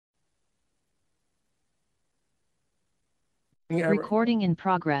Recording in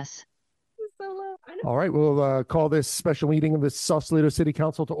progress. All right, we'll call this special meeting of the Sausalito City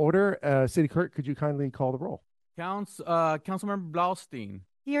Council to order. City Clerk, could you kindly call the roll? Councilmember Blaustein.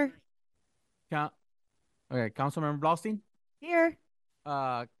 Here. Councilmember Blaustein. Here.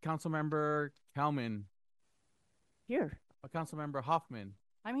 Councilmember Kalman. Here. Councilmember Hoffman.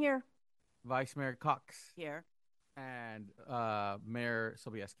 I'm here. Vice Mayor Cox. Here. And Mayor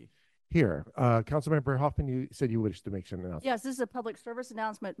Sobieski. Here. Councilmember Hoffman, you said you wished to make some announcement. Yes, this is a public service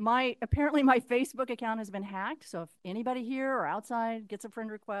announcement. Apparently my Facebook account has been hacked. So if anybody here or outside gets a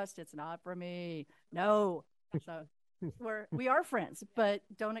friend request, it's not from me. No. So we are friends, but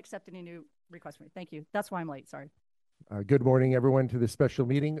don't accept any new requests from me. Thank you. That's why I'm late. Sorry. Good morning, everyone, to this special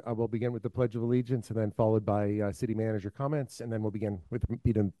meeting. We'll begin with the Pledge of Allegiance and then followed by city manager comments, and then we'll begin with the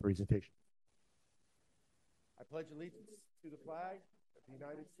meeting presentation. I pledge allegiance to the flag of the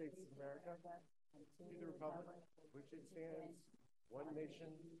United States of America, to the republic which it stands, one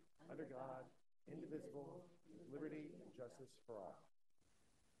nation, under God, indivisible, with liberty and justice for all.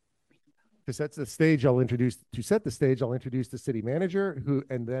 To set the stage, I'll introduce the city manager,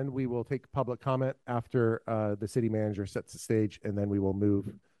 and then we will take public comment after the city manager sets the stage, and then we will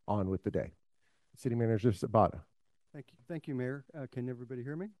move on with the day. City Manager Zapata. Thank you, Mayor. Can everybody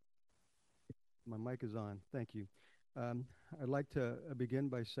hear me? My mic is on. Thank you. I'd like to begin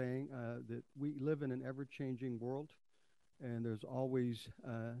by saying that we live in an ever-changing world, and there's always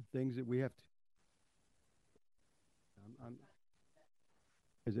things that we have to.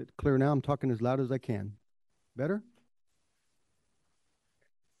 Is it clear now? I'm talking as loud as I can. Better?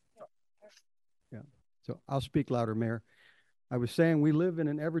 Yeah. So I'll speak louder, Mayor. I was saying we live in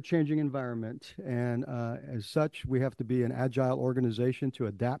an ever-changing environment, and as such, we have to be an agile organization to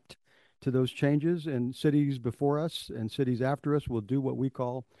adapt to those changes. And cities before us and cities after us will do what we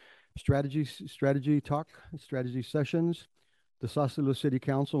call strategy sessions. The Sausalito City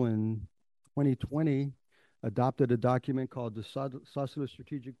Council in 2020 adopted a document called the Sausalito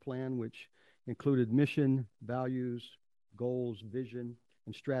Strategic Plan, which included mission, values, goals, vision,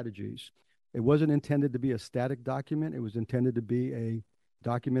 and strategies. It wasn't intended to be a static document. It was intended to be a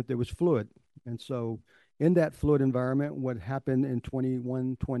document that was fluid. And so in that fluid environment, what happened in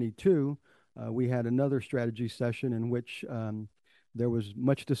 21-22, we had another strategy session in which there was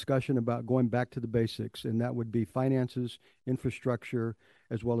much discussion about going back to the basics, and that would be finances, infrastructure,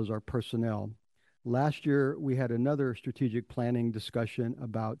 as well as our personnel. Last year, we had another strategic planning discussion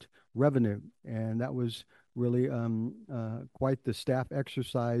about revenue, and that was really quite the staff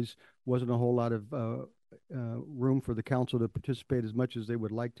exercise. Wasn't a whole lot of room for the council to participate as much as they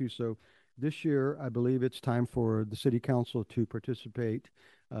would like to. So this year, I believe it's time for the city council to participate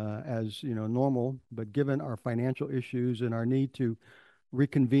as normal, but given our financial issues and our need to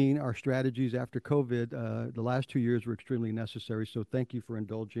reconvene our strategies after COVID, the last 2 years were extremely necessary. So thank you for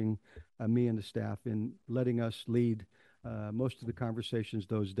indulging me and the staff in letting us lead most of the conversations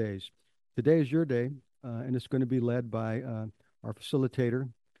those days. Today is your day, and it's going to be led by our facilitator,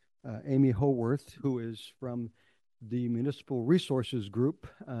 Amy Howarth, who is from the Municipal Resources Group.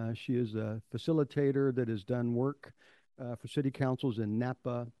 She is a facilitator that has done work for city councils in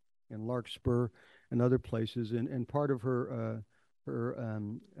Napa and Larkspur and other places, and part of her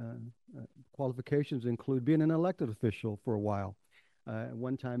qualifications include being an elected official for a while.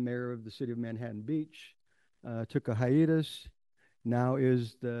 One time mayor of the city of Manhattan Beach, took a hiatus, now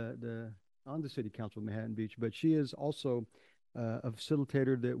is on the city council of Manhattan Beach, but she is also a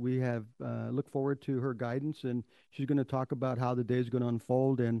facilitator that we have look forward to her guidance, and she's going to talk about how the day is going to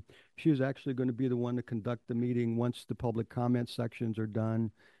unfold, and she's actually going to be the one to conduct the meeting once the public comment sections are done,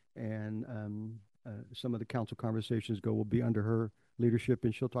 and some of the council conversations will be under her leadership,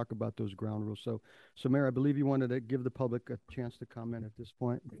 and she'll talk about those ground rules. So Mayor, I believe you wanted to give the public a chance to comment at this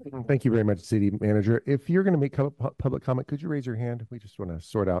point. Thank you very much, City Manager. If you're going to make public comment, could you raise your hand? We just want to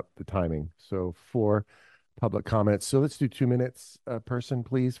sort out the timing. So for public comments, so let's do 2 minutes person,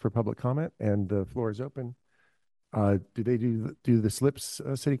 please, for public comment, and the floor is open. Do they do the slips,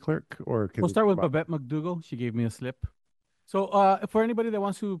 City Clerk, or we'll start with Babette McDougall. She gave me a slip. So for anybody that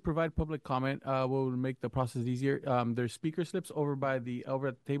wants to provide public comment, we'll make the process easier. There's speaker slips over at the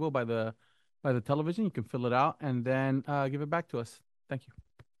table by the television. You can fill it out and then give it back to us. Thank you.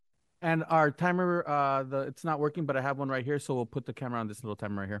 And our timer, it's not working, but I have one right here, so we'll put the camera on this little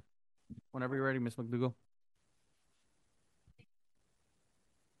timer right here. Whenever you're ready, Ms. McDougall.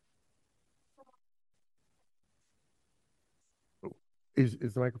 Is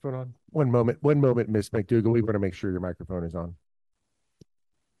the microphone on? One moment, Ms. McDougall. We want to make sure your microphone is on.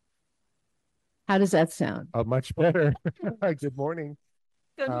 How does that sound? Much better. Good morning.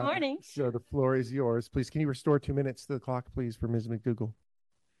 Good morning. So the floor is yours. Please, can you restore 2 minutes to the clock, please, for Ms. McDougall?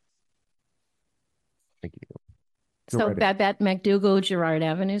 Thank you. Go So right ahead. Babette McDougall, Girard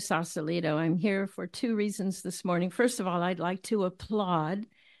Avenue, Sausalito. I'm here for two reasons this morning. First of all, I'd like to applaud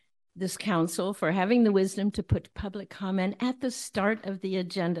this council for having the wisdom to put public comment at the start of the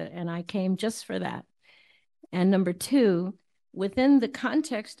agenda, and I came just for that. And number two, within the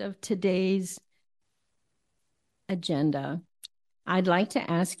context of today's agenda, I'd like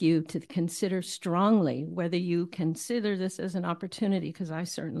to ask you to consider strongly whether you consider this as an opportunity, because I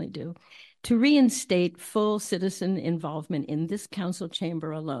certainly do, to reinstate full citizen involvement in this council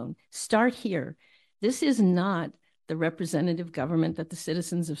chamber alone. Start here. This is not the representative government that the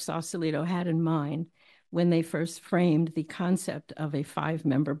citizens of Sausalito had in mind when they first framed the concept of a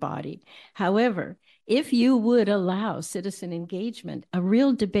 5-member body. However, if you would allow citizen engagement, a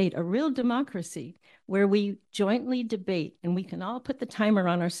real debate, a real democracy, where we jointly debate, and we can all put the timer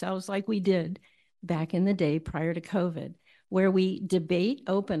on ourselves like we did back in the day prior to COVID, where we debate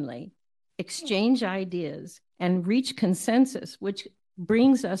openly, exchange ideas, and reach consensus, which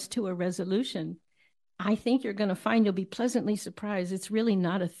brings us to a resolution, I think you're going to find you'll be pleasantly surprised. It's really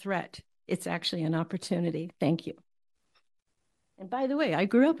not a threat. It's actually an opportunity. Thank you. And by the way, I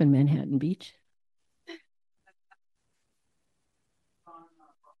grew up in Manhattan Beach.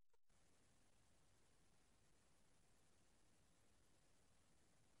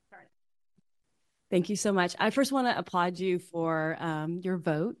 Thank you so much. I first want to applaud you for your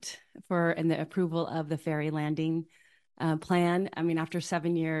vote and the approval of the ferry landing plan. I mean, after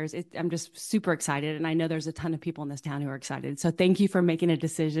 7 years, I'm just super excited. And I know there's a ton of people in this town who are excited. So thank you for making a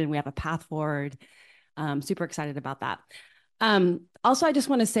decision. We have a path forward. Super excited about that. Also, I just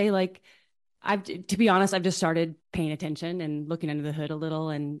want to say, like, to be honest, I've just started paying attention and looking under the hood a little.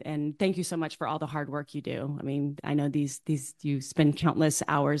 And thank you so much for all the hard work you do. I mean, I know you spend countless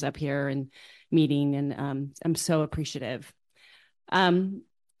hours up here and meeting, and I'm so appreciative.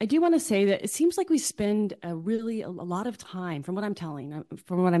 I do want to say that it seems like we spend a lot of time, from what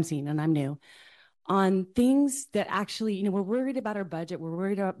I'm seeing, and I'm new, on things that actually, we're worried about our budget, we're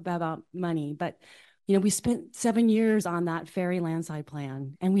worried about money, but we spent 7 years on that ferry landside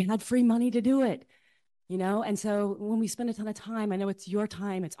plan, and we had free money to do it, and so when we spend a ton of time, I know it's your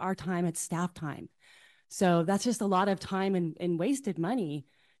time, it's our time, it's staff time. So that's just a lot of time and wasted money,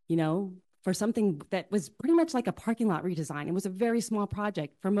 for something that was pretty much like a parking lot redesign. It was a very small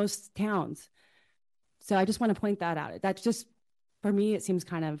project for most towns. So I just want to point that out. That's just, for me, it seems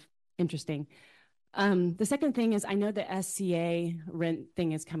kind of interesting. The second thing is, I know the SCA rent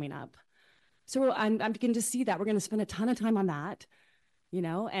thing is coming up. So I'm beginning to see that. We're going to spend a ton of time on that,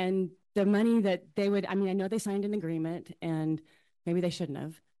 and the money that they would, I know they signed an agreement, and maybe they shouldn't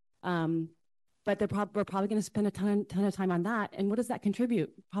have. But we're probably going to spend a ton of time on that. And what does that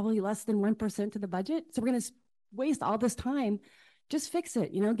contribute? Probably less than 1% to the budget. So we're going to waste all this time. Just fix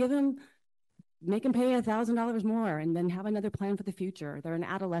it, make them pay $1,000 more, and then have another plan for the future. They're an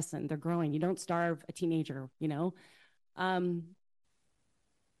adolescent, they're growing. You don't starve a teenager,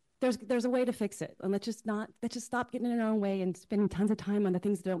 There's a way to fix it. And let's just stop getting in our own way and spending tons of time on the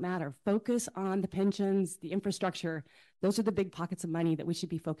things that don't matter. Focus on the pensions, the infrastructure. Those are the big pockets of money that we should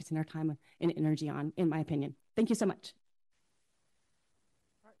be focusing our time and energy on, in my opinion. Thank you so much.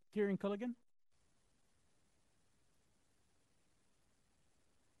 All right, Kieran Culligan.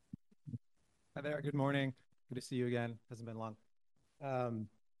 Hi there, good morning. Good to see you again. Hasn't been long.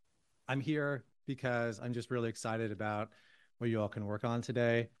 I'm here because I'm just really excited about what you all can work on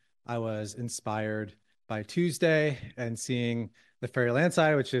today. I was inspired by Tuesday and seeing the ferry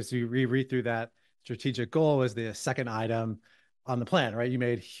landside, which is, you read through that strategic goal, was the second item on the plan, right? You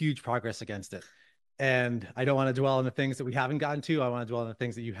made huge progress against it. And I don't want to dwell on the things that we haven't gotten to. I want to dwell on the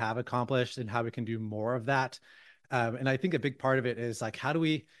things that you have accomplished and how we can do more of that. And I think a big part of it is, like, how do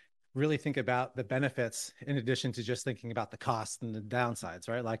we really think about the benefits in addition to just thinking about the costs and the downsides,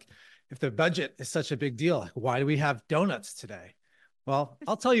 right? Like, if the budget is such a big deal, why do we have donuts today? Well,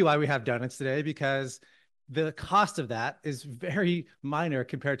 I'll tell you why we have donuts today, because the cost of that is very minor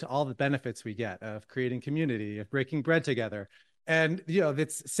compared to all the benefits we get of creating community, of breaking bread together. And,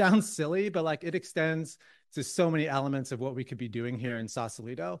 that sounds silly, but like, it extends to so many elements of what we could be doing here in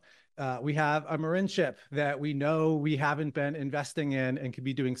Sausalito. We have a Marin ship that we know we haven't been investing in and could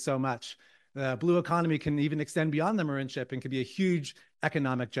be doing so much. The blue economy can even extend beyond the Marin ship and could be a huge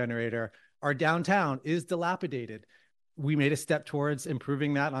economic generator. Our downtown is dilapidated. We made a step towards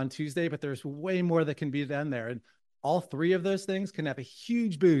improving that on Tuesday, but there's way more that can be done there. And all three of those things can have a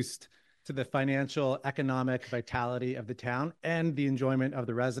huge boost to the financial, economic vitality of the town and the enjoyment of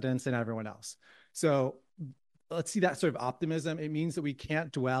the residents and everyone else. So let's see that sort of optimism. It means that we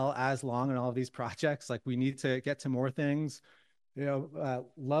can't dwell as long on all of these projects. Like, we need to get to more things.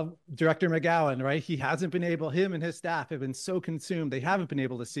 Love Director McGowan, right? He hasn't been able, him and his staff have been so consumed. They haven't been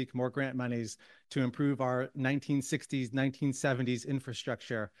able to seek more grant monies to improve our 1960s, 1970s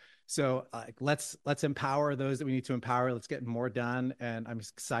infrastructure. So let's empower those that we need to empower. Let's get more done. And I'm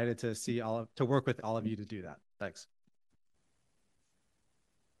excited to work with all of you to do that. Thanks.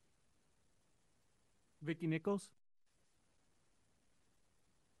 Vicki Nichols.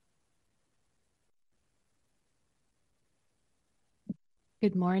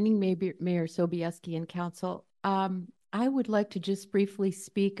 Good morning, Mayor Sobieski and Council. I would like to just briefly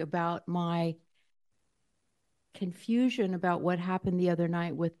speak about my confusion about what happened the other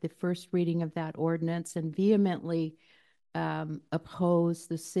night with the first reading of that ordinance, and vehemently oppose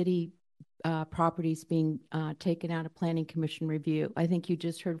the city properties being taken out of Planning Commission review. I think you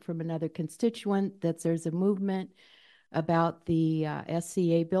just heard from another constituent that there's a movement about the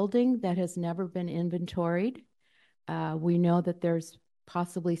SCA building that has never been inventoried. We know that there's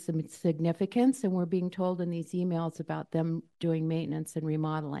possibly some significance, and we're being told in these emails about them doing maintenance and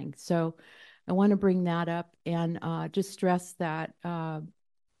remodeling. So I want to bring that up and just stress that on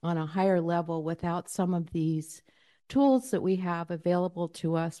a higher level, without some of these tools that we have available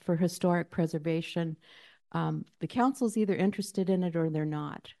to us for historic preservation, the council's either interested in it or they're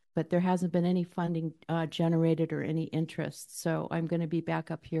not, but there hasn't been any funding generated or any interest. So I'm going to be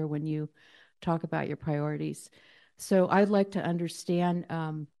back up here when you talk about your priorities. So I'd like to understand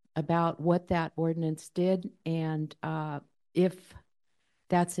about what that ordinance did, and if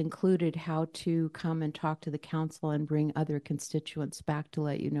that's included, how to come and talk to the council and bring other constituents back to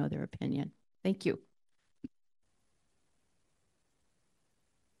let you know their opinion. Thank you.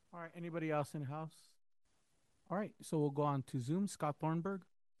 All right, anybody else in the house? All right, so we'll go on to Zoom. Scott Thornburg.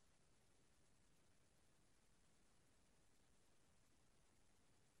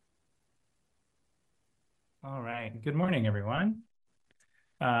 All right. Good morning, everyone.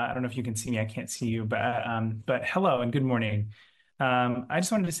 I don't know if you can see me. I can't see you, but hello and good morning. I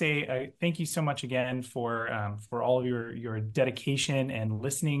just wanted to say thank you so much again for all of your dedication and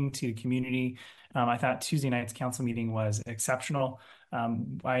listening to the community. I thought Tuesday night's council meeting was exceptional.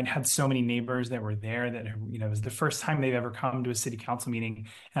 I had so many neighbors that were there that, it was the first time they've ever come to a city council meeting,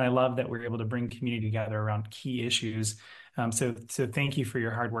 and I love that we're able to bring community together around key issues. So thank you for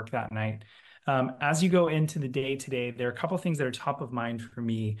your hard work that night. As you go into the day today, there are a couple of things that are top of mind for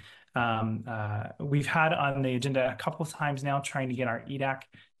me. We've had on the agenda a couple of times now trying to get our EDAC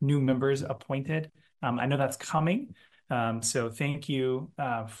new members appointed. I know that's coming. So thank you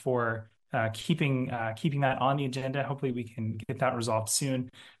for keeping that on the agenda. Hopefully we can get that resolved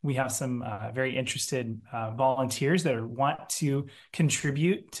soon. We have some very interested volunteers that want to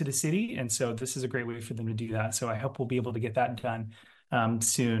contribute to the city. And so this is a great way for them to do that. So I hope we'll be able to get that done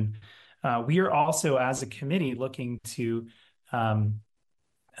soon. We are also, as a committee, looking to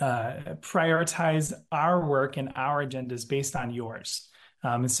prioritize our work and our agendas based on yours.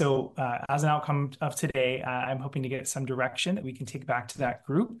 And so as an outcome of today, I'm hoping to get some direction that we can take back to that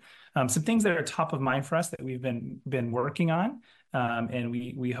group. Some things that are top of mind for us that we've been working on, and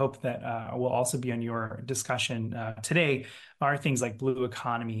we hope that will also be on your discussion today, are things like Blue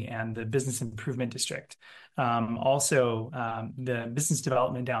Economy and the Business Improvement District. Also, the business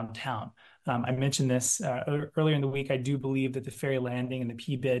development downtown. I mentioned this earlier in the week. I do believe that the ferry landing and the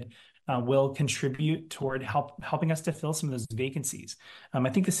PBID will contribute toward helping us to fill some of those vacancies. I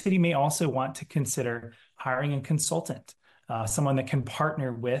think the city may also want to consider hiring a consultant, someone that can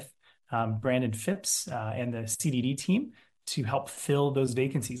partner with Brandon Phipps and the CDD team to help fill those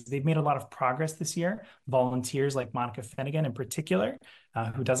vacancies. They've made a lot of progress this year. Volunteers like Monica Finnegan in particular,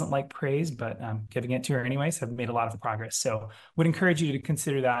 who doesn't like praise, but giving it to her anyways, have made a lot of progress. So would encourage you to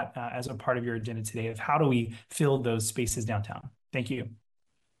consider that as a part of your agenda today of how do we fill those spaces downtown. Thank you.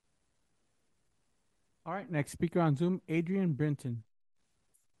 All right, next speaker on Zoom, Adrian Brinton.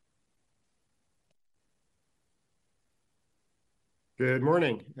 Good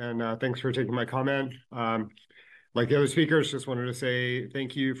morning, and thanks for taking my comment. Like the other speakers, just wanted to say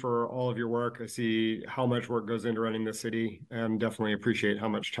thank you for all of your work. I see how much work goes into running the city, and definitely appreciate how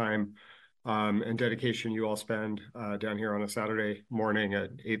much time and dedication you all spend down here on a Saturday morning at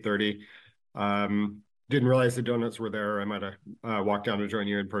 8:30. Didn't realize the donuts were there. I might have walked down to join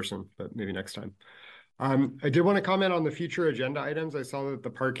you in person, but maybe next time. I did want to comment on the future agenda items. I saw that the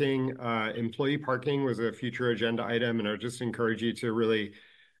parking, employee parking was a future agenda item, and I would just encourage you to really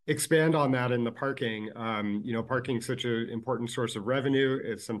expand on that in the parking. Parking is such an important source of revenue.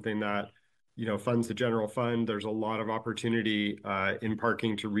 It's something that, funds the general fund. There's a lot of opportunity in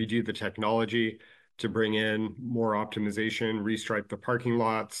parking to redo the technology. to bring in more optimization, restripe the parking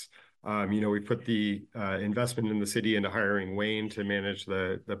lots. We put the investment in the city into hiring Wayne to manage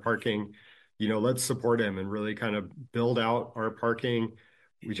the parking. Let's support him and really kind of build out our parking.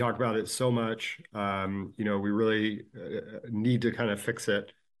 We talk about it so much. We really need to kind of fix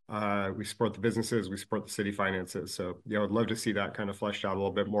it. We support the businesses, we support the city finances. So yeah, I would love to see that kind of fleshed out a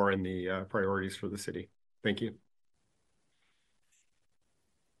little bit more in the priorities for the city. Thank you.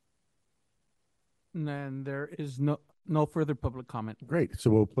 And then there is no further public comment. Great.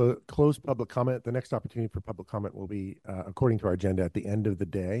 So we'll close public comment. The next opportunity for public comment will be, according to our agenda, at the end of the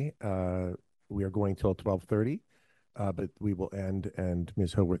day. We are going till 12:30, but we will end, and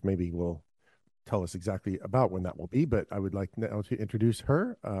Ms. Haworth maybe will tell us exactly about when that will be. But I would like now to introduce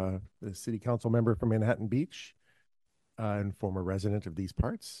her, the city council member from Manhattan Beach and former resident of these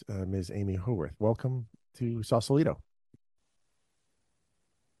parts, Ms. Amy Haworth. Welcome to Sausalito.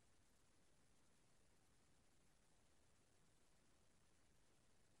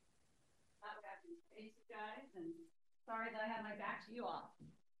 Sorry that I have my back to you all.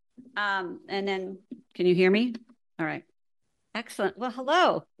 And then, can you hear me? All right. Excellent. Well,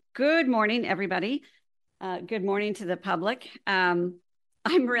 hello. Good morning, everybody. Good morning to the public. I'm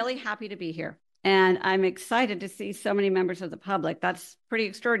really happy to be here, and I'm excited to see so many members of the public. That's pretty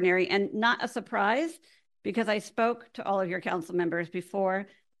extraordinary and not a surprise, because I spoke to all of your council members before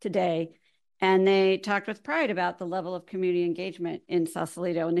today, and they talked with pride about the level of community engagement in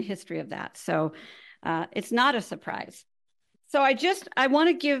Sausalito and the history of that. So it's not a surprise. So I want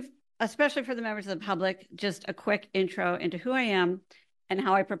to give, especially for the members of the public, just a quick intro into who I am and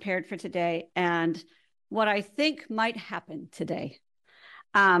how I prepared for today and what I think might happen today.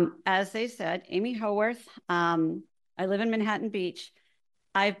 As they said, Amy Haworth, I live in Manhattan Beach.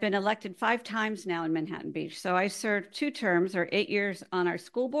 I've been elected 5 times now in Manhattan Beach. So I served 2 terms, or 8 years on our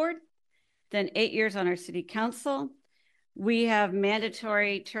school board, then 8 years on our city council. We have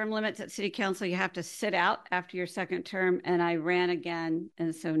mandatory term limits at city council. You have to sit out after your 2nd term, and I ran again.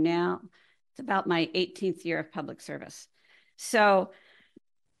 And so now it's about my 18th year of public service. So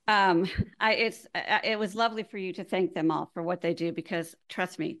it was lovely for you to thank them all for what they do, because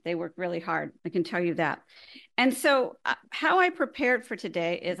trust me, they work really hard. I can tell you that. And so how I prepared for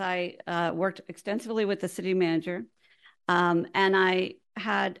today is I worked extensively with the city manager, and I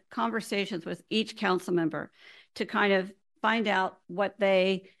had conversations with each council member to kind of find out what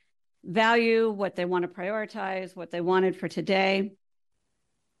they value, what they want to prioritize, what they wanted for today.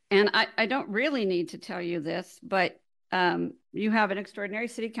 And I don't really need to tell you this, but you have an extraordinary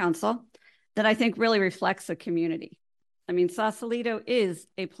city council that I think really reflects the community. I mean, Sausalito is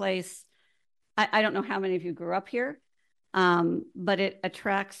a place, I don't know how many of you grew up here, but it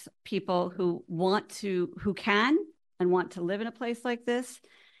attracts people who can and want to live in a place like this.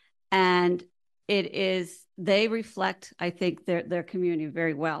 And they reflect, I think, their community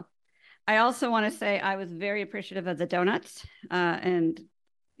very well. I also want to say I was very appreciative of the donuts, and,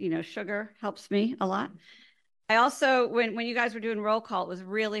 sugar helps me a lot. I also, when you guys were doing roll call, it was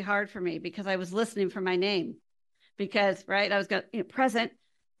really hard for me because I was listening for my name because, right, I was going to, present,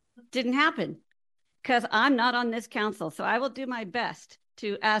 didn't happen because I'm not on this council. So I will do my best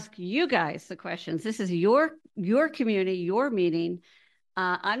to ask you guys the questions. This is your community, your meeting.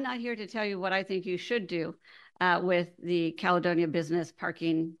 I'm not here to tell you what I think you should do with the Caledonia business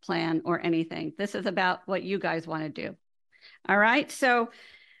parking plan or anything. This is about what you guys want to do. All right. So,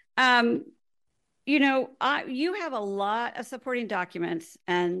 you have a lot of supporting documents,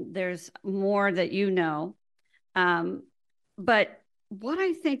 and there's more that you know. But what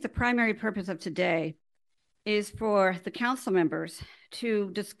I think the primary purpose of today is for the council members to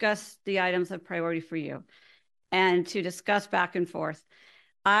discuss the items of priority for you and to discuss back and forth.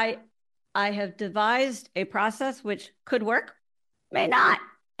 I have devised a process which could work, may not.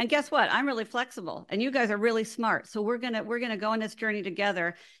 And guess what? I'm really flexible, and you guys are really smart. So we're gonna go on this journey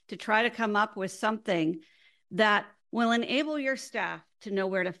together to try to come up with something that will enable your staff to know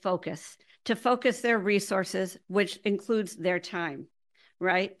where to focus their resources, which includes their time,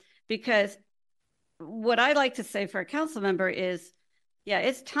 right? Because what I like to say for a council member is, yeah,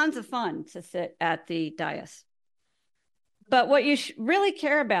 it's tons of fun to sit at the dais. But what you really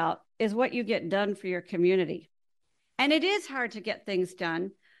care about is what you get done for your community. And it is hard to get things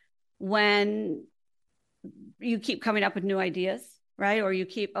done when you keep coming up with new ideas, right? Or you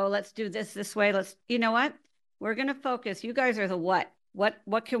keep, let's do this way. You know what? We're going to focus. You guys are the what.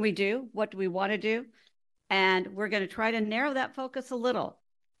 What can we do? What do we want to do? And we're going to try to narrow that focus a little,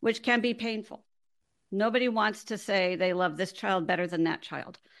 which can be painful. Nobody wants to say they love this child better than that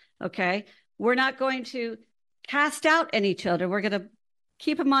child, okay? We're not going to cast out any children. We're going to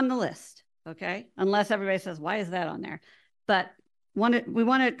keep them on the list, okay? Unless everybody says, why is that on there? But we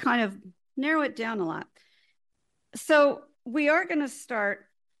want to kind of narrow it down a lot. So we are going to start,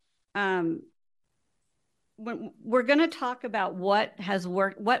 we're going to talk about what has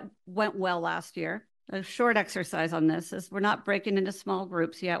worked, what went well last year. A short exercise on this is we're not breaking into small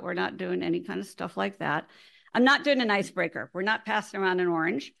groups yet. We're not doing any kind of stuff like that. I'm not doing an icebreaker. We're not passing around an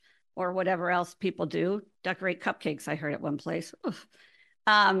orange or whatever else people do. Decorate cupcakes, I heard at one place.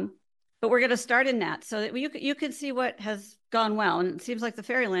 But we're going to start in that so that you can see what has gone well. And it seems like the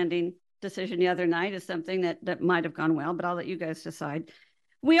ferry landing decision the other night is something that might have gone well, but I'll let you guys decide.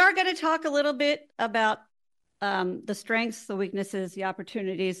 We are going to talk a little bit about the strengths, the weaknesses, the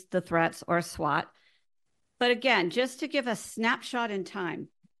opportunities, the threats, or SWOT. But again, just to give a snapshot in time,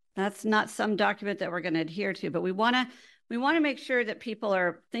 that's not some document that we're going to adhere to, but we want to make sure that people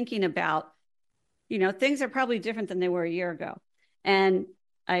are thinking about, things are probably different than they were a year ago. And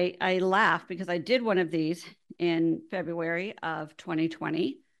I laugh because I did one of these in February of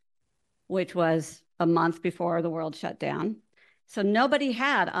 2020, which was a month before the world shut down. So nobody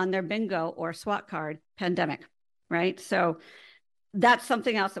had on their bingo or SWOT card pandemic, right? So that's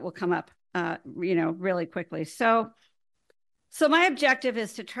something else that will come up, really quickly. So my objective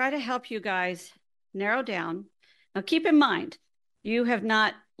is to try to help you guys narrow down. Now, keep in mind, you have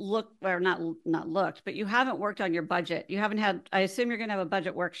not looked, or not looked, but you haven't worked on your budget. You haven't had, I assume you're going to have a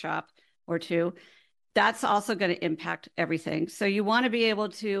budget workshop or two. That's also going to impact everything. So you want to be able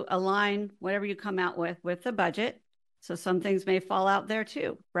to align whatever you come out with the budget. So some things may fall out there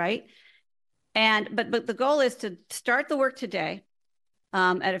too, right? But the goal is to start the work today,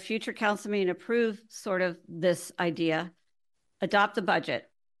 at a future council meeting, approve sort of this idea, adopt the budget,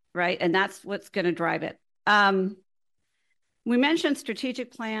 right? And that's what's going to drive it. We mentioned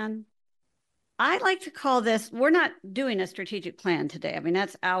strategic plan. I like to call this, we're not doing a strategic plan today. I mean,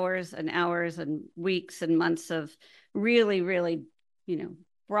 that's hours and hours and weeks and months of really, really,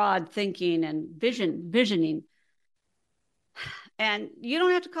 broad thinking and visioning. And you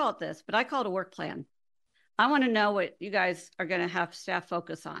don't have to call it this, but I call it a work plan. I want to know what you guys are going to have staff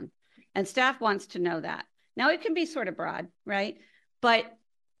focus on. And staff wants to know that. Now, it can be sort of broad, right? But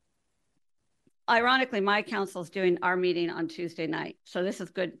ironically, my council is doing our meeting on Tuesday night. So this is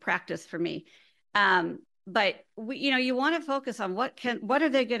good practice for me. But you want to focus on what are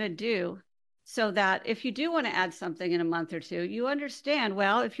they going to do so that if you do want to add something in a month or two, you understand,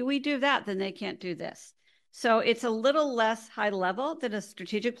 well, if we do that, then they can't do this. So it's a little less high level than a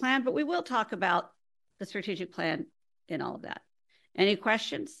strategic plan, but we will talk about the strategic plan in all of that. Any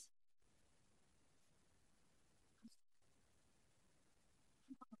questions?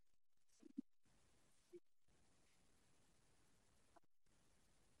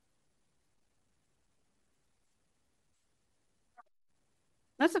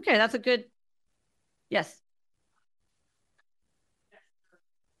 That's okay. That's a good, yes.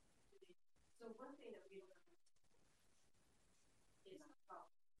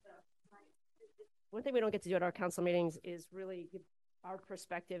 One thing we don't get to do at our council meetings is really give our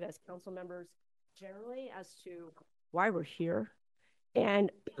perspective as council members generally as to why we're here. And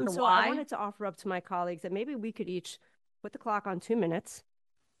so I wanted to offer up to my colleagues that maybe we could each put the clock on 2 minutes,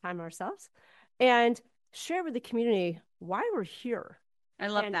 time ourselves, and share with the community why we're here. I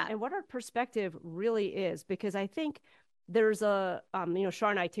love that. And what our perspective really is, because I think there's a,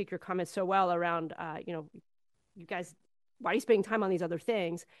 Shar and I take your comments so well around, you guys, why are you spending time on these other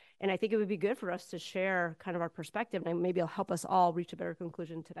things? And I think it would be good for us to share kind of our perspective, and maybe it'll help us all reach a better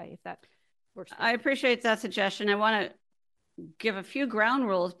conclusion today, if that works. I appreciate that suggestion. I want to give a few ground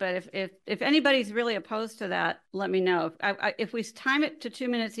rules, but if anybody's really opposed to that, let me know. If we time it to 2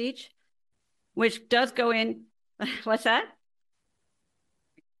 minutes each, which does go in, what's that?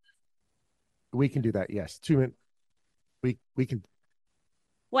 We can do that. Yes. 2 minutes. We can.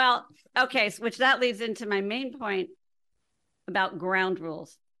 Well, okay. So which that leads into my main point about ground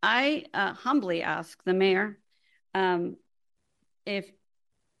rules. I humbly ask the mayor, I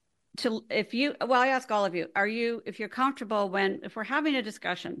ask all of you, if you're comfortable if we're having a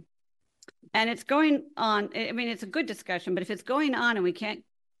discussion and it's going on, I mean, it's a good discussion, but if it's going on and we can't,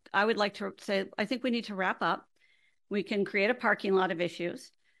 I would like to say, I think we need to wrap up. We can create a parking lot of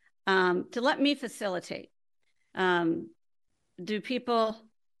issues to let me facilitate. Do people,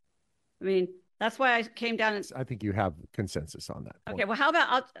 that's why I came down and... I think you have consensus on that point. Okay, well, how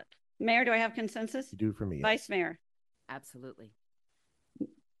about, Mayor, do I have consensus? You do for me. Vice Mayor? Absolutely.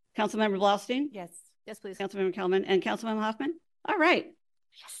 Councilmember Blaustein? Yes. Yes, please. Councilmember Kelman and Councilmember Hoffman? All right.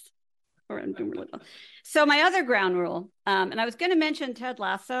 Yes. I'm doing really well. So my other ground rule, and I was going to mention Ted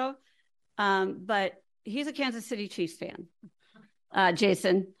Lasso, but he's a Kansas City Chiefs fan.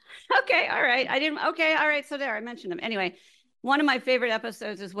 Jason. Okay, all right. Okay, all right. So there, I mentioned him. Anyway, one of my favorite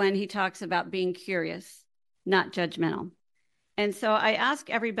episodes is when he talks about being curious, not judgmental. And so I ask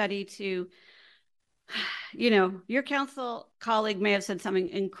everybody to, your council colleague may have said something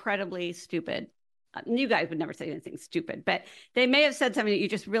incredibly stupid. You guys would never say anything stupid, but they may have said something that you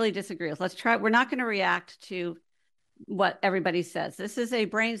just really disagree with. Let's try. We're not going to react to what everybody says. This is a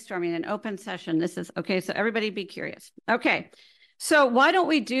brainstorming, an open session. This is okay. So everybody be curious. Okay. So why don't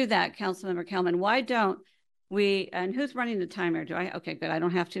we do that, Councilmember Kelman? Why don't we, and who's running the timer? Okay, good. I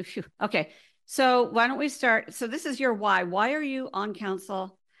don't have to. Phew. Okay. So why don't we start? So this is your why. Why are you on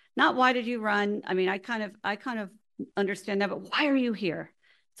council? Not why did you run? I mean, I kind of understand that, but why are you here?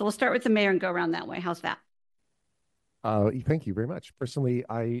 So we'll start with the mayor and go around that way. How's that? Thank you very much. Personally,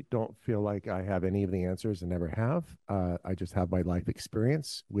 I don't feel like I have any of the answers and never have. I just have my life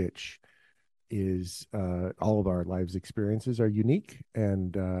experience, which is all of our lives experiences are unique.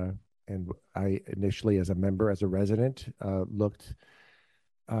 And I initially, as a member, as a resident,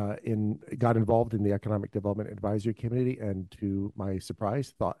 got involved in the Economic Development Advisory Committee, and to my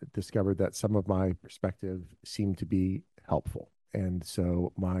surprise, discovered that some of my perspective seemed to be helpful. And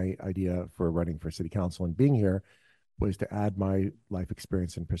so my idea for running for city council and being here was to add my life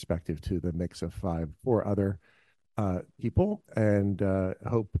experience and perspective to the mix of four other people, and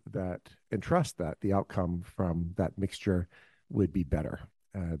hope that and trust that the outcome from that mixture would be better.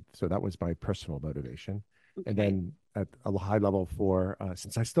 So that was my personal motivation. Okay. And then at a high level for,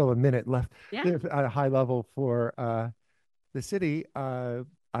 since I still have a minute left, at a high level for the city,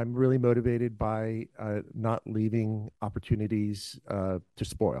 I'm really motivated by not leaving opportunities to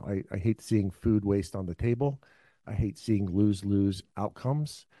spoil. I hate seeing food waste on the table. I hate seeing lose-lose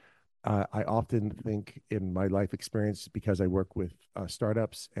outcomes. I often think in my life experience, because I work with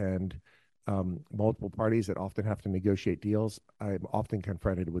startups and multiple parties that often have to negotiate deals, I'm often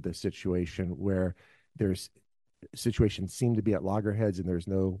confronted with a situation where situations seem to be at loggerheads and there's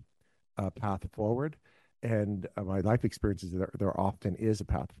no path forward. And my life experiences, there often is a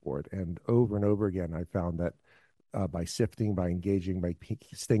path forward. And over again, I found that by sifting, by engaging, by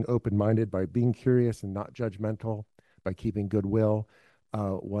staying open-minded, by being curious and not judgmental, by keeping goodwill,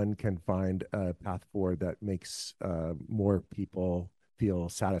 one can find a path forward that makes more people feel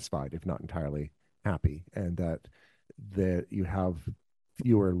satisfied, if not entirely happy, and that you have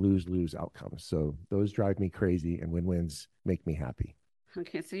fewer lose-lose outcomes. So those drive me crazy, and win-wins make me happy.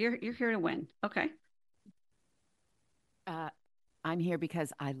 Okay, so you're here to win. Okay. I'm here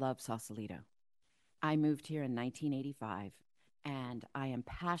because I love Sausalito. I moved here in 1985, and I am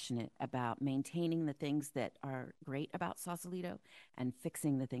passionate about maintaining the things that are great about Sausalito and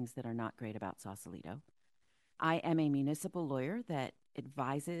fixing the things that are not great about Sausalito. I am a municipal lawyer that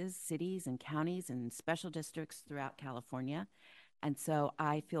advises cities and counties and special districts throughout California, and so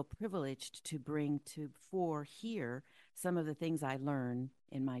I feel privileged to bring to fore here some of the things I learn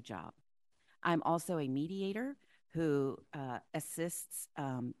in my job. I'm also a mediator who assists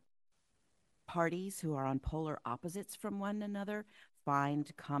parties who are on polar opposites from one another find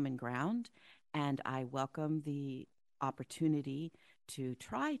common ground, and I welcome the opportunity to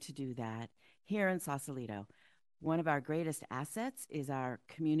try to do that here in Sausalito. One of our greatest assets is our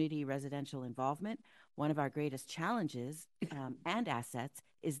community residential involvement. One of our greatest challenges and assets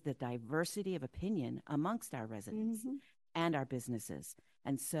is the diversity of opinion amongst our residents and our businesses.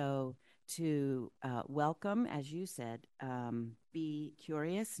 And so to welcome, as you said, be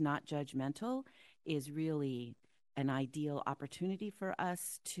curious, not judgmental, is really an ideal opportunity for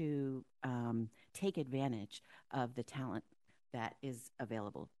us to take advantage of the talent that is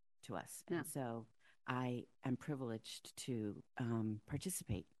available to us. Yeah. And so I am privileged to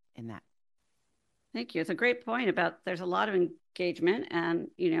participate in that. Thank you. It's a great point about there's a lot of engagement and,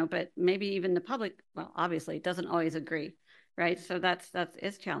 but maybe even the public, well, obviously doesn't always agree, right? So that's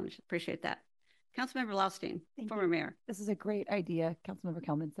a challenge. Appreciate that. Councilmember Laustein, former mayor. This is a great idea, Councilmember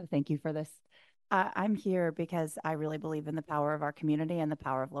Kelman, so thank you for this. I'm here because I really believe in the power of our community and the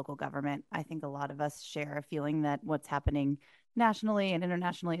power of local government. I think a lot of us share a feeling that what's happening nationally and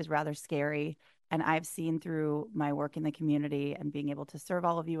internationally is rather scary. And I've seen through my work in the community and being able to serve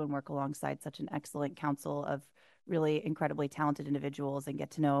all of you and work alongside such an excellent council of really incredibly talented individuals and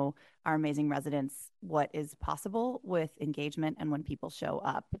get to know our amazing residents what is possible with engagement and when people show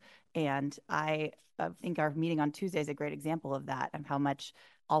up. And I think our meeting on Tuesday is a great example of that, of how much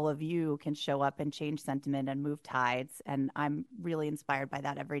all of you can show up and change sentiment and move tides. And I'm really inspired by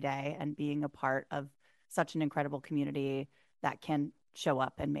that every day, and being a part of such an incredible community that can show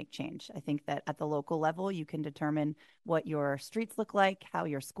up and make change. I think that at the local level, you can determine what your streets look like, how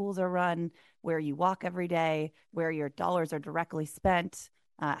your schools are run, where you walk every day, where your dollars are directly spent,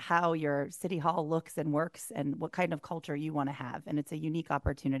 how your city hall looks and works, and what kind of culture you want to have. And it's a unique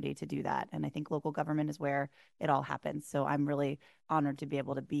opportunity to do that. And I think local government is where it all happens. So I'm really honored to be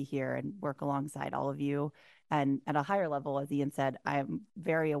able to be here and work alongside all of you. And at a higher level, as Ian said, I'm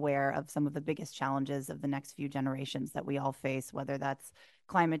very aware of some of the biggest challenges of the next few generations that we all face, whether that's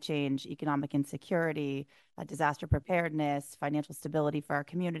climate change, economic insecurity, disaster preparedness, financial stability for our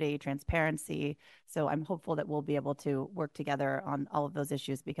community, transparency. So I'm hopeful that we'll be able to work together on all of those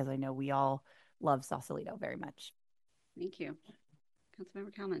issues because I know we all love Sausalito very much. Thank you.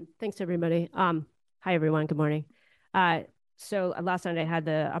 Councilmember Kalman. Thanks, everybody. Hi, everyone. Good morning. So last night I had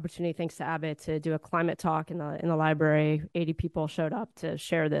the opportunity, thanks to Abbott, to do a climate talk in the library. 80 people showed up to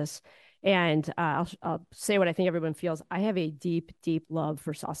share this. And I'll say what I think everyone feels. I have a deep, deep love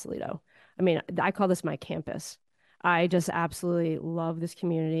for Sausalito. I mean, I call this my campus. I just absolutely love this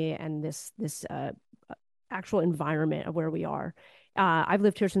community and this actual environment of where we are. I've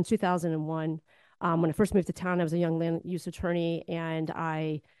lived here since 2001. When I first moved to town, I was a young land use attorney, and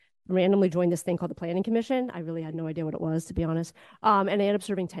I randomly joined this thing called the Planning Commission. I really had no idea what it was, to be honest. And I ended up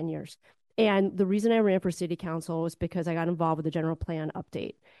serving 10 years. And the reason I ran for city council was because I got involved with the general plan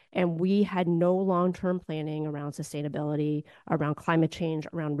update. And we had no long-term planning around sustainability, around climate change,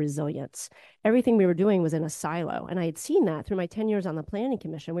 around resilience. Everything we were doing was in a silo. And I had seen that through my 10 years on the Planning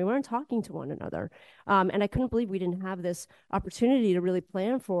Commission. We weren't talking to one another. And I couldn't believe we didn't have this opportunity to really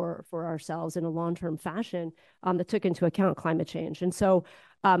plan for ourselves in a long-term fashion that took into account climate change. And so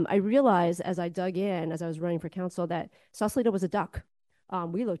I realized as I dug in, as I was running for council, that Sausalito was a duck.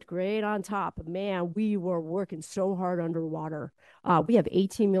 We looked great on top. Man, we were working so hard underwater. We have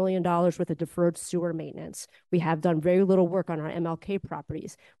 $18 million worth of deferred sewer maintenance. We have done very little work on our MLK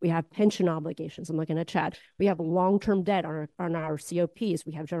properties. We have pension obligations. I'm looking at Chad. We have long-term debt on our COPs.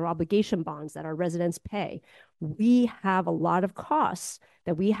 We have general obligation bonds that our residents pay. We have a lot of costs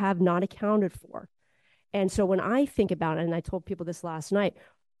that we have not accounted for. And so when I think about it, and I told people this last night,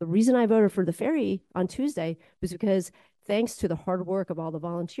 the reason I voted for the ferry on Tuesday was because thanks to the hard work of all the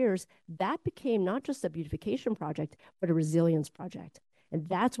volunteers, that became not just a beautification project, but a resilience project. And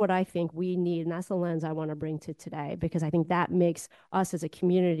that's what I think we need. And that's the lens I want to bring to today, because I think that makes us as a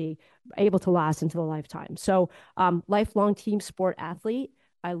community able to last into the lifetime. So lifelong team sport athlete.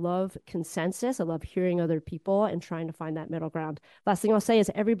 I love consensus. I love hearing other people and trying to find that middle ground. Last thing I'll say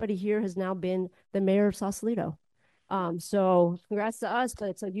is everybody here has now been the mayor of Sausalito. So congrats to us, but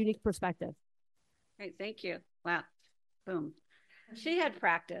it's a unique perspective. Great, thank you. Wow, boom. She had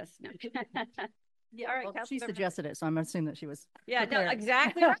practice. No. Yeah, all right. well, she suggested it, so I'm assuming that she was. Yeah, prepared. no,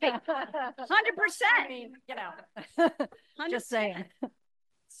 exactly right. 100%. I mean, you know, 100%. Just saying.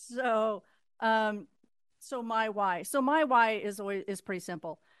 So, so my why. So my why is pretty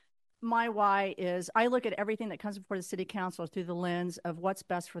simple. My why is I look at everything that comes before the city council through the lens of what's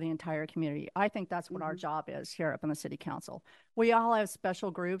best for the entire community. I think that's what our job is here up in the city council. We all have special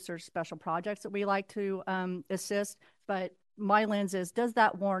groups or special projects that we like to assist, but my lens is, does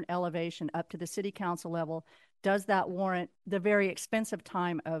that warrant elevation up to the city council level? Does that warrant the very expensive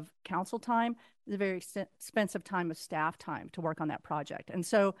time of council time, the very expensive time of staff time to work on that project? And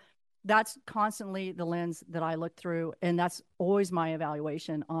so that's constantly the lens that I look through. And that's always my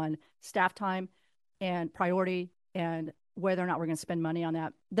evaluation on staff time and priority and whether or not we're going to spend money on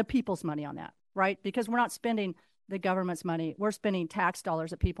that, the people's money on that, right? Because we're not spending the government's money. We're spending tax dollars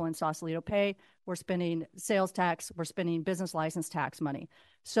that people in Sausalito pay. We're spending sales tax. We're spending business license tax money.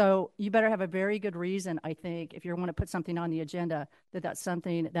 So you better have a very good reason, I think, if you want to put something on the agenda, that's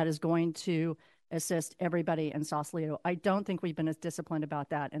something that is going to assist everybody in Sausalito. I don't think we've been as disciplined about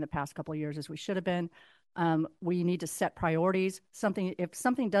that in the past couple of years as we should have been. We need to set priorities. If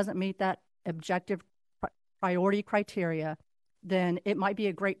something doesn't meet that objective priority criteria, then it might be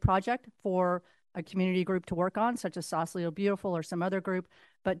a great project for a community group to work on, such as Sausalito Beautiful or some other group.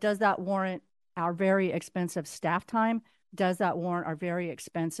 But does that warrant our very expensive staff time? Does that warrant our very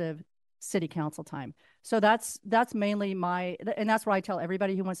expensive city council time? So that's mainly and that's why I tell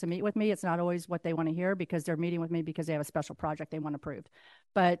everybody who wants to meet with me. It's not always what they want to hear because they're meeting with me because they have a special project they want approved.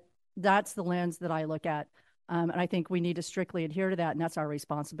 But that's the lens that I look at. And I think we need to strictly adhere to that. And that's our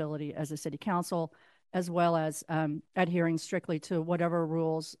responsibility as a city council, as well as adhering strictly to whatever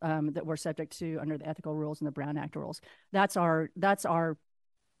rules that we're subject to under the ethical rules and the Brown Act rules. That's our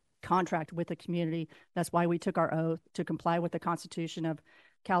contract with the community. That's why we took our oath to comply with the Constitution of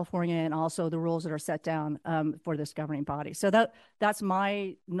California and also the rules that are set down for this governing body. So that's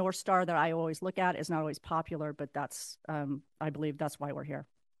my North Star that I always look at. It's not always popular, but that's, I believe that's why we're here.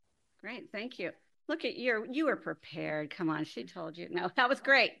 Great, thank you. Look at you were prepared. Come on, she told you. No, that was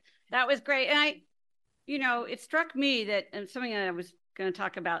great. That was great. And it struck me that, and something that I was going to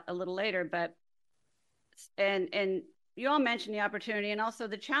talk about a little later, but, and you all mentioned the opportunity and also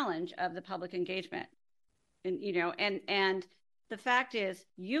the challenge of the public engagement. And the fact is,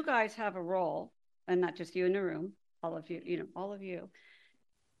 you guys have a role, and not just you in the room, all of you, all of you.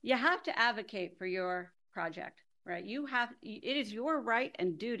 You have to advocate for your project, right? It is your right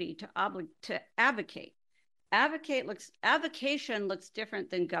and duty to advocate. Advocation looks different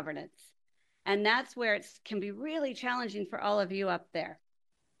than governance. And that's where it can be really challenging for all of you up there.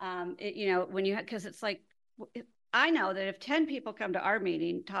 Because it's like, I know that if 10 people come to our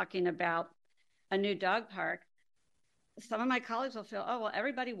meeting talking about a new dog park, some of my colleagues will feel, oh, well,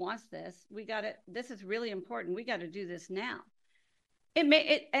 everybody wants this. This is really important. We got to do this now. It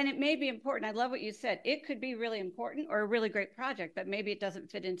may be important. I love what you said. It could be really important or a really great project, but maybe it doesn't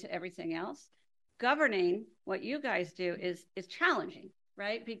fit into everything else. Governing what you guys do is challenging,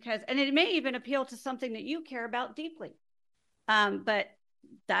 right? And it may even appeal to something that you care about deeply. But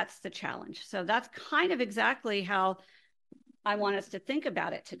that's the challenge. So that's kind of exactly how I want us to think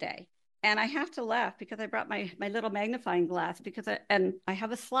about it today. And I have to laugh because I brought my little magnifying glass and I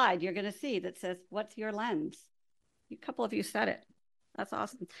have a slide you're going to see that says, what's your lens? A couple of you said it. That's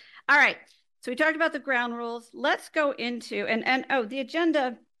awesome. All right. So we talked about the ground rules. Let's go into, the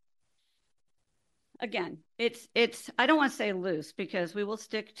agenda. Again, I don't want to say loose because we will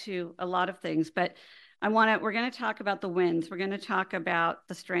stick to a lot of things, but we're going to talk about the wins. We're going to talk about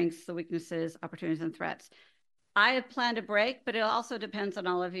the strengths, the weaknesses, opportunities, and threats. I have planned a break, but it also depends on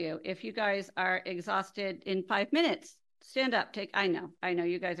all of you. If you guys are exhausted in 5 minutes, stand up, I know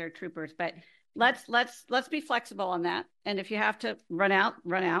you guys are troopers, but let's be flexible on that. And if you have to run out.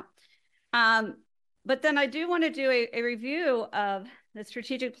 But then I do want to do a review of the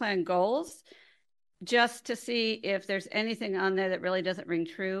strategic plan goals, just to see if there's anything on there that really doesn't ring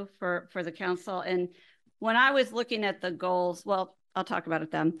true for the council. And when I was looking at the goals, well, I'll talk about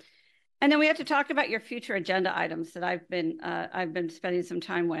it then. And then we have to talk about your future agenda items that I've been spending some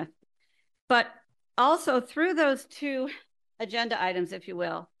time with. But also through those two agenda items, if you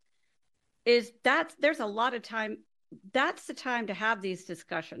will, there's a lot of time. That's the time to have these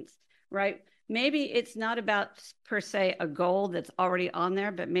discussions, right? Maybe it's not about per se a goal that's already on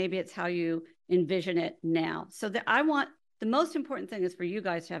there, but maybe it's how you envision it now. So the most important thing is for you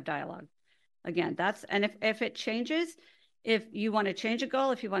guys to have dialogue. Again, and if it changes, if you want to change a goal,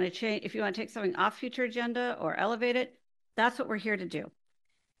 if you want to take something off future agenda or elevate it, that's what we're here to do.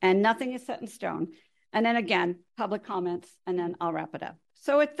 And nothing is set in stone. And then again, public comments, and then I'll wrap it up.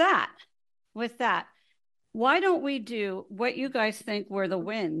 So with that, why don't we do what you guys think were the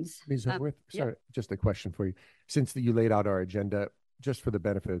wins? Ms. Hurwitz, sorry, just a question for you. Since you laid out our agenda, just for the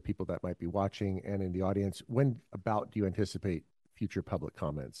benefit of people that might be watching and in the audience, when about do you anticipate future public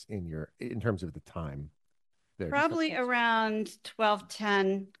comments in terms of the time? Probably around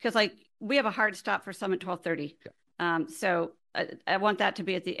 12:10, because we have a hard stop for some at 12:30. Yeah. So I want that to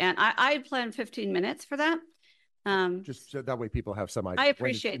be at the end. I planned 15 minutes for that. Just so that way people have some idea. I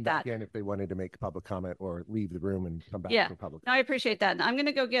appreciate that. Again, if they wanted to make public comment or leave the room and come back for public. No, I appreciate that. I'm going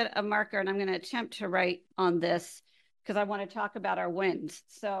to go get a marker and I'm going to attempt to write on this because I want to talk about our wins.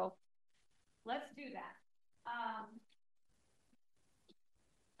 So let's do that.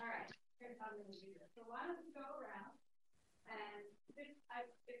 All right. Here's how I'm going to do this. So why don't we go around and if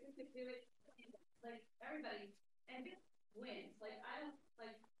we could do it like everybody and just wins.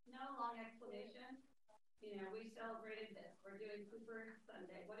 No long explanation. We celebrated this. We're doing Cooper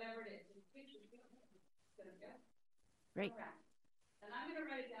Sunday, whatever it is. Great. And I'm going to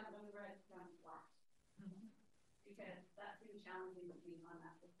write it down, but I'm going to write it down flat. Because that seems challenging to me on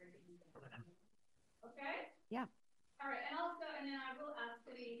that. Okay? Yeah. All right. And then I will ask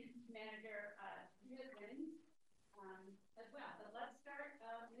City Manager his wins as well. But let's start,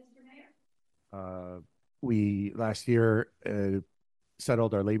 Mr. Mayor. We last year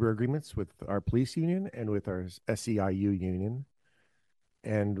settled our labor agreements with our police union and with our SEIU union,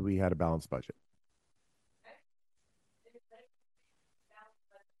 and we had a balanced budget.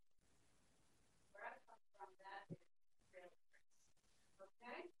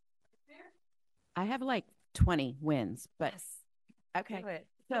 I have 20 wins, but okay.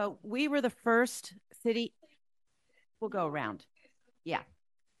 So we were the first city. We'll go around. Yeah.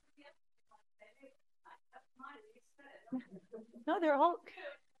 No, they're all.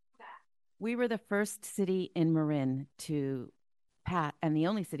 We were the first city in Marin to and the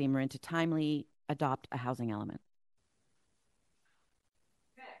only city in Marin to timely adopt a housing element.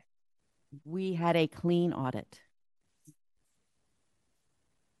 We had a clean audit.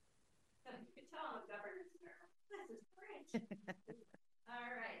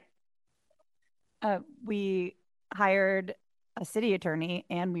 We hired a city attorney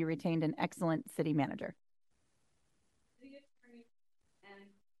and we retained an excellent city manager.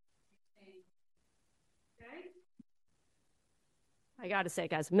 I got to say,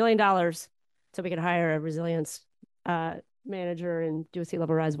 guys, $1 million so we could hire a resilience manager and do a sea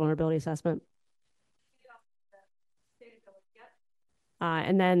level rise vulnerability assessment.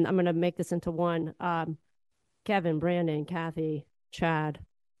 And then I'm going to make this into one. Kevin, Brandon, Kathy, Chad,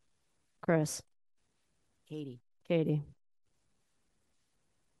 Chris. Katie. Is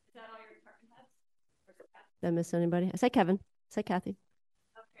that all your department heads? Did I miss anybody? I said Kevin. I said Kathy.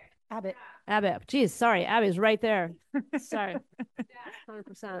 Abbott. Geez, sorry. Abby's right there. Sorry. 100%.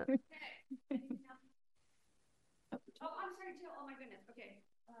 Oh, I'm sorry, Jill. Oh my goodness. Okay.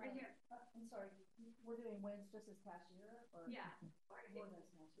 Right here. I'm sorry. We're doing wins just as cashier? Or? Yeah.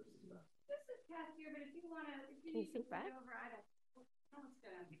 This is cashier, but if you want to, if you Can you need to think put back? it over, I don't know what's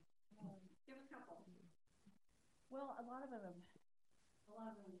gonna give a couple. Well, a lot of them.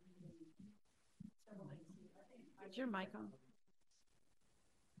 Several things. Is your mic on?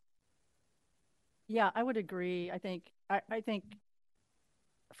 Yeah, I would agree. I think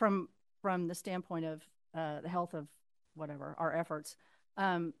from the standpoint of the health of whatever our efforts,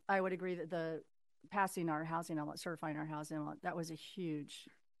 I would agree that the passing our housing element, certifying our housing element, that was a huge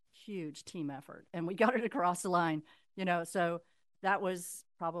team effort, and we got it across the line. So that was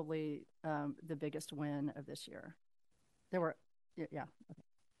probably the biggest win of this year. There were, yeah. Okay.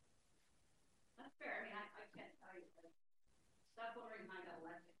 That's fair. I mean, I can't tell you the stuff ordering I got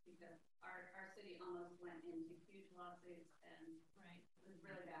elected because our city almost went into huge lawsuits and it was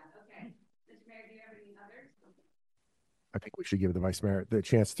really bad. Okay. Mr. Mayor, do you have any others? I think we should give the vice mayor the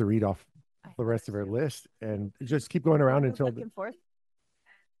chance to read off the rest of our list and just keep going around until. Back and forth.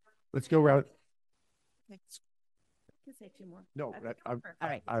 Let's go around. I can say two more. No, all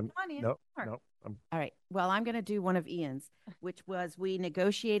right. I'm Come on, Ian. no. All right. Well, I'm going to do one of Ian's, which was we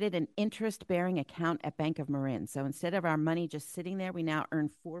negotiated an interest-bearing account at Bank of Marin. So instead of our money just sitting there, we now earn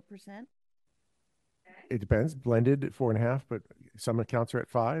 4%. It depends. Blended at 4.5, but some accounts are at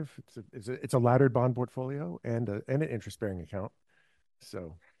 5. It's a laddered bond portfolio and an interest-bearing account.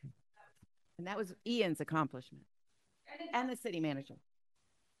 So. And that was Ian's accomplishment, and the city manager.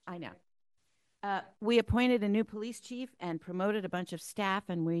 I know. We appointed a new police chief and promoted a bunch of staff,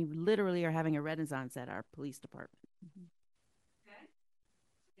 and we literally are having a renaissance at our police department. Okay.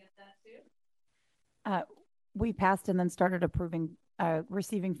 Get that too. We passed and then started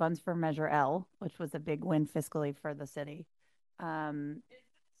receiving funds for Measure L, which was a big win fiscally for the city. Is it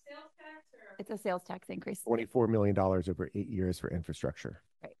sales tax or? It's a sales tax increase. $24 million over 8 years for infrastructure.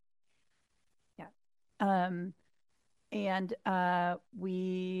 Right. Yeah. And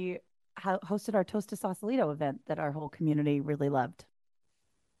we hosted our Toast to Sausalito event that our whole community really loved.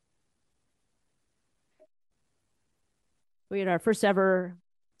 We had our first ever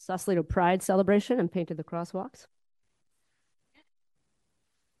Sausalito Pride celebration and painted the crosswalks.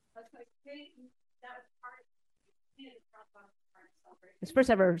 It's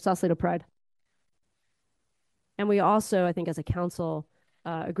first ever Sausalito Pride. And we also, I think as a council,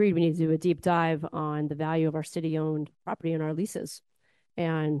 agreed we need to do a deep dive on the value of our city-owned property and our leases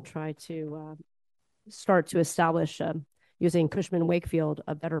and try to start to establish, using Cushman Wakefield,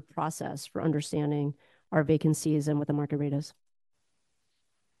 a better process for understanding our vacancies and what the market rate is.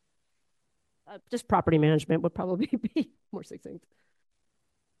 Just property management would probably be more succinct.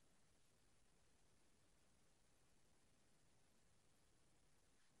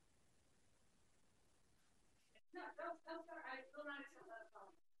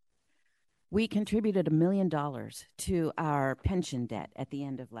 We contributed $1 million to our pension debt at the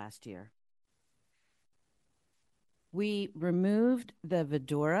end of last year. We removed the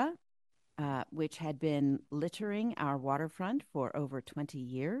Vidura, which had been littering our waterfront for over 20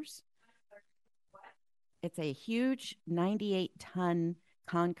 years. It's a huge 98-ton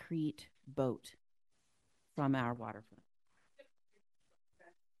concrete boat from our waterfront.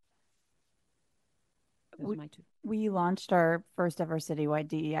 We launched our first ever citywide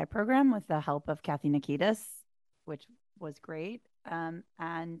DEI program with the help of Kathy Nikitas, which was great. And what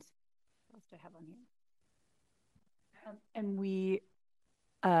else do I have on here? And we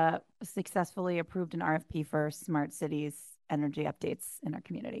successfully approved an RFP for smart cities energy updates in our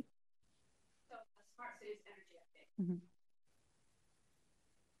community. So a smart cities energy update.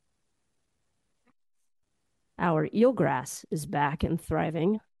 Our eelgrass is back and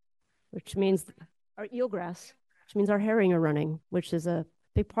thriving, which means our eelgrass, which means our herring are running, which is a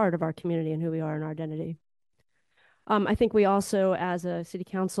big part of our community and who we are and our identity. I think we also, as a city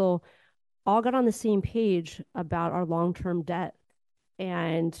council, all got on the same page about our long-term debt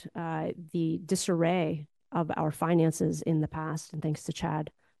and the disarray of our finances in the past. And thanks to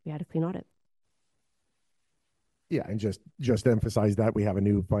Chad, we had a clean audit. Yeah, and just to emphasize that we have a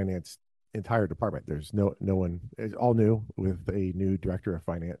new finance entire department. There's no one, it's all new with a new director of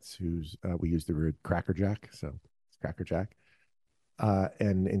finance who's we use the word crackerjack, so it's crackerjack.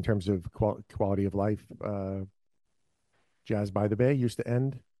 And in terms of quality of life, Jazz by the Bay used to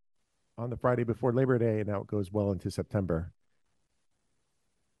end on the Friday before Labor Day, and now it goes well into September.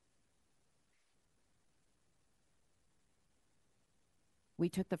 We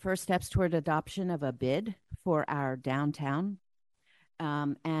took the first steps toward adoption of a bid for our downtown.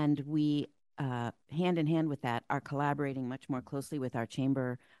 And we, hand in hand with that, are collaborating much more closely with our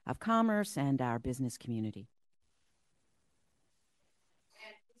Chamber of Commerce and our business community.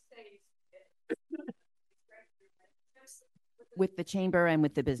 With the Chamber and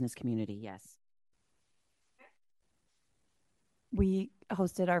with the business community, yes. We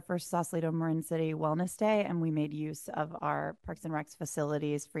hosted our first Sausalito Marin City Wellness Day, and we made use of our Parks and Recs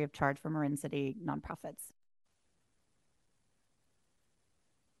facilities free of charge for Marin City nonprofits.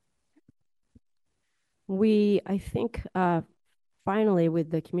 We, I think, finally, with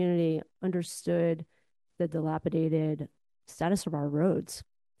the community, understood the dilapidated status of our roads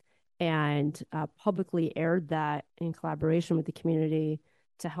and publicly aired that in collaboration with the community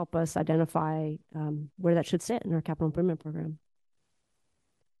to help us identify where that should sit in our capital improvement program.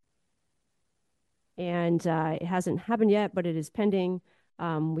 And it hasn't happened yet, but it is pending.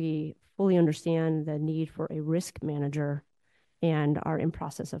 We fully understand the need for a risk manager and are in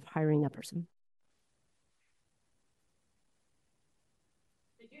process of hiring that person.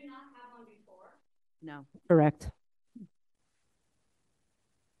 Did you not have one before? No. Correct.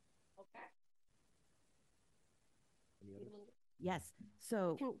 Okay. Yes.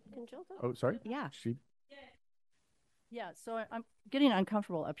 So. Can Jill go? Oh, sorry? Yeah. Yeah, so I'm getting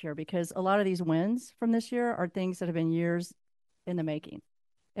uncomfortable up here because a lot of these wins from this year are things that have been years in the making.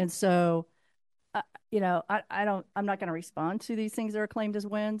 And so, you know, I'm not going to respond to these things that are claimed as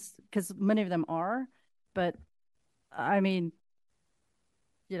wins because many of them are. But I mean,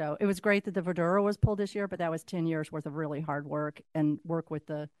 you know, it was great that the Verdura was pulled this year, but that was 10 years worth of really hard work and work with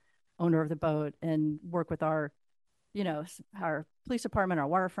the owner of the boat and work with our, you know, our police department, our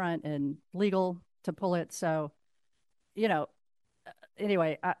waterfront and legal to pull it. So, you know,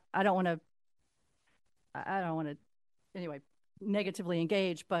 anyway, I don't want to, anyway, negatively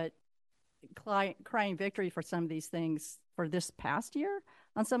engage, but crying victory for some of these things for this past year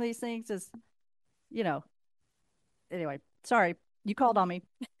on some of these things is, you know, anyway, sorry, you called on me.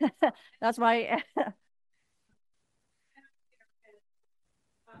 That's my. I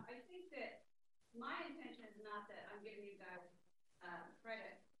think that my intention is not that I'm giving you guys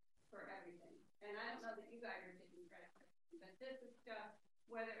credit for everything. And I don't know that you guys are taking credit for everything, but this is stuff,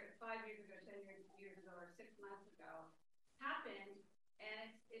 whether it's 5 years ago, 10 years ago, or 6 months ago, happened,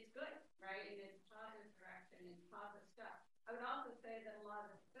 and it's good, right? And it's positive direction and positive stuff. I would also say that a lot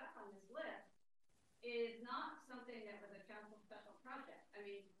of the stuff on this list is not something that was a council special project. I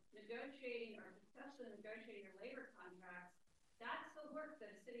mean, negotiating or successfully negotiating your labor contracts, that's the work that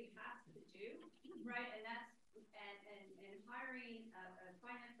a city has to do, right? And that's and hiring a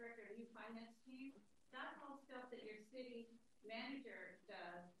finance director, a new finance team, that's all stuff that your city manager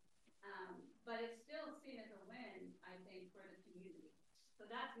does. But it's still seen as a win, I think, for the community. So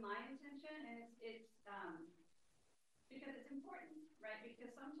that's my intention, and it's because it's important, right?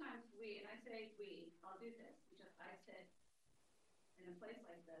 Because sometimes we, and I say we, I'll do this because I sit in a place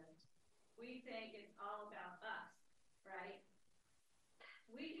like this, we think it's all about us, right?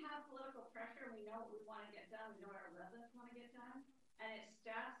 We have political pressure. We know what we want to get done. We know what our residents want to get done. And it's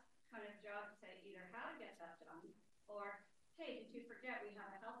staff's kind of job to say either how to get that done or, hey, did you forget we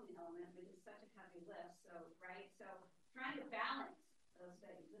have a housing element, which is such a heavy lift. So, right? So trying to balance those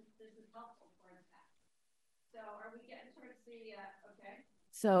things. This is helpful for that. So are we getting towards the, okay?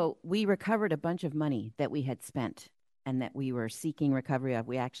 So we recovered a bunch of money that we had spent and that we were seeking recovery of.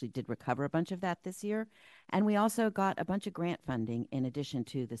 We actually did recover a bunch of that this year. And we also got a bunch of grant funding in addition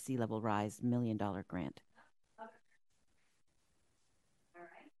to the Sea Level Rise $1 million grant. All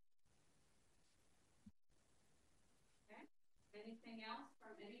right. Okay. Anything else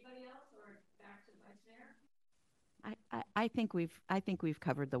from anybody else or back to Vice Mayor? I think we've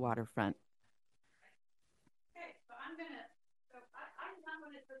covered the waterfront. Okay, so I'm not going to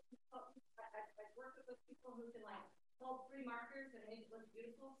I work with with people who can like hold 3 markers and make it look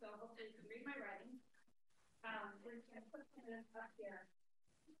beautiful. So hopefully you can read my writing. We're just gonna put this up here.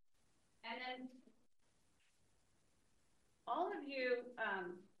 And then all of you,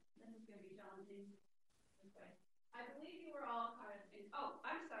 this is gonna be Jonathan this way. I believe you were all kind of in, oh,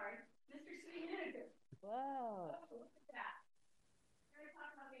 I'm sorry, Mr. City Manager. Whoa. Oh, look at that. We're gonna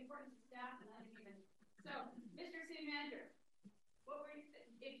talk about the importance of staff and I didn't even. So, Mr. City Manager, what were you,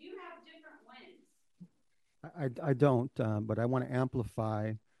 if you have different wins. I don't, but I want to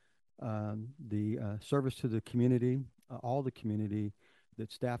amplify the service to the community, all the community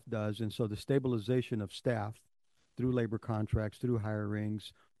that staff does. And so the stabilization of staff through labor contracts, through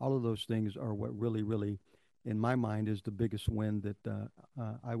hirings, all of those things are what really, really, in my mind, is the biggest win that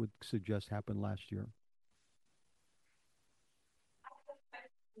I would suggest happened last year.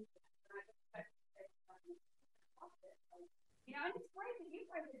 You know, and it's great that you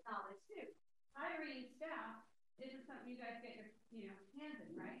guys acknowledge too. Hiring staff isn't something you guys get your, hands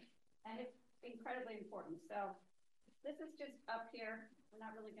in, right? And it's incredibly important. So this is just up here. We're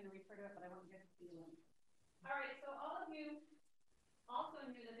not really going to refer to it, but I want you guys to see the link. All right. So all of you also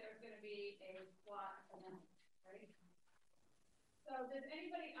knew that there was going to be a SWOT analysis, right? So does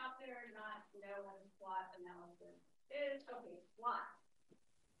anybody out there not know what a SWOT analysis is? Okay, SWOT.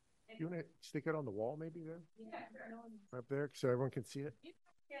 You want to stick it on the wall maybe there? Yeah, sure. Up there so everyone can see it? You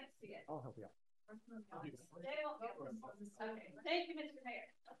can't see it. I'll help you out. Okay. Thank you, Mr. Mayor.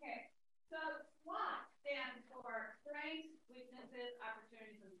 Okay. So SWOT stands for strengths, weaknesses,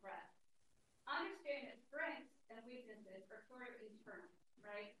 opportunities, and threats. Understand that strengths and weaknesses are sort of internal,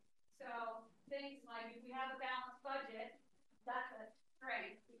 right? So things like if we have a balanced budget, that's a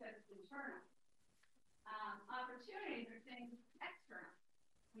strength because it's internal. Opportunities are things external.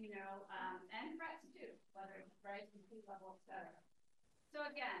 And threats too, whether it's rising sea level, et cetera. So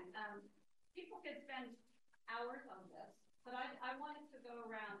again, people can spend hours on this, but I wanted to go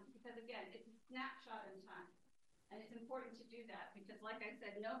around because again, it's a snapshot in time. And it's important to do that because like I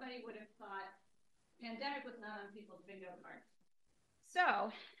said, nobody would have thought pandemic was not on people's bingo cards.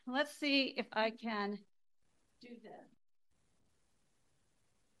 So let's see if I can do this.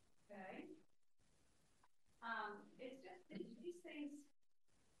 Okay. It's just these things.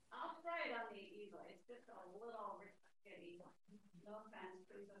 I'll try it on the easel. It's just a little risky. No offense,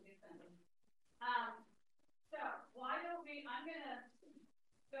 please don't be offended. So why don't I'm gonna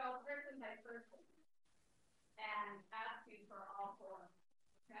go person by person and ask you for all 4.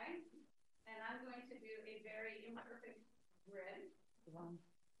 Okay? And I'm going to do a very imperfect grid.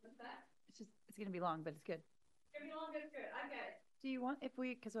 What's that? It's gonna be long, but it's good. It's gonna be long, but it's good. I get it. Do you want,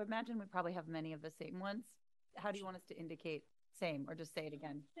 because I imagine we probably have many of the same ones. How do you want us to indicate same or just say it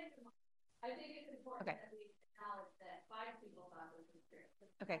again? I think it's important that we acknowledge that 5 people thought this was true.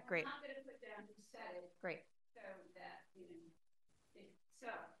 Okay, great. I'm not going to put down who said it. Great. So that, so.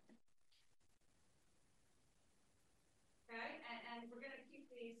 Okay, and we're going to keep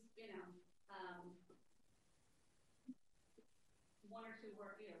these, 1 or 2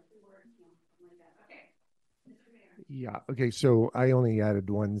 words, 2 words, something like that. Okay. Mr. Mayor. Yeah. Okay. So I only added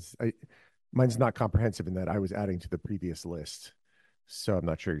ones. Mine's not comprehensive in that I was adding to the previous list. So I'm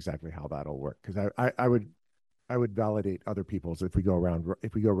not sure exactly how that'll work because I would validate other people's if we go round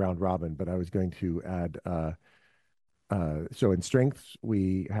robin, but I was going to add so in strengths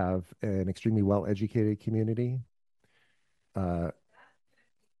we have an extremely well-educated community. You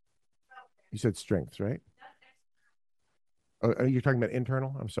said strengths, right? Oh, you're talking about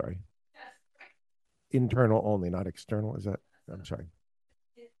internal? I'm sorry. Internal only, not external. Is that? I'm sorry.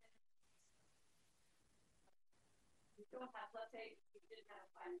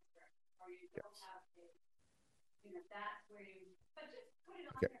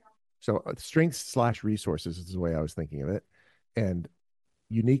 Okay. So strengths/resources is the way I was thinking of it. And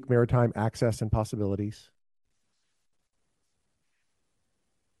unique maritime access and possibilities.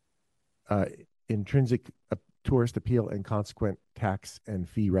 Intrinsic tourist appeal and consequent tax and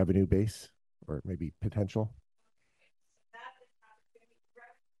fee revenue base, or maybe potential.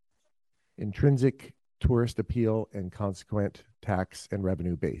 Intrinsic tourist appeal and consequent tax and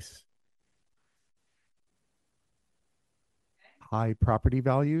revenue base. High property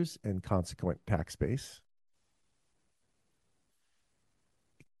values and consequent tax base.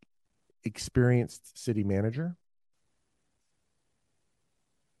 Experienced city manager.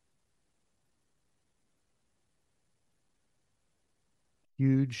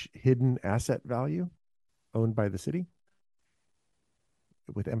 Huge hidden asset value owned by the city,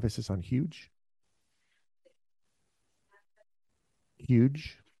 with emphasis on huge.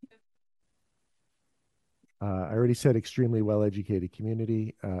 Huge. I already said extremely well-educated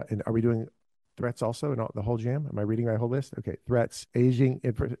community. And are we doing threats also in the whole jam? Am I reading my whole list? Okay, threats, aging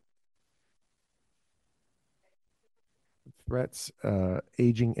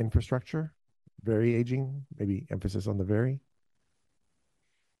infrastructure, very aging, maybe emphasis on the very.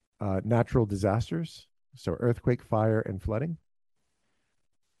 Natural disasters, so earthquake, fire, and flooding.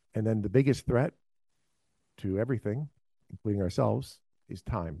 And then the biggest threat to everything, including ourselves, is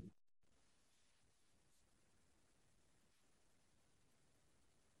time.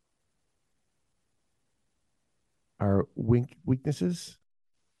 Our weaknesses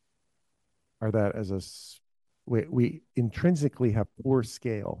are that we intrinsically have poor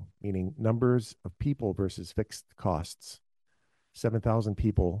scale, meaning numbers of people versus fixed costs. 7,000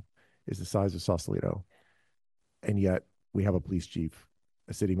 people is the size of Sausalito. And yet we have a police chief,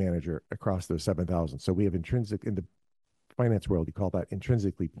 a city manager across those 7,000. So we have in the finance world, you call that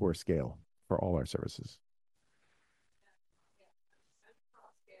intrinsically poor scale for all our services.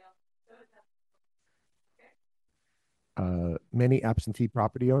 Many absentee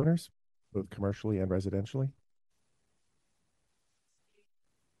property owners, both commercially and residentially.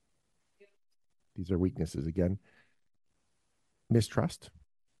 These are weaknesses again. Mistrust.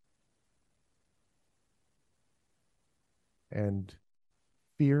 And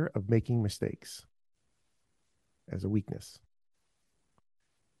fear of making mistakes as a weakness.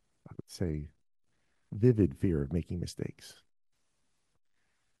 I would say vivid fear of making mistakes.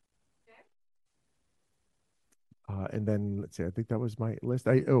 And then let's see, I think that was my list.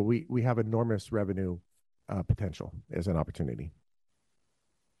 We have enormous revenue potential as an opportunity.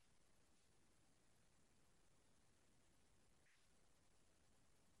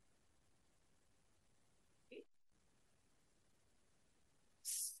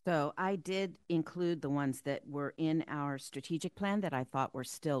 So I did include the ones that were in our strategic plan that I thought were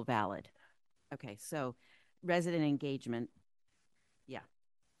still valid. Okay, so resident engagement, yeah.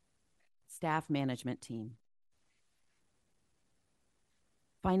 Staff management team.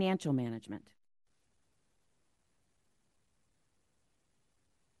 Financial management.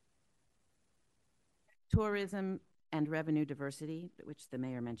 Tourism and revenue diversity, which the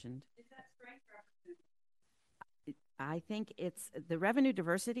mayor mentioned. Is that strength or opportunity? I think the revenue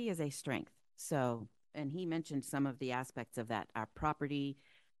diversity is a strength. So, and he mentioned some of the aspects of that, our property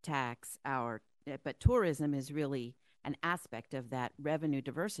tax, but tourism is really an aspect of that revenue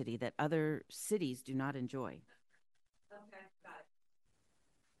diversity that other cities do not enjoy. Okay, got it.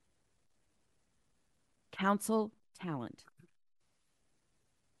 Council talent.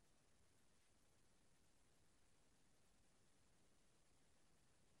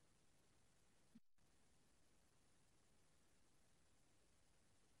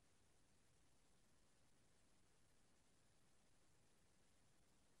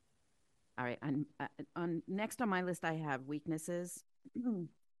 All right, next on my list, I have weaknesses.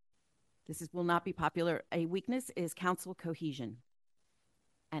 Will not be popular. A weakness is council cohesion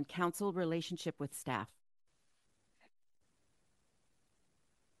and council relationship with staff.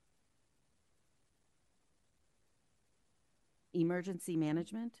 Emergency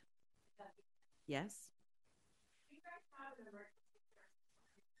management. Yes.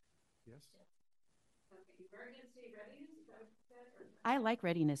 Yes. Emergency readiness. I like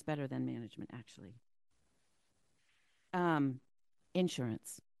readiness better than management, actually.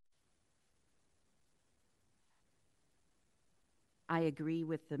 Insurance. I agree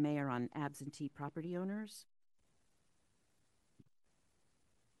with the mayor on absentee property owners.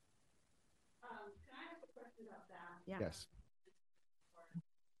 Can I ask a question about that? Yeah. Yes.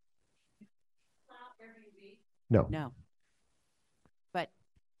 Airbnb? No. No.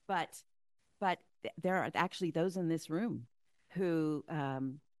 But there are actually those in this room who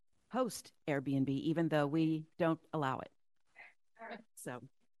host Airbnb, even though we don't allow it. All right. So,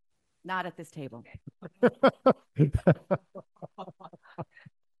 not at this table.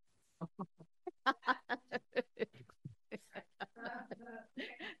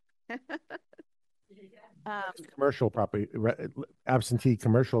 Commercial property, absentee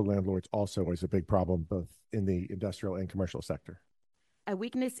commercial landlords also is a big problem, both in the industrial and commercial sector. A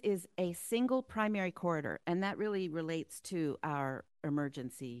weakness is a single primary corridor, and that really relates to our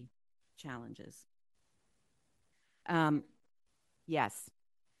emergency challenges. Yes.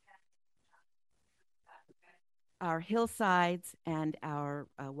 Our hillsides and our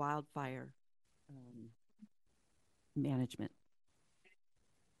wildfire management.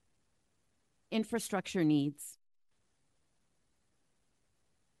 Infrastructure needs.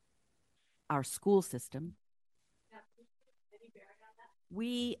 Our school system.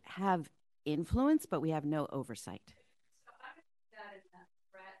 We have influence, but we have no oversight. So I would put that as a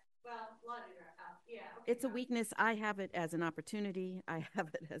threat. Well, a lot of yeah. Okay, it's a weakness. I have it as an opportunity. I have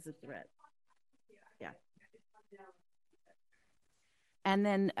it as a threat. Yeah. And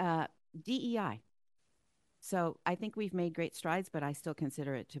then DEI. So I think we've made great strides, but I still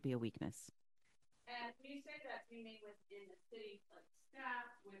consider it to be a weakness. And when you say that, you mean within the city, like staff,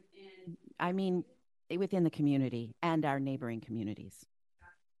 within? I mean, within the community and our neighboring communities.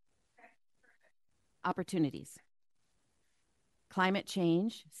 Opportunities. Climate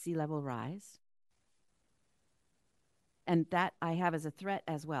change, sea level rise. And that I have as a threat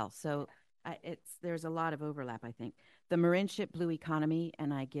as well. So there's a lot of overlap, I think. The Marinship Blue Economy,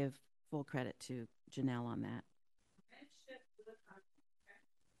 and I give full credit to Janelle on that.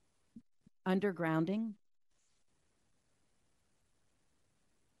 Undergrounding.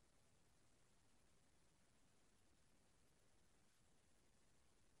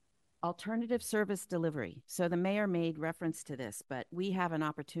 Alternative service delivery. So the mayor made reference to this, but we have an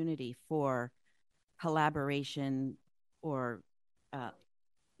opportunity for collaboration or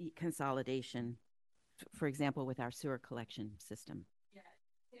consolidation, for example, with our sewer collection system. Yeah,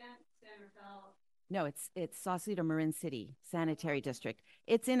 San Rafael. No, it's Sausalito Marin City Sanitary District.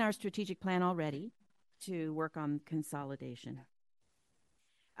 It's in our strategic plan already to work on consolidation.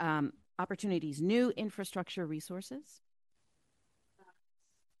 Opportunities, new infrastructure resources.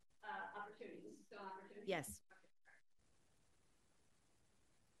 Opportunities, still opportunities? Yes.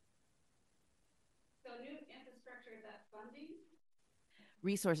 So new infrastructure, is that funding?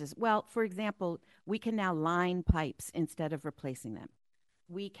 Resources. Well, for example, we can now line pipes instead of replacing them.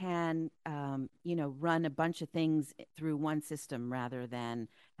 We can, run a bunch of things through one system rather than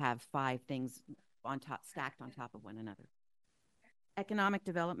have 5 things on top, stacked on top of one another. Economic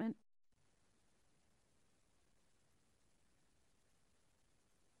development.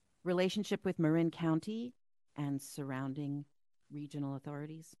 Relationship with Marin County and surrounding regional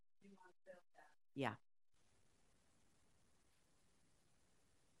authorities. Yeah.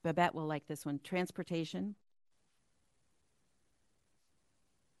 Babette will like this one. Transportation.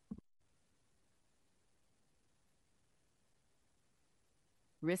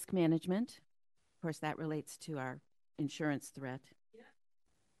 Risk management. Of course, that relates to our insurance threat.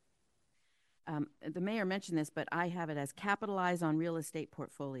 The mayor mentioned this, but I have it as capitalize on real estate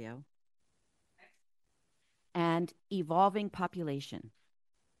portfolio and evolving population.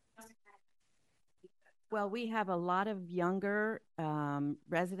 Well, we have a lot of younger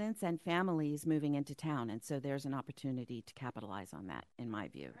residents and families moving into town, and so there's an opportunity to capitalize on that, in my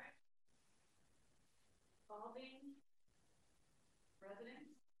view. Evolving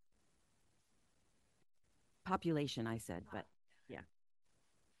residents? Population, I said, but yeah.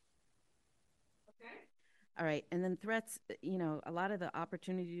 Okay. All right, and then threats, a lot of the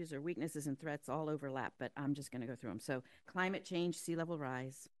opportunities or weaknesses and threats all overlap, but I'm just going to go through them. So climate change, sea level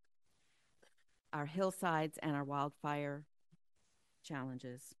rise, our hillsides and our wildfire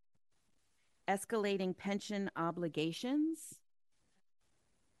challenges, escalating pension obligations,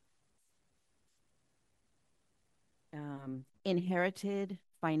 inherited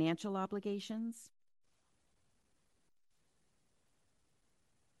financial obligations,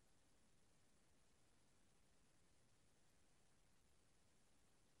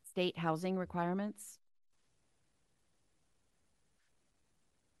 state housing requirements,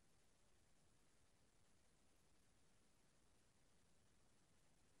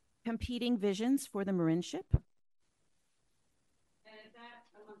 competing visions for the Marinship, And is that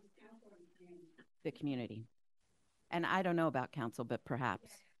amongst council or the community? the community. And I don't know about council, but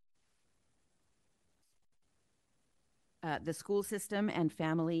perhaps. The school system and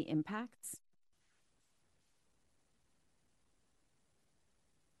family impacts.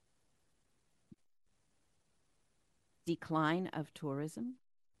 Decline of tourism.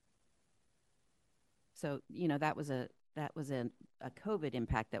 So, that was a COVID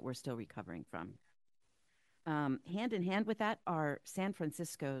impact that we're still recovering from. Hand in hand with that are San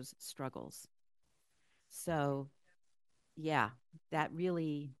Francisco's struggles. So, yeah, that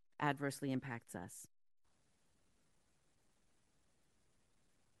really adversely impacts us.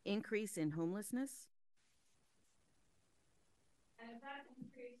 Increase in homelessness. And is that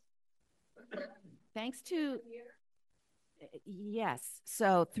increase? Thanks to, yes,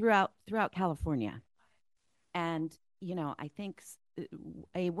 so throughout California. And, I think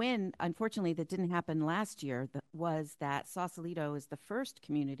a win, unfortunately, that didn't happen last year was that Sausalito is the first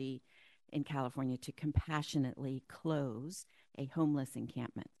community in California to compassionately close a homeless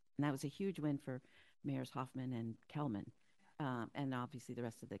encampment. And that was a huge win for Mayors Hoffman and Kelman, and obviously the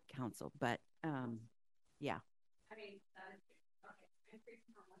rest of the council. But, yeah. I mean, that is okay. Increase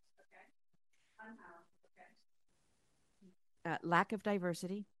in homeless, okay. Unhoused, okay. Lack of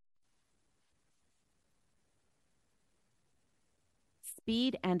diversity.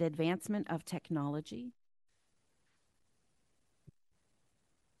 speed and advancement of technology,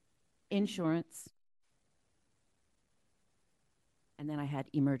 insurance, and then I had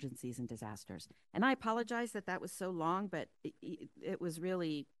emergencies and disasters. And I apologize that that was so long, but it was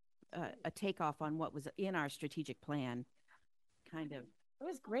really a takeoff on what was in our strategic plan, kind of. It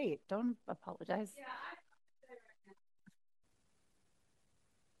was great. Don't apologize. Yeah, I say right now.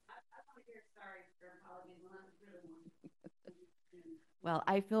 I want to hear sorry for apologies when I'm really long. Well,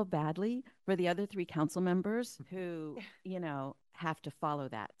 I feel badly for the other 3 council members who, you know, have to follow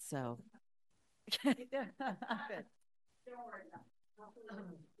that. So. Don't worry about it.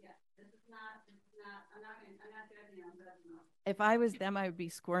 Yeah, this is not, I'm not gonna, you know, If I was them, I would be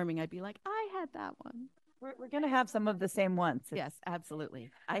squirming. I'd be like, I had that one. We're going to have some of the same ones. Yes,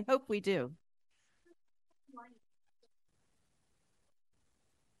 absolutely. I hope we do.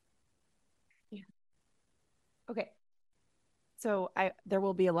 Yeah. Okay. So there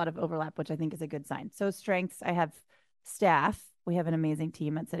will be a lot of overlap, which I think is a good sign. So strengths, I have staff. We have an amazing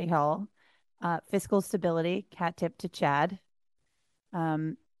team at City Hall. Fiscal stability, cat tip to Chad.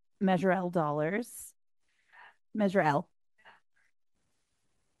 Measure L dollars. Measure L.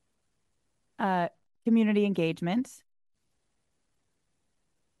 Community engagement.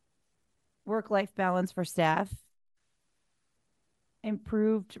 Work-life balance for staff.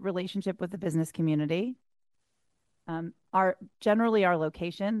 Improved relationship with the business community. Our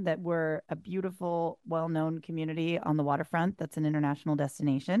location, that we're a beautiful, well-known community on the waterfront. That's an international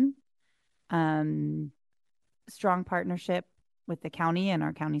destination. Strong partnership with the county and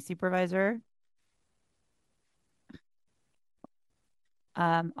our county supervisor.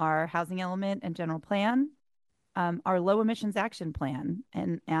 Our housing element and general plan. Our low emissions action plan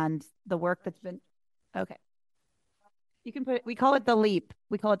and the work that's been, okay. You can put it, we call it the LEAP.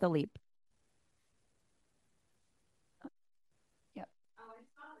 We call it the LEAP. Yep.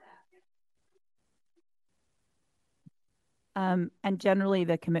 And generally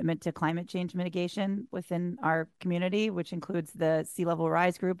the commitment to climate change mitigation within our community, which includes the sea level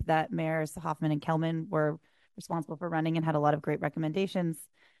rise group that Mayors Hoffman and Kelman were responsible for running and had a lot of great recommendations.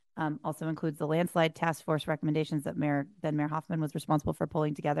 Also includes the landslide task force recommendations that Mayor Hoffman was responsible for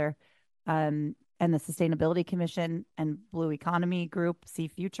pulling together, and the Sustainability Commission and Blue Economy Group, See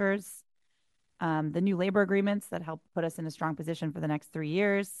Futures, the new labor agreements that help put us in a strong position for the next 3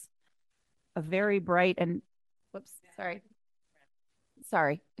 years, a very bright and, whoops, sorry.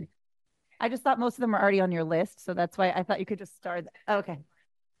 I just thought most of them are already on your list, so that's why I thought you could just start. Okay.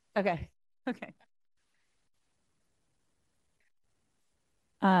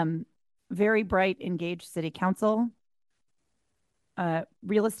 Very bright, engaged city council.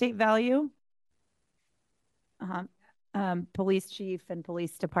 Real estate value. Police chief and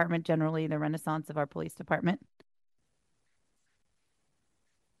police department, generally the renaissance of our police department.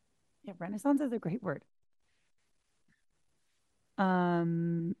 Yeah, renaissance is a great word. I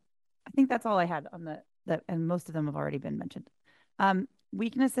think that's all I had on and most of them have already been mentioned.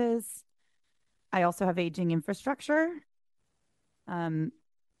 Weaknesses. I also have aging infrastructure.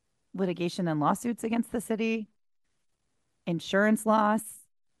 Litigation and lawsuits against the city, insurance loss,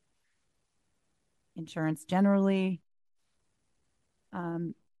 insurance generally,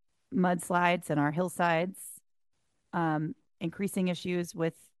 mudslides in our hillsides, increasing issues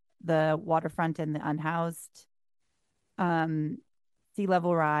with the waterfront and the unhoused, sea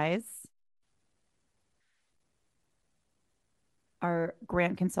level rise, our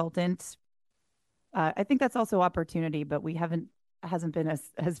grant consultant. I think that's also opportunity, but hasn't been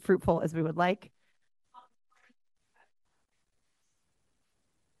as fruitful as we would like.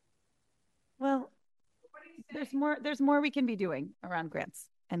 Well, there's more we can be doing around grants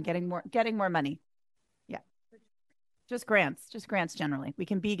and getting more money. Yeah. Just grants generally. We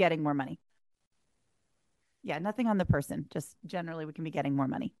can be getting more money. Yeah, nothing on the person, just generally we can be getting more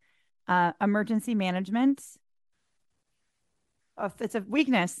money. Emergency management. It's a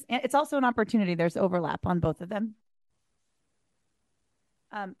weakness. It's also an opportunity. There's overlap on both of them.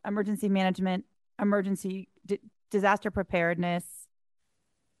 Emergency management, disaster preparedness,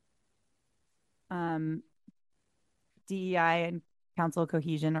 DEI and council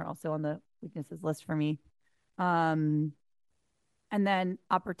cohesion are also on the weaknesses list for me. And then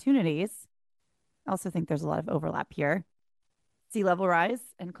opportunities. I also think there's a lot of overlap here. Sea level rise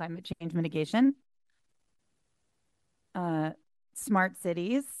and climate change mitigation. Smart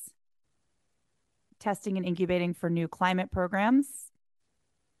cities. Testing and incubating for new climate programs.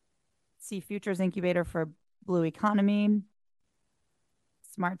 See Futures Incubator for Blue Economy,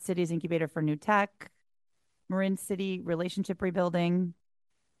 Smart Cities Incubator for New Tech, Marin City Relationship Rebuilding,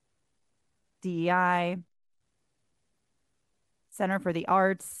 DEI, Center for the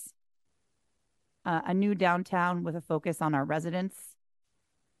Arts, a new downtown with a focus on our residents.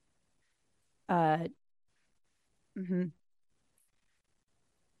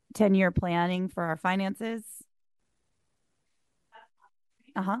 10-year planning for our finances.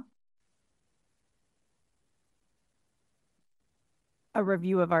 A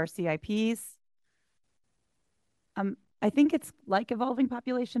review of our CIPs. I think it's like evolving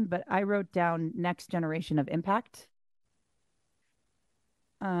population, but I wrote down next generation of impact.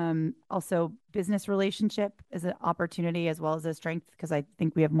 Also business relationship is an opportunity as well as a strength, because I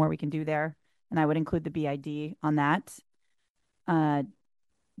think we have more we can do there. And I would include the BID on that.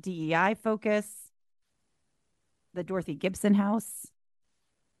 DEI focus, the Dorothy Gibson House.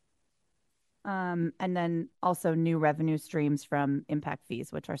 And then also new revenue streams from impact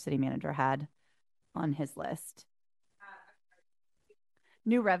fees, which our city manager had on his list.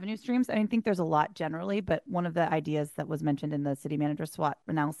 New revenue streams. I think there's a lot generally, but one of the ideas that was mentioned in the city manager SWOT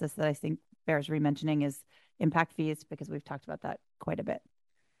analysis that I think bears re-mentioning is impact fees, because we've talked about that quite a bit.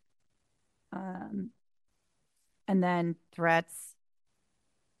 And then threats.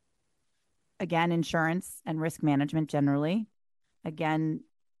 Again, insurance and risk management generally. Again,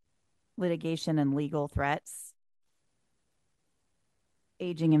 litigation and legal threats.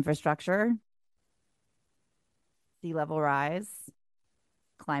 Aging infrastructure. Sea level rise.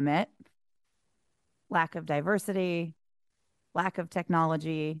 Climate. Lack of diversity. Lack of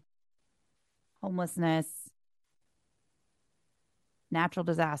technology. Homelessness. Natural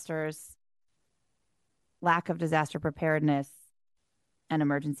disasters. Lack of disaster preparedness and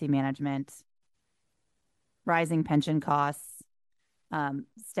emergency management. Rising pension costs.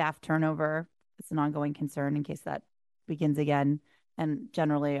 Staff turnover. It's an ongoing concern in case that begins again. And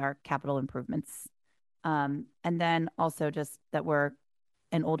generally our capital improvements. And then also just that we're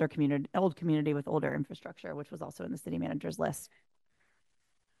an old community with older infrastructure, which was also in the city manager's list.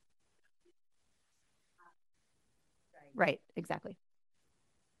 Right, exactly.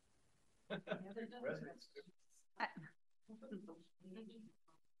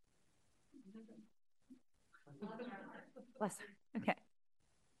 Bless her. Okay.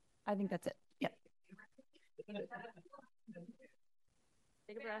 I think that's it. Yep. Take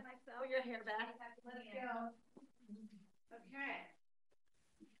a breath. Pull your hair back. Let's go. Okay.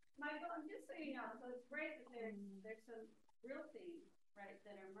 Michael, and just so you know, so it's great that there's some real themes, right,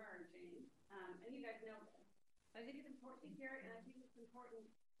 that are emerging, and you guys know this. I think it's important to hear, and I think it's important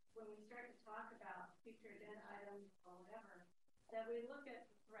when we start to talk about future agenda items or whatever, that we look at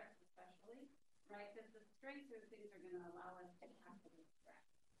the threats especially, right, because the strengths of things are going to allow us to tackle this threat.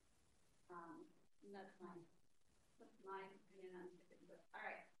 And that's my opinion on it. All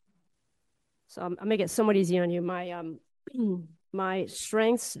right. So I'm going to get somewhat easy on you. My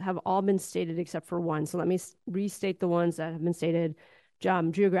strengths have all been stated except for one. So let me restate the ones that have been stated.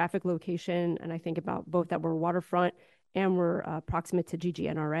 Geographic location, and I think about both that we're waterfront and we're proximate to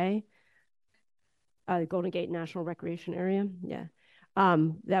GGNRA, Golden Gate National Recreation Area. Yeah.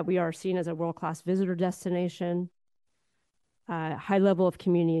 That we are seen as a world-class visitor destination, high level of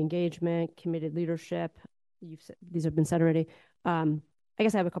community engagement, committed leadership. These have been said already. I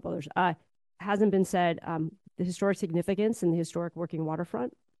guess I have a couple others. Hasn't been said, the historic significance in the historic working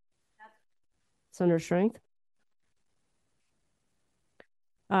waterfront. It's under strength.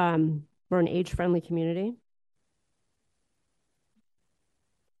 We're an age-friendly community.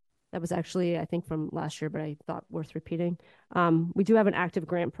 That was actually, I think, from last year, but I thought worth repeating. We do have an active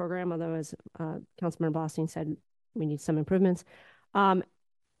grant program, although as Councilmember Blostein said, we need some improvements. Climate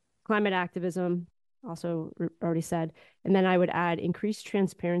activism, also already said. And then I would add increased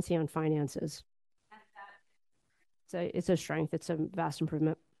transparency on finances. It's a strength. It's a vast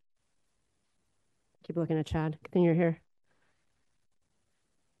improvement. Keep looking at Chad. Good thing you're here.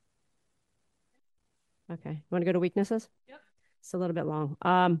 Okay. You want to go to weaknesses? Yep. It's a little bit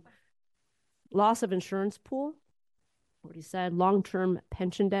long. Loss of insurance pool. Already said. Long-term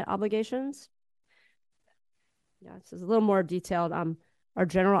pension debt obligations. Yeah, this is a little more detailed. Our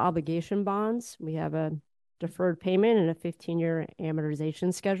general obligation bonds, we have a deferred payment and a 15-year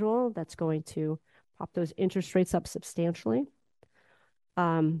amortization schedule that's going to pop those interest rates up substantially.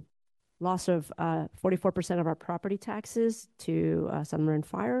 Loss of 44% of our property taxes to Sun Marin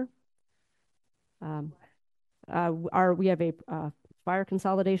Fire. We have a fire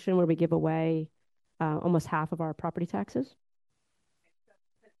consolidation where we give away almost half of our property taxes.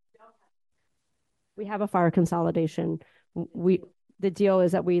 We have a fire consolidation. The deal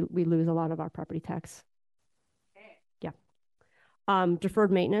is that we lose a lot of our property tax. Yeah.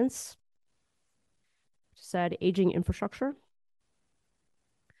 Deferred maintenance. Said aging infrastructure.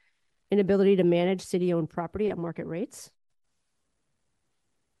 Inability to manage city-owned property at market rates.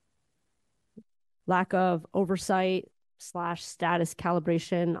 lack of oversight / status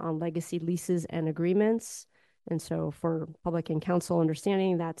calibration on legacy leases and agreements. And so for public and council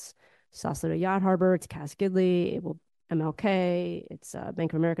understanding, that's Sausalito Yacht Harbor, it's Cass Gidley, Able MLK, it's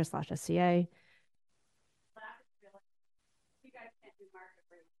Bank of America / SCA.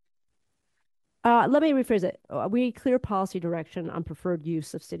 Let me rephrase it. We need clear policy direction on preferred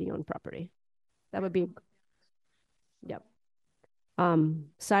use of city-owned property. That would be, yep.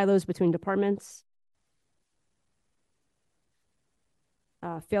 Silos between departments.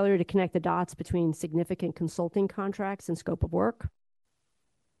 Failure to connect the dots between significant consulting contracts and scope of work.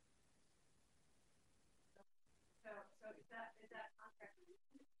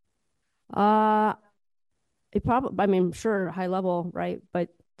 It probably, I mean, sure, high level, right? But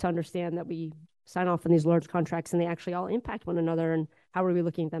to understand that we sign off on these large contracts and they actually all impact one another, and how are we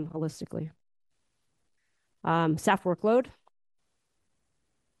looking at them holistically? Staff workload.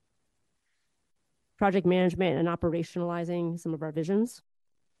 Project management and operationalizing some of our visions.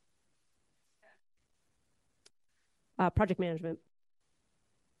 Project management.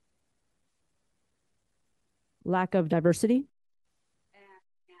 Lack of diversity.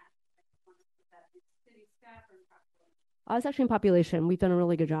 It's actually in population. We've done a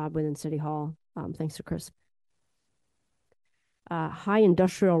really good job within City Hall, thanks to Chris. High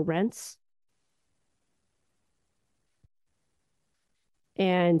industrial rents.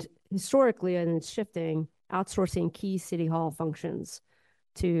 And historically, and it's shifting, outsourcing key City Hall functions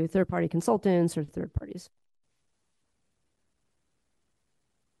to third-party consultants or third parties.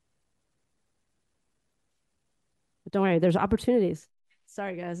 But don't worry, there's opportunities.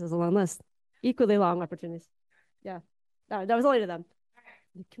 Sorry, guys, there's a long list. Equally long opportunities. Yeah, that was only to them.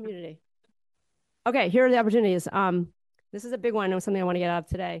 The community. Okay, here are the opportunities. This is a big one. It was something I want to get out of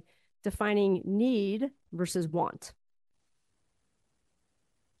today. Defining need versus want.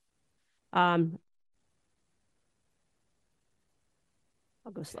 I'll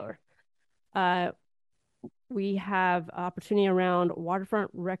go slower. We have opportunity around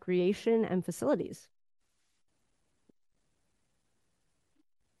waterfront recreation and facilities.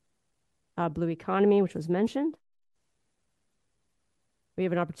 Blue economy, which was mentioned. We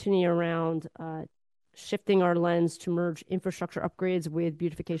have an opportunity around shifting our lens to merge infrastructure upgrades with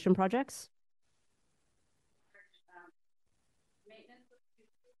beautification projects.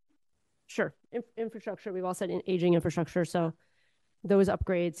 Sure, infrastructure, we've all said aging infrastructure, so those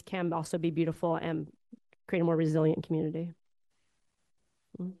upgrades can also be beautiful and create a more resilient community.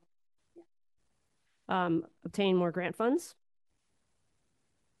 Obtain more grant funds.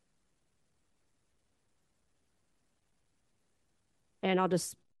 And I'll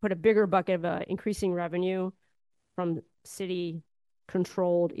just put a bigger bucket of increasing revenue from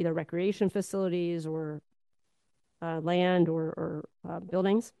city-controlled either recreation facilities or land or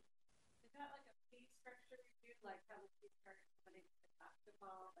buildings. Is that like a fee structure review, like how the fee structure somebody to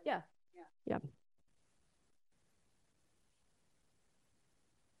basketball? Yeah. Yeah.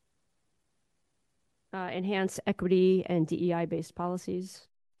 Enhance equity and DEI-based policies.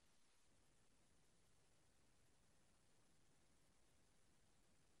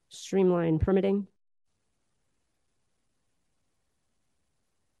 Streamline permitting.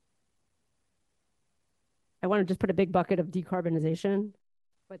 I want to just put a big bucket of decarbonization,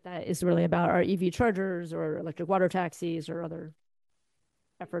 but that is really about our EV chargers or electric water taxis or other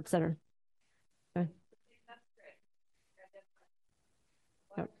efforts that are. Okay.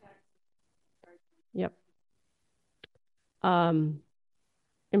 Yep.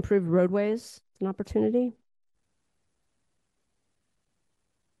 Improved roadways, it's an opportunity.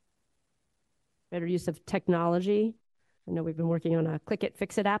 Better use of technology. I know we've been working on a Click It,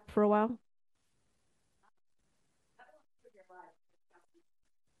 Fix It app for a while.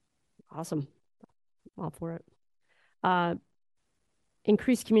 Awesome. All for it.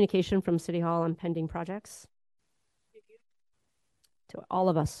 Increased communication from City Hall on pending projects. To all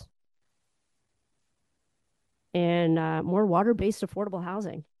of us. And more water-based affordable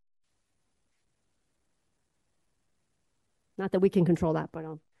housing. Not that we can control that, but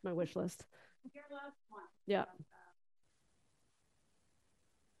on my wish list. Your last one. Yeah.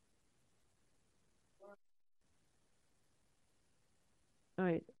 All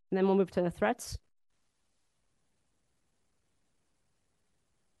right, and then we'll move to the threats.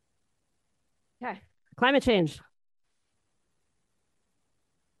 Okay, climate change.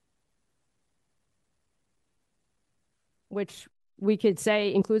 Which we could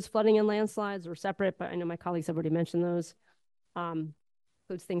say includes flooding and landslides or separate, but I know my colleagues have already mentioned those.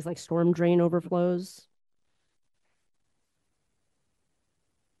 Includes things like storm drain overflows.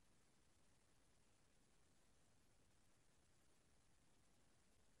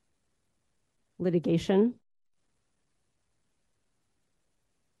 litigation.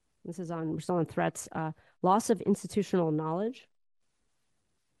 We're still on threats. Loss of institutional knowledge.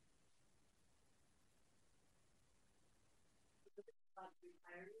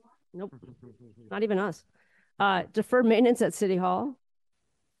 Nope, not even us. Deferred maintenance at City Hall.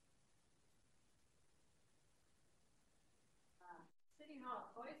 City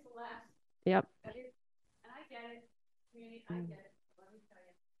Hall, always the last. Yep. And I get it, community, I get it. Let me tell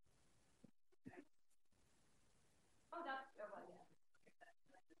you. Okay. Oh, yeah.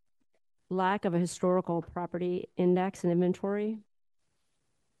 Lack of a historical property index and inventory.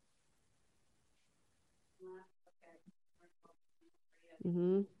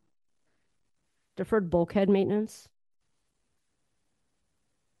 Mm-hmm. Deferred bulkhead maintenance.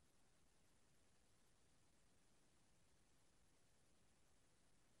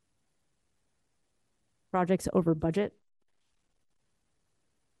 Projects over budget.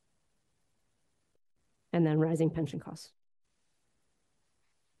 And then rising pension costs.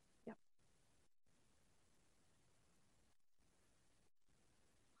 Yep.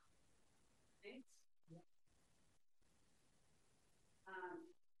 Thanks.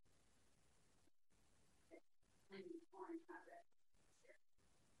 Orange, not red.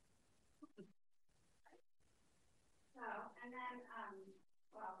 So, and then,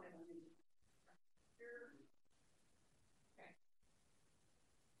 well, wait, let me.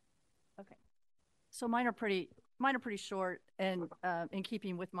 Okay. So mine are pretty short and in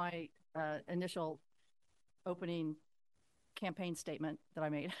keeping with my initial opening campaign statement that I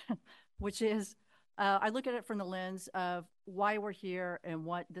made, which is I look at it from the lens of why we're here and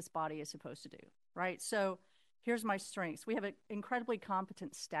what this body is supposed to do, right? So here's my strengths. We have an incredibly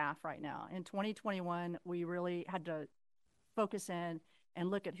competent staff right now. In 2021, we really had to focus in and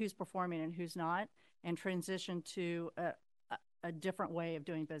look at who's performing and who's not and transition to a different way of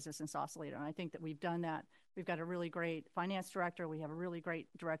doing business in Sausalito. And I think that we've done that. We've got a really great finance director. We have a really great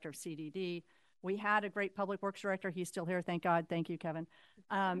director of CDD. We had a great public works director. He's still here, thank God. Thank you, Kevin.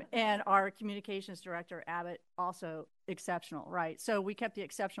 And our communications director, Abbott, also exceptional, right? So we kept the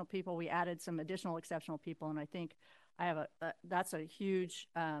exceptional people. We added some additional exceptional people. And I think I have that's a huge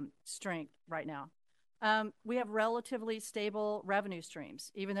strength right now. We have relatively stable revenue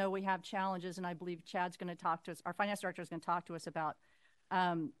streams, even though we have challenges. And I believe Chad's going to talk to us. Our finance director is going to talk to us about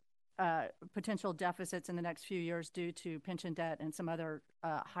potential deficits in the next few years due to pension debt and some other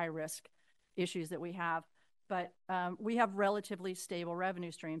high risk issues that we have. But we have relatively stable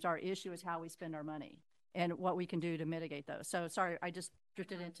revenue streams. Our issue is how we spend our money and what we can do to mitigate those. So sorry, I just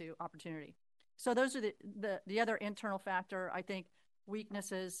drifted into opportunity. So those are the other internal factor, I think.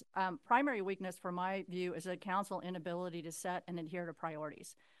 Weaknesses, primary weakness for my view is a council inability to set and adhere to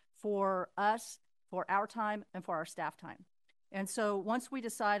priorities for us, for our time, and for our staff time. And so once we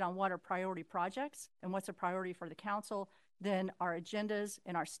decide on what are priority projects and what's a priority for the council, then our agendas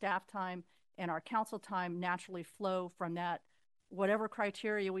and our staff time and our council time naturally flow from that. Whatever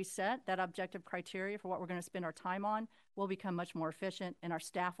criteria we set, that objective criteria for what we're going to spend our time on, will become much more efficient, and our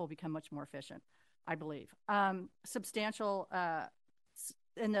staff will become much more efficient, I believe. Substantial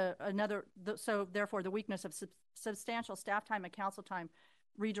so therefore the weakness of substantial staff time and council time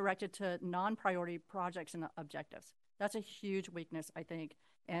redirected to non-priority projects and objectives. That's a huge weakness, I think,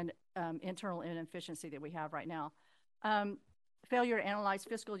 and internal inefficiency that we have right now. Failure to analyze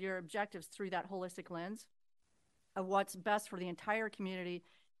fiscal year objectives through that holistic lens of what's best for the entire community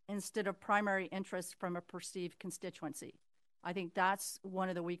instead of primary interests from a perceived constituency. I think that's one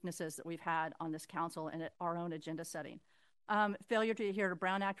of the weaknesses that we've had on this council and our own agenda setting. Failure to adhere to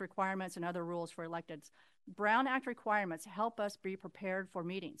Brown Act requirements and other rules for electeds. Brown Act requirements help us be prepared for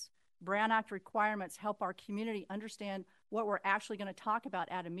meetings. Brown Act requirements help our community understand what we're actually going to talk about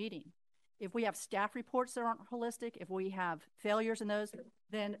at a meeting. If we have staff reports that aren't holistic, if we have failures in those,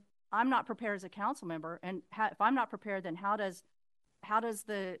 then I'm not prepared as a council member. And if I'm not prepared, then how does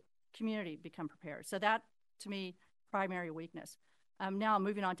the community become prepared? So that, to me, primary weakness. Now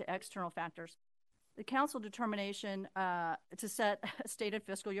moving on to external factors. The council determination to set stated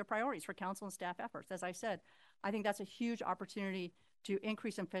fiscal year priorities for council and staff efforts. As I said, I think that's a huge opportunity to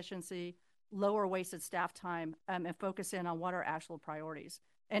increase efficiency, lower wasted staff time, and focus in on what are actual priorities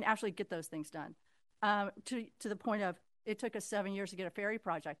and actually get those things done. To the point of, it took us 7 years to get a ferry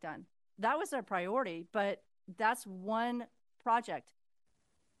project done. That was a priority, but that's one project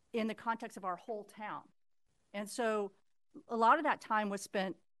in the context of our whole town. And so a lot of that time was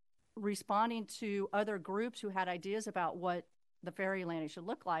spent responding to other groups who had ideas about what the ferry landing should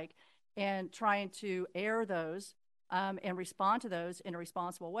look like and trying to air those and respond to those in a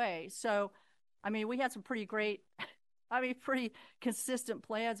responsible way. So, I mean, we had some pretty great, pretty consistent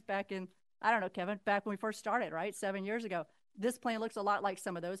plans back in I don't know, Kevin, back when we first started, right? 7 years ago, this plan looks a lot like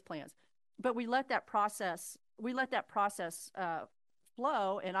some of those plans, but we let that process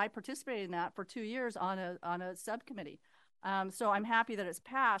flow. And I participated in that for 2 years on a subcommittee. So I'm happy that it's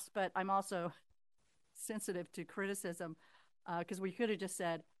passed, but I'm also sensitive to criticism because we could have just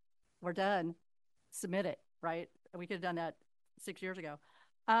said, we're done, submit it, right? We could have done that 6 years ago.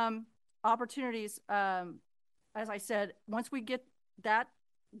 Opportunities, as I said, once we get that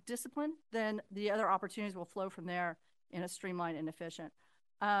discipline, then the other opportunities will flow from there in a streamlined and efficient.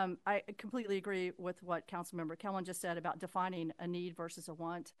 I completely agree with what Councilmember Kellen just said about defining a need versus a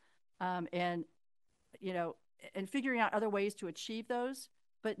want, and figuring out other ways to achieve those,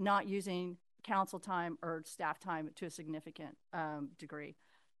 but not using council time or staff time to a significant degree.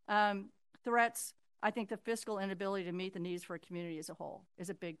 Threats, I think the fiscal inability to meet the needs for a community as a whole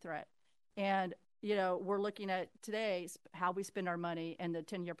is a big threat. And, we're looking at today how we spend our money and the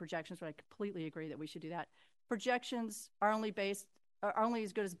 10-year projections, but I completely agree that we should do that. Projections are only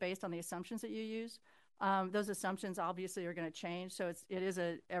as good as based on the assumptions that you use. Those assumptions obviously are going to change. So it is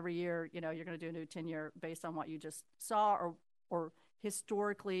every year, you're going to do a new 10-year based on what you just saw, or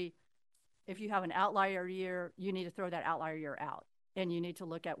historically, if you have an outlier year, you need to throw that outlier year out. And you need to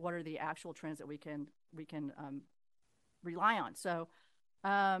look at what are the actual trends that we can rely on. So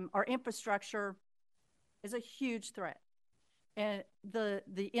our infrastructure is a huge threat. And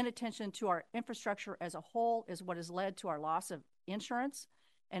the inattention to our infrastructure as a whole is what has led to our loss of insurance.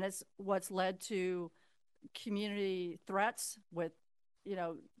 And it's what's led to community threats with,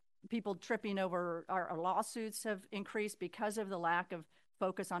 people tripping over our lawsuits have increased because of the lack of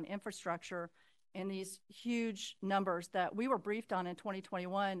focus on infrastructure and these huge numbers that we were briefed on in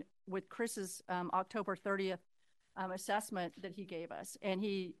 2021 with Chris's October 30th assessment that he gave us. And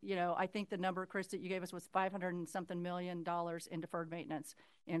I think the number, Chris, that you gave us was $500 and something million in deferred maintenance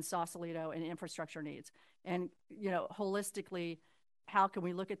in Sausalito and infrastructure needs. And, holistically, how can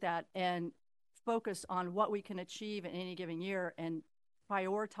we look at that and focus on what we can achieve in any given year and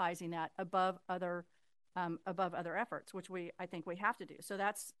prioritizing that above other efforts, which I think we have to do. So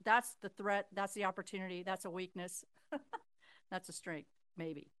that's the threat, that's the opportunity, that's a weakness, that's a strength,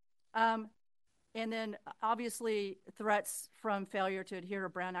 maybe. And then obviously threats from failure to adhere to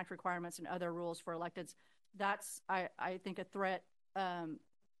Brown Act requirements and other rules for electeds. That's, I think, a threat,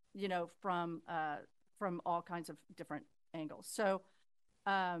 from all kinds of different angles. So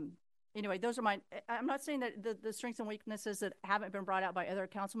anyway, those are I'm not saying that the strengths and weaknesses that haven't been brought out by other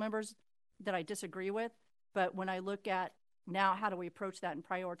council members that I disagree with, but when I look at now, how do we approach that and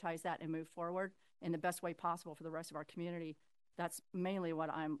prioritize that and move forward in the best way possible for the rest of our community? That's mainly what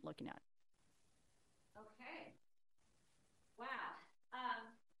I'm looking at. Okay. Wow.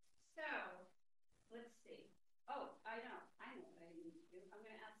 So let's see. Oh, I know what I need to do. I'm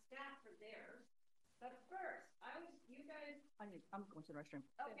going to ask staff for theirs. But first, you guys. I'm going to the restroom.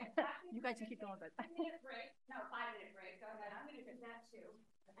 Okay. You guys can keep going, but. 5-minute break. No, 5-minute break. Go ahead. I'm going to do that too.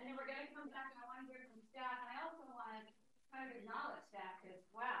 And then we're going to come back and I want to hear from staff. And I also want to kind of acknowledge staff because,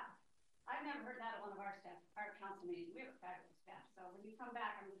 wow, I've never heard that at one of our council meetings. We have a fabulous staff. So when you come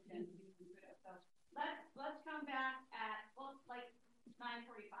back, I'm just going to do some kudos. So let's come back at,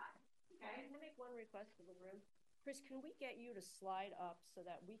 9:45. Okay? Can I make one request for the room? Chris, can we get you to slide up so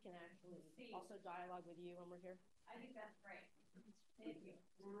that we can actually also dialogue with you when we're here? I think that's great. Thank you.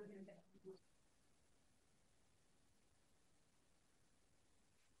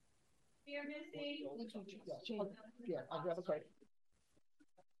 Dear Missy. Yeah, I'll grab a card.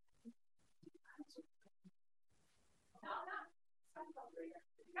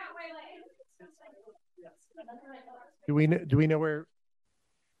 Do we know where?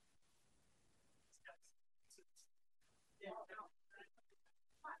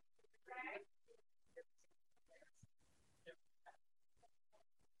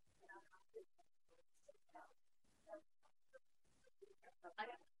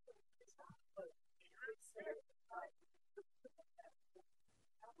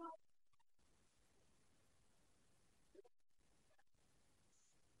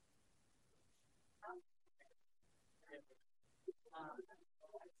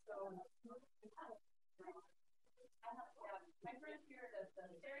 My friend here does the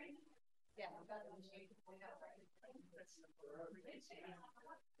series. Yeah, I've got the machine. It's not right.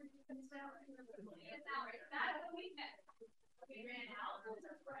 That's a weakness. We ran out.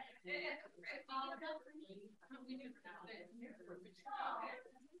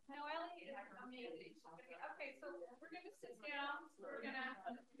 No, Ellie is amazing. Okay, so we're going to sit down. We're going to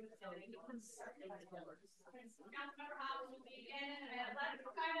Councilmember Hobbs will be in, and let's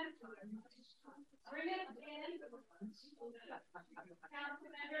kind of bring it in.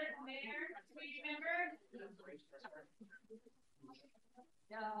 Councilmember Mayor, community member?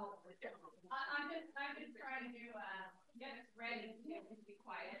 No, I'm just trying to get us ready to be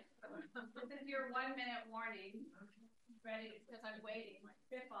quiet. This is your 1 minute warning. Ready, because I'm waiting,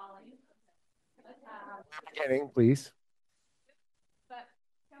 spitballing. Beginning, please. But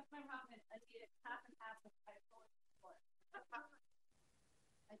Councilmember Hoffman, I need it half and half of my full support.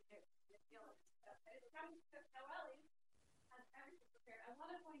 I do. Noelle has everything prepared. I want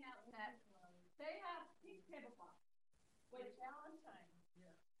to point out that they have pink tablecloth with Valentine,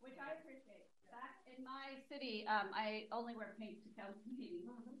 which I appreciate. Back in my city, I only wear pink to council meetings.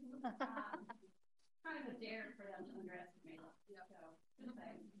 Kind of a dare for them to underestimate. So, just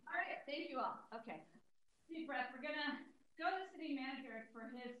saying. All right, thank you all. Okay, deep breath. We're gonna go to the city manager for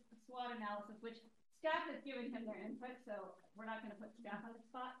his SWOT analysis, which staff has given him their input, so we're not going to put staff on the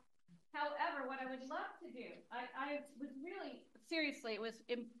spot. However, what I would love to do, I was really seriously,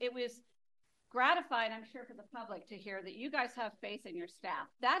 it was gratified, I'm sure, for the public to hear that you guys have faith in your staff.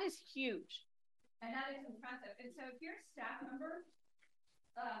 That is huge, and that is impressive. And so, if you're a staff member,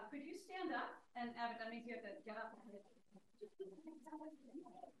 could you stand up? And that means you have to get up.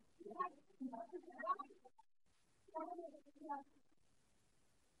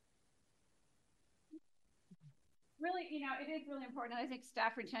 Really, you know, it is really important. I think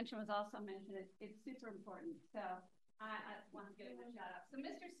staff retention was also mentioned. It's super important. So I want to give a shout out. So,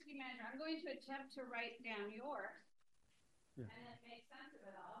 Mr. City Manager, I'm going to attempt to write down yours and then make sense of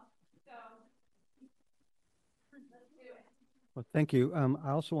it all. So let's do it. Well, thank you.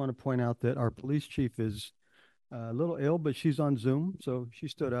 I also want to point out that our police chief is a little ill, but she's on Zoom, so she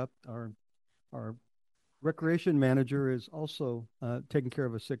stood up. Our recreation manager is also taking care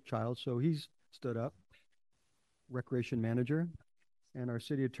of a sick child, so he's stood up. Recreation manager, and our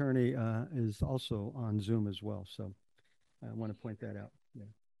city attorney is also on Zoom as well. So I want to point that out. Yeah.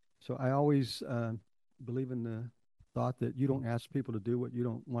 So I always believe in the thought that you don't ask people to do what you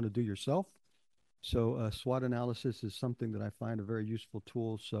don't want to do yourself. So SWOT analysis is something that I find a very useful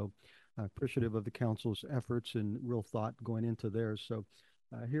tool. So appreciative of the council's efforts and real thought going into theirs. So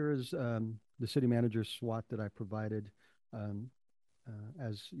here is the city manager's SWOT that I provided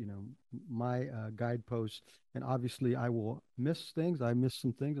as, you know, my guidepost. And obviously I will miss things. I missed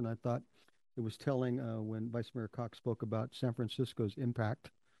some things, and I thought it was telling when Vice Mayor Cox spoke about San Francisco's impact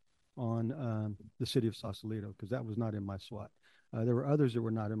on the city of Sausalito, because that was not in my SWOT. There were others that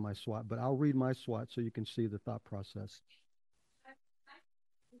were not in my SWOT, but I'll read my SWOT so you can see the thought process.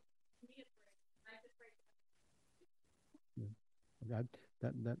 Yeah.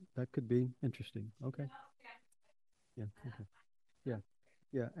 That could be interesting. Okay. Yeah. Okay. Yeah.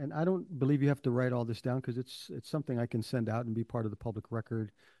 Yeah. And I don't believe you have to write all this down, because it's something I can send out and be part of the public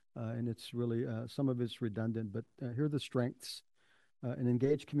record. And it's really, some of it's redundant, but here are the strengths. An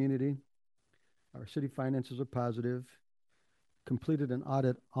engaged community. Our city finances are positive. Completed an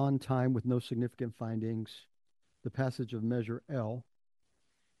audit on time with no significant findings. The passage of Measure L.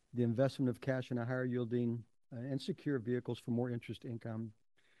 The investment of cash in a higher yielding and secure vehicles for more interest income.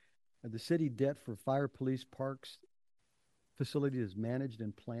 The city debt for fire, police, parks, facility is managed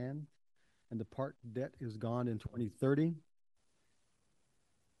and planned, and the park debt is gone in 2030.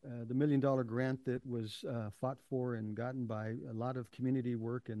 The $1 million grant that was fought for and gotten by a lot of community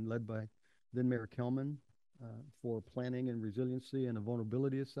work and led by then Mayor Kelman for planning and resiliency and a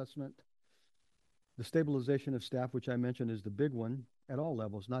vulnerability assessment. The stabilization of staff, which I mentioned, is the big one at all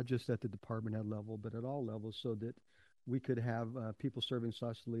levels, not just at the department head level, but at all levels, so that we could have people serving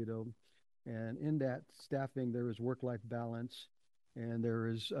Sausalito. And in that staffing, there is work-life balance, and there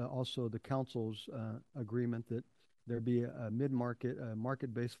is also the council's agreement that there be a mid-market,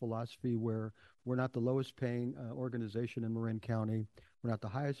 market-based philosophy where we're not the lowest paying organization in Marin County. We're not the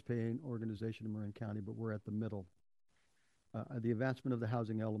highest paying organization in Marin County, but we're at the middle. The advancement of the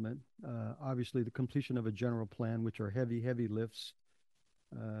housing element, obviously the completion of a general plan, which are heavy, heavy lifts.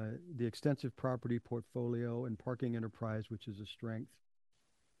 The extensive property portfolio and parking enterprise, which is a strength.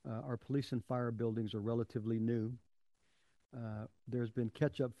 Our police and fire buildings are relatively new. There's been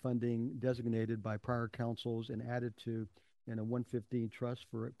catch-up funding designated by prior councils and added to in a 115 trust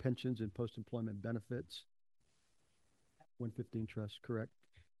for pensions and post-employment benefits. 115 trust, correct.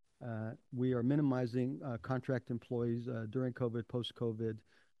 We are minimizing contract employees during COVID, post-COVID.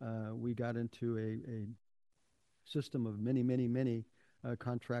 We got into a system of many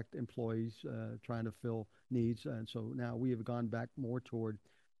contract employees trying to fill needs. And so now we have gone back more toward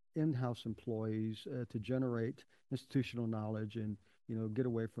in-house employees to generate institutional knowledge and, you know, get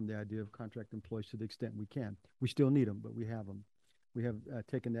away from the idea of contract employees to the extent we can. We still need them, but we have them. We have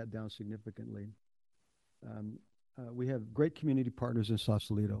taken that down significantly. we have great community partners in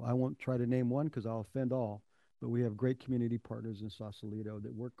Sausalito. I won't try to name one because I'll offend all, but we have great community partners in Sausalito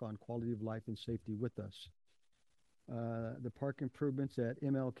that work on quality of life and safety with us. The park improvements at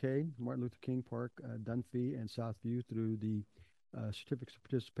MLK, Martin Luther King Park, Dunphy, and Southview through the certificates of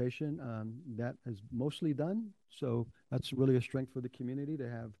participation, that is mostly done. So that's really a strength for the community to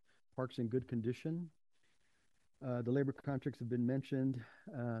have parks in good condition. The labor contracts have been mentioned,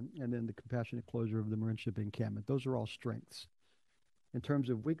 and then the compassionate closure of the Marine Shipping encampment. Those are all strengths. In terms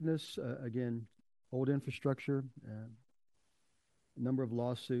of weakness, again, old infrastructure, number of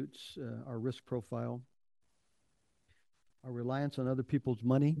lawsuits, our risk profile, our reliance on other people's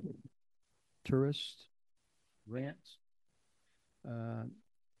money, tourists, grants,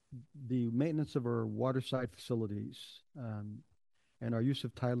 the maintenance of our waterside facilities, and our use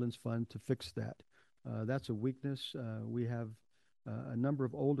of Tidelands Fund to fix that. That's a weakness. We have a number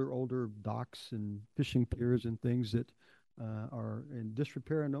of older docks and fishing piers and things that are in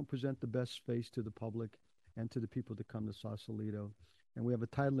disrepair and don't present the best space to the public and to the people that come to Sausalito. And we have a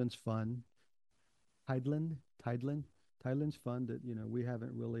Tidelands Fund, Tidelands Fund that, you know, we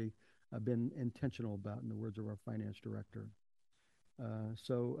haven't really been intentional about, in the words of our finance director.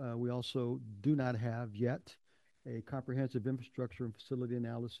 So we also do not have yet a comprehensive infrastructure and facility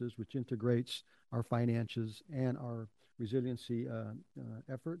analysis which integrates our finances and our resiliency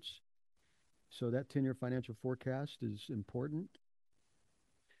efforts. So that 10-year financial forecast is important.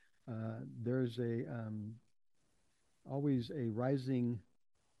 There's always a rising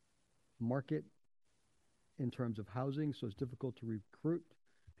market in terms of housing, so it's difficult to recruit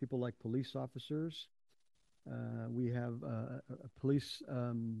people like police officers. We have a police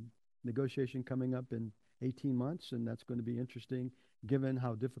negotiation coming up in 18 months, and that's going to be interesting given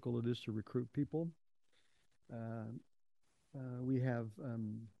how difficult it is to recruit people. We have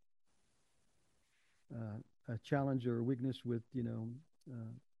a challenge or a weakness with, you know,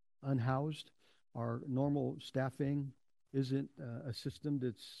 unhoused. Our normal staffing isn't a system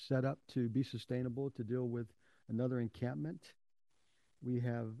that's set up to be sustainable to deal with another encampment. We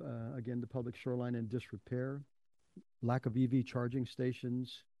have, again, the public shoreline in disrepair, lack of EV charging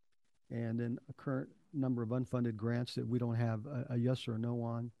stations, and then a current number of unfunded grants that we don't have a yes or a no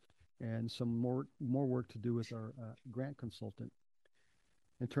on, and some more work to do with our grant consultant.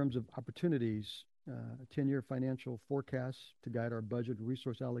 In terms of opportunities, a 10-year financial forecast to guide our budget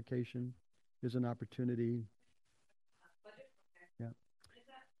resource allocation is an opportunity. Yeah.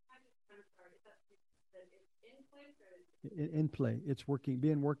 In play. It's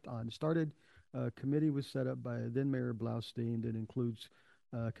being worked on. Started, a committee was set up by then Mayor Blaustein that includes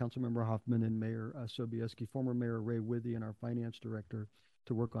Councilmember Hoffman and Mayor Sobieski, former Mayor Ray Withy, and our finance director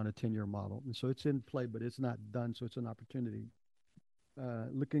to work on a 10-year model. And so it's in play, but it's not done, so it's an opportunity.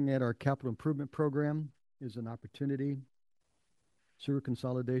 Looking at our capital improvement program is an opportunity. Sewer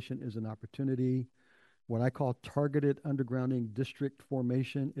consolidation is an opportunity. What I call targeted undergrounding district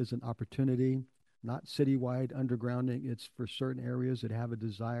formation is an opportunity. Not citywide undergrounding. It's for certain areas that have a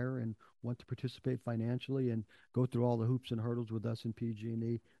desire and want to participate financially and go through all the hoops and hurdles with us in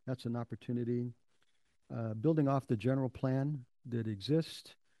PG&E. That's an opportunity. Building off the general plan that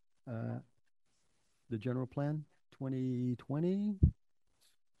exists, the general plan 2020.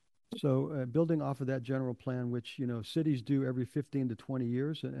 So building off of that general plan, which, you know, cities do every 15 to 20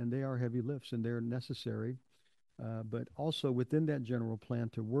 years, and they are heavy lifts and they're necessary. But also within that general plan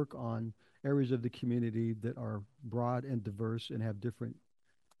to work on areas of the community that are broad and diverse and have different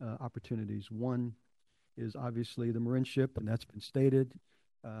opportunities. One is obviously the Marin Ship, and that's been stated.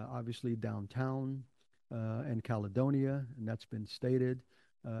 Obviously downtown and Caledonia, and that's been stated.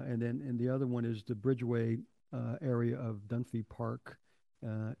 And the other one is the Bridgeway area of Dunphy Park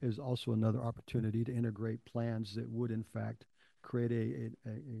is also another opportunity to integrate plans that would in fact create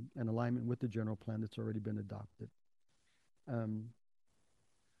an alignment with the general plan that's already been adopted.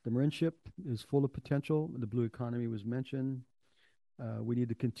 The Marin Ship is full of potential. The blue economy was mentioned. We need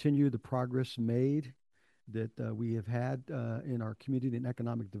to continue the progress made that we have had in our Community and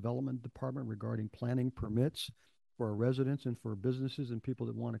Economic Development Department regarding planning permits for our residents and for businesses and people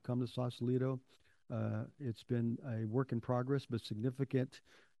that want to come to Sausalito. It's been a work in progress, but significant.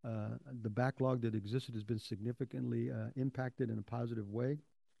 The backlog that existed has been significantly impacted in a positive way.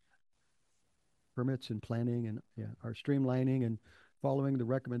 Permits and planning and our streamlining and following the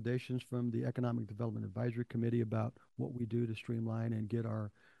recommendations from the Economic Development Advisory Committee about what we do to streamline and get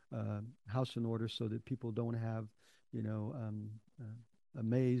our house in order so that people don't have, you know, a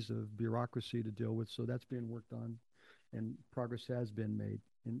maze of bureaucracy to deal with. So that's being worked on and progress has been made.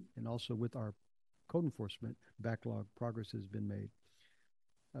 And also with our code enforcement backlog, progress has been made.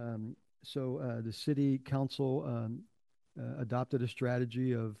 The city council adopted a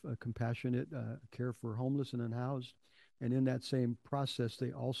strategy of compassionate care for homeless and unhoused. And in that same process,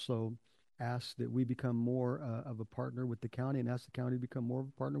 they also asked that we become more of a partner with the county and asked the county to become more of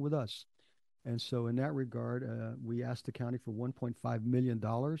a partner with us. And so in that regard, we asked the county for $1.5 million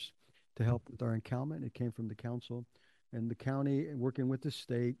to help with our encampment. It came from the council. And the county, working with the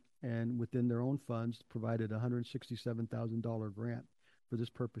state and within their own funds, provided a $167,000 grant for this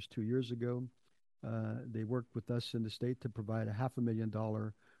purpose 2 years ago. They worked with us in the state to provide a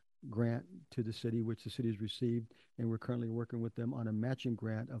 $500,000 grant to the city, which the city has received, and we're currently working with them on a matching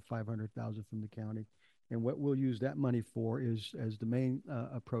grant of $500,000 from the county. And what we'll use that money for is, as the main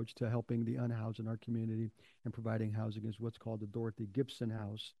approach to helping the unhoused in our community and providing housing, is what's called the Dorothy Gibson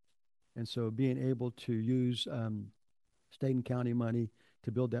House. And so being able to use state and county money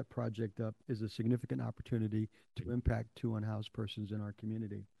to build that project up is a significant opportunity to impact 2 unhoused persons in our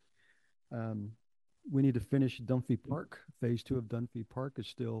community. We need to finish Dunphy Park. Phase 2 of Dunphy Park is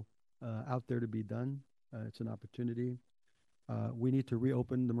still out there to be done. It's an opportunity. We need to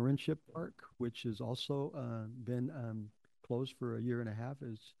reopen the Marinship Park, which has also been closed for a year and a half,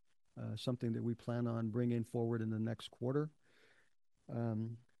 is something that we plan on bringing forward in the next quarter.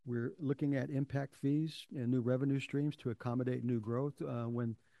 We're looking at impact fees and new revenue streams to accommodate new growth.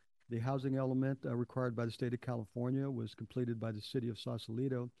 When the housing element required by the state of California was completed by the city of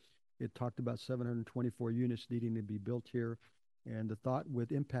Sausalito, it talked about 724 units needing to be built here. And the thought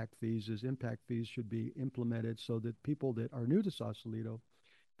with impact fees is impact fees should be implemented so that people that are new to Sausalito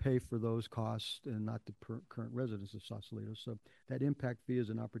pay for those costs and not the current residents of Sausalito. So that impact fee is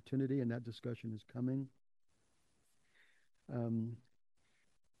an opportunity, and that discussion is coming.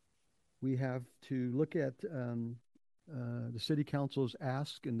 We have to look at the city council's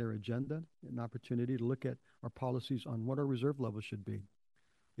ask in their agenda, an opportunity to look at our policies on what our reserve level should be.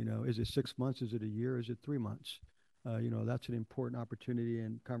 You know, is it 6 months? Is it a year? Is it 3 months? You know, that's an important opportunity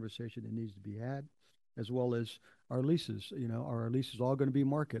and conversation that needs to be had, as well as our leases. You know, are our leases all going to be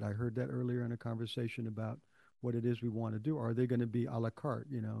market? I heard that earlier in a conversation about what it is we want to do. Are they going to be a la carte?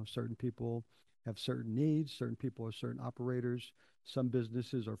 You know, certain people have certain needs, certain people are certain operators. Some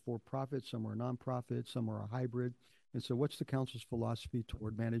businesses are for profit, some are nonprofit, some are a hybrid. And so what's the council's philosophy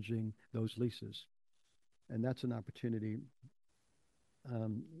toward managing those leases? And that's an opportunity.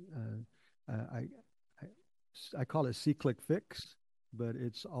 I call it see-click fix, but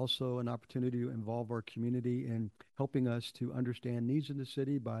it's also an opportunity to involve our community in helping us to understand needs in the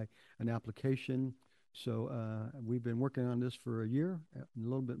city by an application. So we've been working on this for a year, a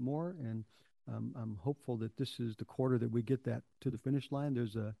little bit more, and I'm hopeful that this is the quarter that we get that to the finish line.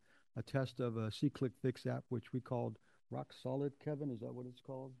 There's a test of a see-click fix app, which we called Rock Solid. Kevin, is that what it's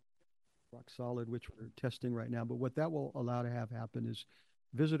called? Rock Solid, which we're testing right now. But what that will allow to have happen is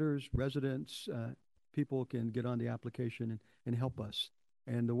visitors, residents, people can get on the application and help us.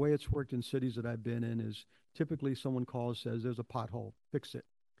 And the way it's worked in cities that I've been in is typically someone calls, says there's a pothole, fix it.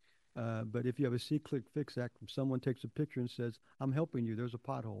 But if you have a see-click fix act, someone takes a picture and says, I'm helping you, there's a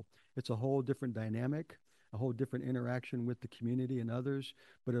pothole. It's a whole different dynamic, a whole different interaction with the community and others,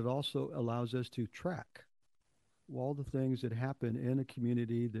 but it also allows us to track all the things that happen in a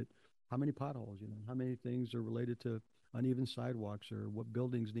community, that how many potholes, you know, how many things are related to uneven sidewalks or what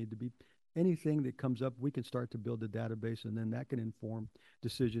buildings need to be. Anything that comes up, we can start to build a database, and then that can inform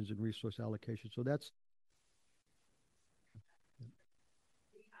decisions and resource allocation. So that's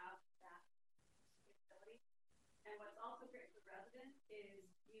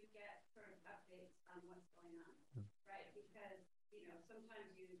on what's going on, right? Because, you know,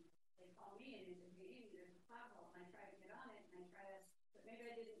 sometimes they call me and they say, hey, there's a pothole, and I try to get on it, and I try to, but maybe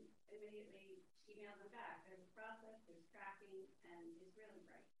I didn't immediately email them back. There's a process, there's tracking, and it's really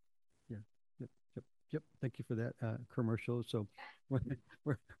great. Yeah. Yep. Thank you for that commercial. So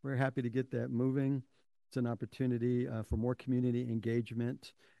we're happy to get that moving. It's an opportunity for more community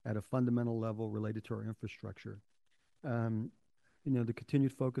engagement at a fundamental level related to our infrastructure. You know, the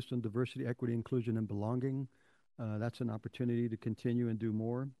continued focus on diversity, equity, inclusion, and belonging. That's an opportunity to continue and do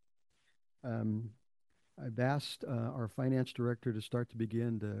more. I've asked our finance director to start to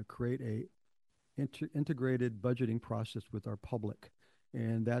begin to create a integrated budgeting process with our public.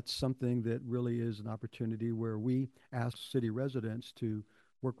 And that's something that really is an opportunity where we ask city residents to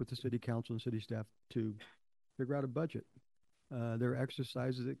work with the city council and city staff to figure out a budget. There are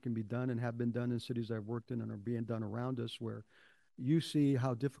exercises that can be done and have been done in cities I've worked in and are being done around us, where you see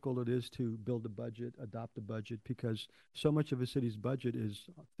how difficult it is to build a budget, adopt a budget, because so much of a city's budget is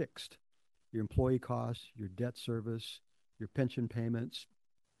fixed. Your employee costs, your debt service, your pension payments,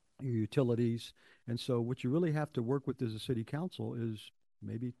 your utilities. And so what you really have to work with as a city council is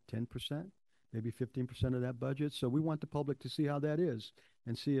maybe 10%, maybe 15% of that budget. So we want the public to see how that is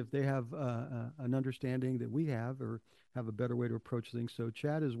and see if they have an understanding that we have or have a better way to approach things. So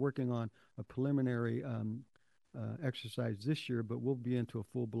Chad is working on a preliminary exercise this year, but we'll be into a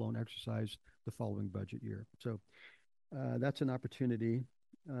full-blown exercise the following budget year. So that's an opportunity.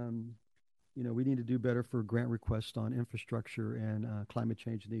 You know, we need to do better for grant requests on infrastructure and climate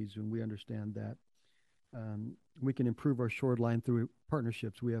change needs, and we understand that. We can improve our shoreline through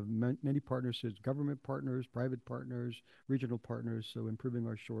partnerships. We have many partnerships, government partners, private partners, regional partners, so improving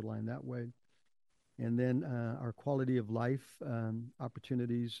our shoreline that way. And then our quality of life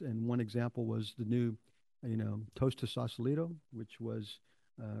opportunities, and one example was the new, you know, Toast to Sausalito, which was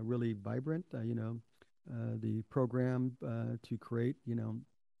really vibrant, you know, the program to create, you know,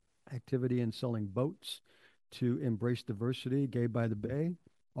 activity in selling boats, to embrace diversity, Gay by the Bay.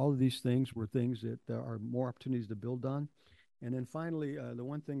 All of these things were things that there are more opportunities to build on. And then finally, the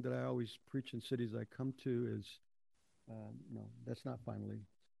one thing that I always preach in cities I come to is, no, that's not finally.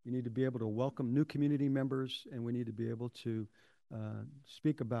 You need to be able to welcome new community members, and we need to be able to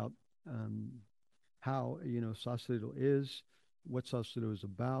speak about how, you know, Sausalito is, what Sausalito is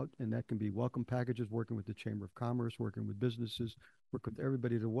about, and that can be welcome packages, working with the Chamber of Commerce, working with businesses, work with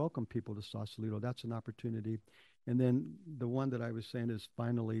everybody to welcome people to Sausalito. That's an opportunity. And then the one that I was saying is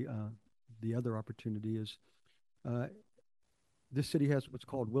finally, the other opportunity is this city has what's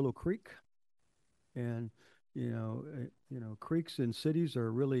called Willow Creek. And, you know, creeks in cities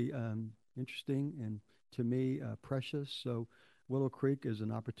are really interesting and, to me, precious. So Willow Creek is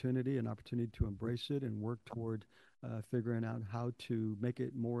an opportunity to embrace it and work toward figuring out how to make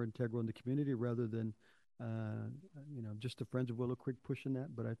it more integral in the community rather than, you know, just the Friends of Willow Creek pushing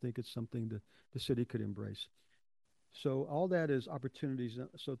that. But I think it's something that the city could embrace. So all that is opportunities.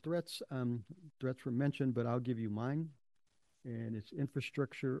 So threats were mentioned, but I'll give you mine. And it's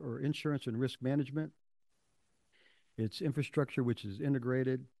infrastructure or insurance and risk management. It's infrastructure, which is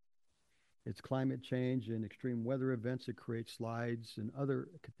integrated. It's climate change and extreme weather events that create slides and other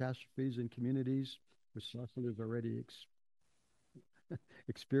catastrophes in communities, which Sausalito has already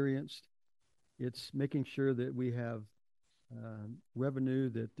experienced. It's making sure that we have revenue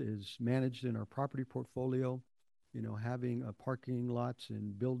that is managed in our property portfolio. You know, having parking lots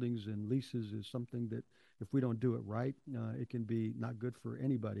and buildings and leases is something that if we don't do it right, it can be not good for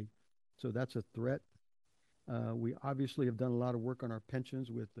anybody. So that's a threat. We obviously have done a lot of work on our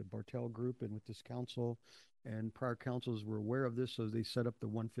pensions with the Bartell Group and with this council, and prior councils were aware of this, so they set up the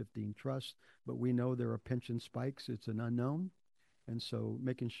 115 Trust, but we know there are pension spikes. It's an unknown. And so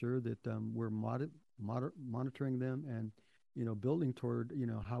making sure that we're monitoring them and, you know, building toward, you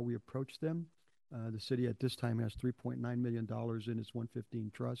know, how we approach them. The city at this time has $3.9 million in its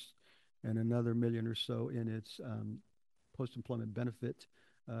 115 Trust and another million or so in its post-employment benefit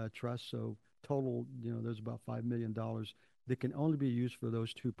trust. So total, you know, there's about $5 million that can only be used for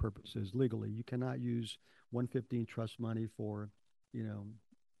those two purposes legally. You cannot use 115 Trust money for, you know,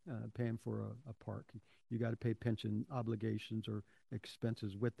 paying for a park. You got to pay pension obligations or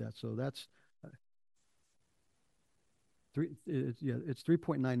expenses with that. So that's it's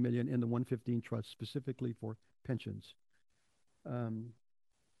 3.9 million in the 115 Trust specifically for pensions.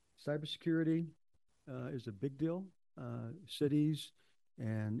 Cybersecurity is a big deal. Cities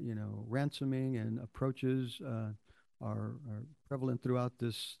and, you know, ransoming and approaches are prevalent throughout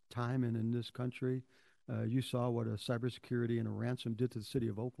this time and in this country. You saw what a cybersecurity and a ransom did to the city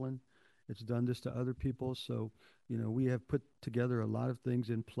of Oakland. It's done this to other people. So, you know, we have put together a lot of things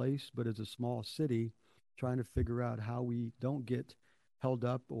in place, but as a small city, trying to figure out how we don't get held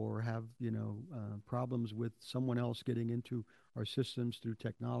up or have, you know, problems with someone else getting into our systems through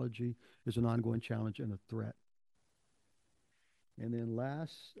technology is an ongoing challenge and a threat. And then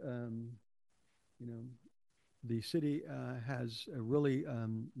last, you know, the city has really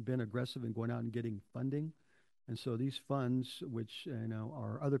been aggressive in going out and getting funding. And so these funds, which, you know,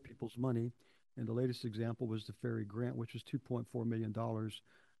 are other people's money, and the latest example was the ferry grant, which was $2.4 million,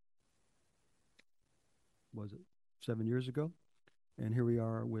 was it 7 years ago? And here we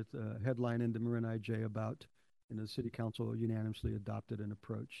are with a headline in the Marin IJ about, you know, the city council unanimously adopted an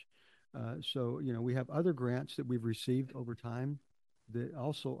approach. So, you know, we have other grants that we've received over time that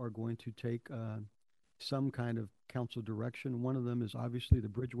also are going to take some kind of council direction. One of them is obviously the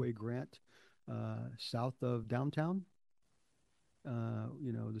Bridgeway grant south of downtown.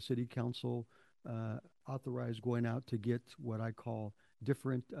 You know, the city council authorized going out to get what I call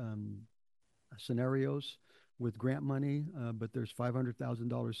different scenarios with grant money, but there's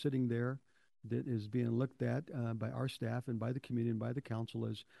 $500,000 sitting there that is being looked at by our staff and by the community and by the council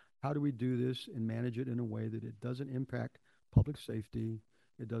as how do we do this and manage it in a way that it doesn't impact public safety,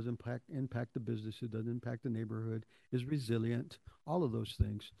 it doesn't impact the business, it doesn't impact the neighborhood, is resilient, all of those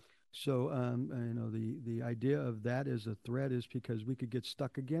things. So, you know, the idea of that as a threat is because we could get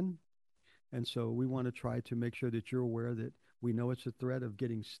stuck again. And so we want to try to make sure that you're aware that we know it's a threat of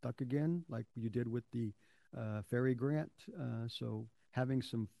getting stuck again, like you did with the ferry grant. So having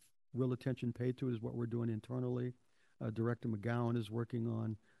some real attention paid to it is what we're doing internally. Director McGowan is working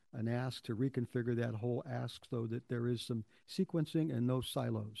on an ask to reconfigure that whole ask so that there is some sequencing and no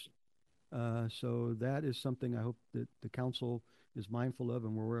silos. So that is something I hope that the council is mindful of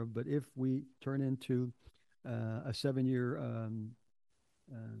and we're aware of. But if we turn into a 7-year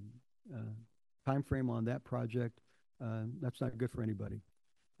time frame on that project, that's not good for anybody.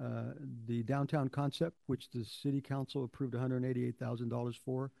 The downtown concept, which the city council approved $188,000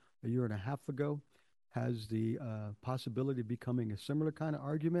 for a year and a half ago, has the possibility of becoming a similar kind of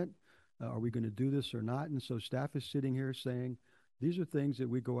argument. Are we going to do this or not? And so staff is sitting here saying, these are things that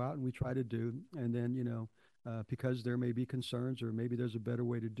we go out and we try to do. And then, you know, because there may be concerns or maybe there's a better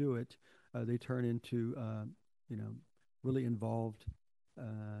way to do it, they turn into, you know, really involved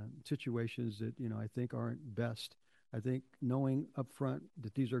situations that, you know, I think aren't best. I think knowing upfront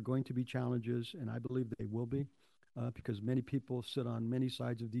that these are going to be challenges, and I believe they will be, because many people sit on many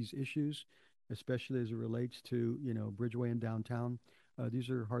sides of these issues, especially as it relates to, you know, Bridgeway and downtown. These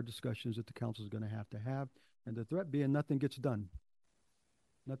are hard discussions that the council is going to have, and the threat being nothing gets done.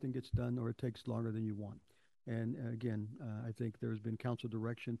 Nothing gets done, or it takes longer than you want. And again, I think there's been council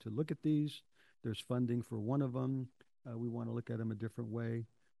direction to look at these. There's funding for one of them. We want to look at them a different way,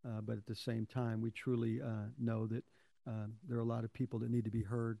 but at the same time, we truly know that there are a lot of people that need to be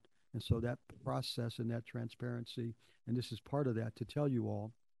heard. And so that process and that transparency, and this is part of that, to tell you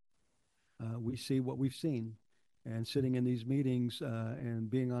all, we see what we've seen. And sitting in these meetings and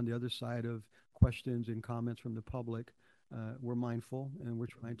being on the other side of questions and comments from the public, we're mindful and we're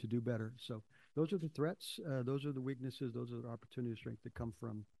trying to do better. So those are the threats, those are the weaknesses, those are the opportunity strength that come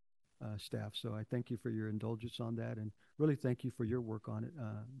from staff. So I thank you for your indulgence on that, and really thank you for your work on it,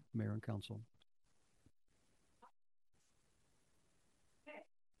 Mayor and Council.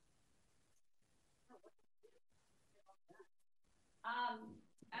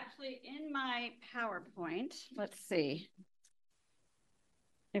 Actually, in my PowerPoint, let's see.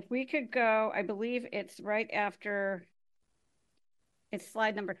 If we could go, I believe it's right after, it's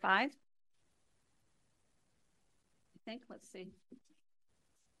slide number 5. I think, let's see.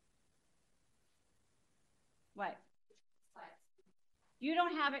 What? You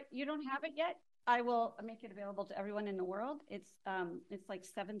don't have it. You don't have it yet? I will make it available to everyone in the world. It's like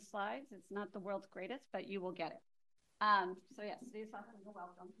 7 slides. It's not the world's greatest, but you will get it. So yes, you're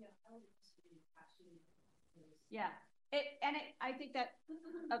welcome. Yeah. I think that,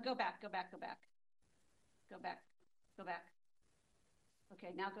 go back.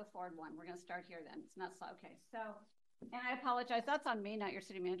 Okay, now go forward 1. We're going to start here then. It's not slow. Okay, so, and I apologize. That's on me, not your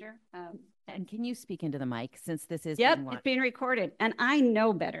city manager. And can you speak into the mic since this is being watched? It's being recorded, and I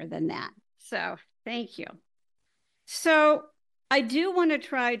know better than that. So thank you. So I do want to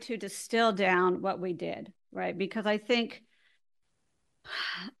try to distill down what we did, right? Because I think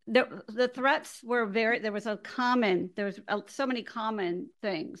the threats were there was so many common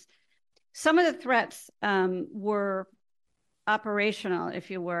things. Some of the threats were operational,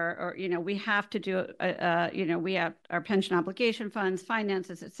 if you were, or, you know, we have to do, you know, we have our pension obligation funds,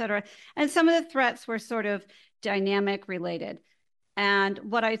 finances, et cetera. And some of the threats were sort of dynamic related. And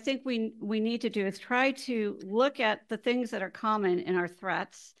what I think we need to do is try to look at the things that are common in our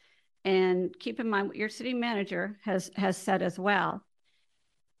threats, and keep in mind what your city manager has said as well.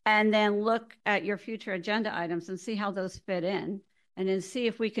 And then look at your future agenda items and see how those fit in, and then see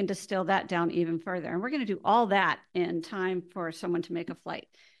if we can distill that down even further. And we're going to do all that in time for someone to make a flight,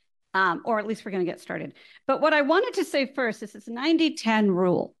 or at least we're going to get started. But what I wanted to say first is this 90-10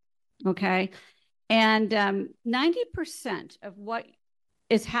 rule, okay? And 90% of what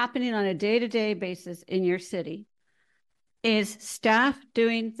is happening on a day-to-day basis in your city is staff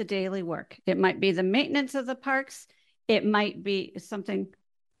doing the daily work. It might be the maintenance of the parks. It might be something,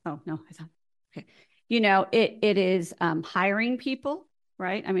 oh, no, I thought, okay. You know, it is hiring people,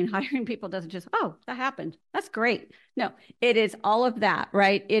 right? I mean, hiring people doesn't just, oh, that happened. That's great. No, it is all of that,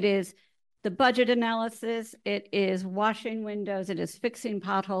 right? It is the budget analysis. It is washing windows. It is fixing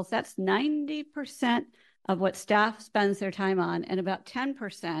potholes. That's 90% of what staff spends their time on. And about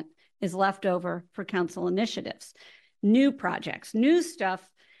 10% is left over for council initiatives, new projects, new stuff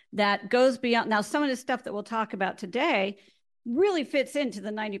that goes beyond. Now, some of the stuff that we'll talk about today really fits into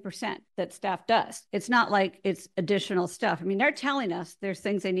the 90% that staff does. It's not like it's additional stuff. I mean, they're telling us there's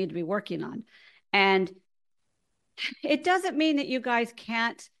things they need to be working on. And it doesn't mean that you guys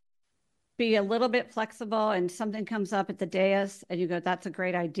can't be a little bit flexible and something comes up at the dais and you go, that's a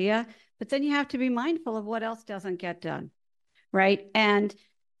great idea. But then you have to be mindful of what else doesn't get done, right? And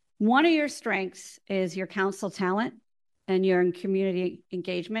one of your strengths is your council talent and your community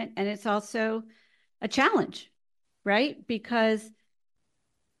engagement. And it's also a challenge, right? Because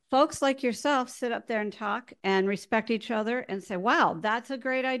folks like yourself sit up there and talk and respect each other and say, wow, that's a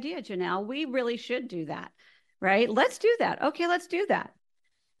great idea, Janelle. We really should do that, right? Let's do that. Okay, let's do that.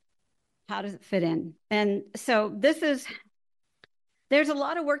 How does it fit in? And so there's a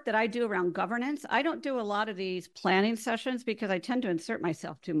lot of work that I do around governance. I don't do a lot of these planning sessions because I tend to insert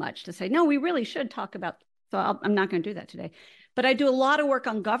myself too much to say, no, we really should talk about, so I'm not going to do that today. But I do a lot of work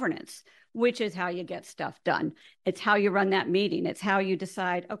on governance, which is how you get stuff done. It's how you run that meeting. It's how you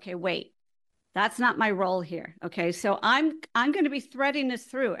decide, okay, wait, that's not my role here. Okay, so I'm going to be threading this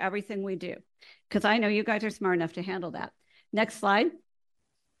through everything we do because I know you guys are smart enough to handle that. Next slide.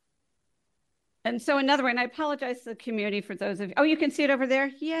 And so another way, and I apologize to the community for those of you, oh, you can see it over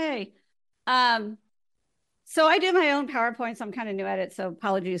there? Yay. So I do my own PowerPoints. I'm kind of new at it, so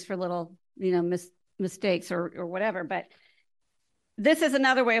apologies for little, mistakes or whatever. But this is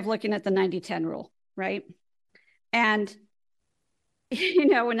another way of looking at the 90-10 rule, right? And,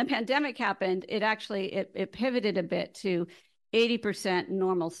 when the pandemic happened, it actually, it pivoted a bit to 80%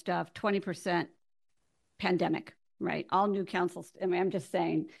 normal stuff, 20% pandemic. Right? All new councils. I mean, I'm just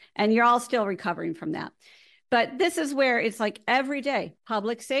saying, and you're all still recovering from that. But this is where it's like every day,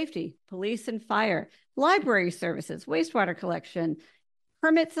 public safety, police and fire, library services, wastewater collection,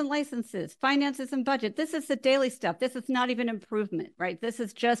 permits and licenses, finances and budget. This is the daily stuff. This is not even improvement, right? This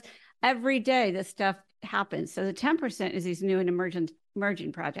is just every day this stuff happens. So the 10% is these new and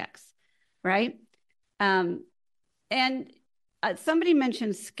emerging projects, right? And somebody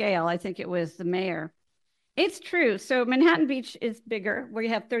mentioned scale. I think it was the mayor. It's true. So Manhattan Beach is bigger, where you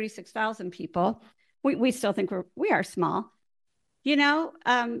have 36,000 people. We still think we are small.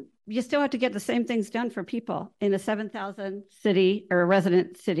 You still have to get the same things done for people in a 7,000 city or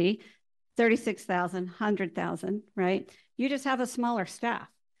resident city, 36,000, 100,000, right? You just have a smaller staff.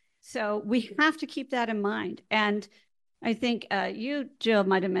 So we have to keep that in mind. And I think you, Jill,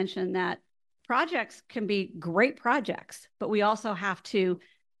 might have mentioned that projects can be great projects, but we also have to,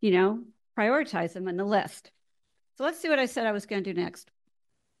 prioritize them in the list. So let's see what I said I was going to do next.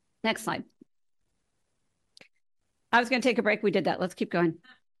 Next slide. I was going to take a break. We did that. Let's keep going.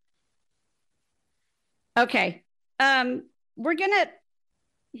 Okay. I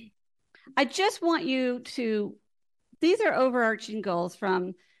just want you to, these are overarching goals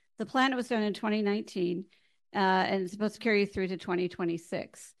from the plan that was done in 2019 and it's supposed to carry you through to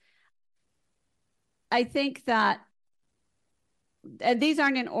 2026. I think that and these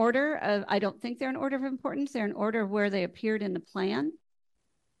aren't in order of, I don't think they're in order of importance. They're in order of where they appeared in the plan.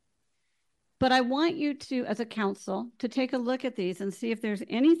 But I want you to, as a council, to take a look at these and see if there's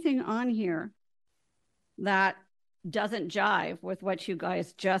anything on here that doesn't jive with what you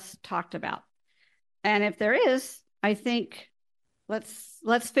guys just talked about. And if there is, I think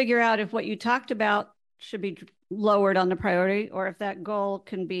let's figure out if what you talked about should be lowered on the priority or if that goal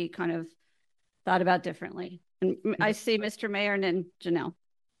can be kind of thought about differently. And I see Mr. Mayor and then Janelle.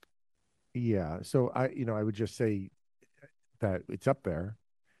 Yeah, so I would just say that it's up there,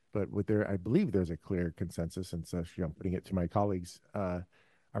 but I believe there's a clear consensus, and so I'm putting it to my colleagues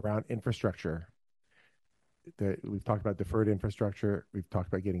around infrastructure. We've talked about deferred infrastructure. We've talked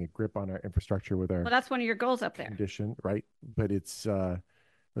about getting a grip on our infrastructure with our. Well, that's one of your goals up there. Condition, right? But it's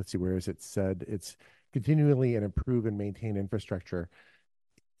let's see, where is it said? It's continually and improve and maintain infrastructure.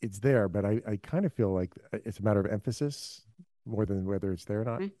 It's there, but I kind of feel like it's a matter of emphasis more than whether it's there or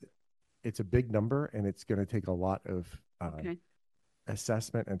not. It's a big number, and it's going to take a lot of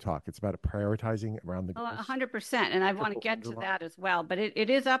assessment and talk. It's about prioritizing around the. Well, 100%, and I want to get to that as well, but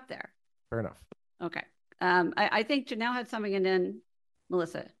it is up there. Fair enough. Okay. I think Janelle had something, and then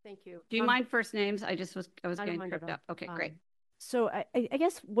Melissa. Thank you. Do you mind first names? I was getting tripped up. Okay, great. So I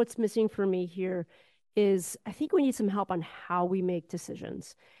guess what's missing for me here is I think we need some help on how we make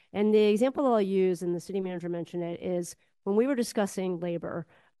decisions. And the example that I'll use, and the city manager mentioned it, is when we were discussing labor,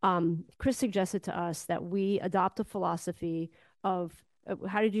 Chris suggested to us that we adopt a philosophy of,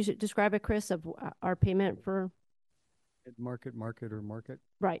 how did you describe it, Chris, of our payment for? Market.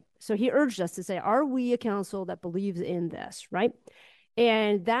 Right. So he urged us to say, are we a council that believes in this, right?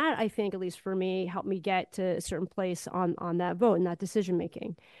 And that, I think, at least for me, helped me get to a certain place on that vote and that decision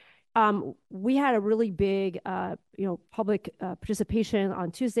making. We had a really big, public participation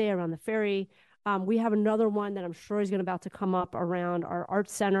on Tuesday around the ferry. We have another one that I'm sure is about to come up around our art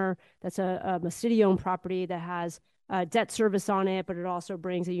center. That's a city-owned property that has debt service on it, but it also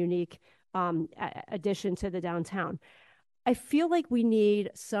brings a unique addition to the downtown. I feel like we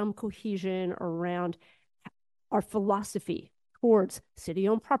need some cohesion around our philosophy towards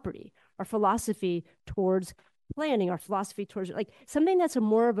city-owned property, our philosophy towards planning, our philosophy towards like something that's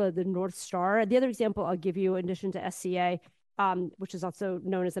more of the North Star. The other example I'll give you, in addition to SCA, which is also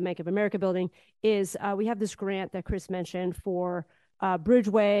known as the Bank of America building, is we have this grant that Chris mentioned for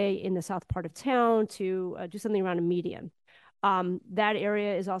Bridgeway in the south part of town to do something around a median. That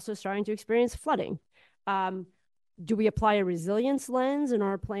area is also starting to experience flooding. Do we apply a resilience lens in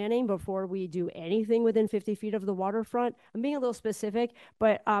our planning before we do anything within 50 feet of the waterfront? I'm being a little specific,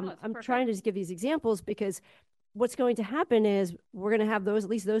 but I'm trying to just give these examples because what's going to happen is we're going to have those, at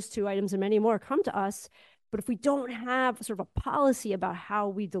least those two items and many more come to us. But if we don't have sort of a policy about how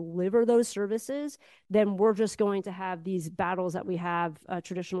we deliver those services, then we're just going to have these battles that we have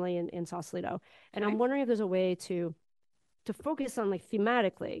traditionally in Sausalito. And I'm wondering if there's a way to focus on like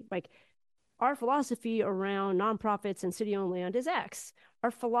thematically, like our philosophy around nonprofits and city-owned land is X. Our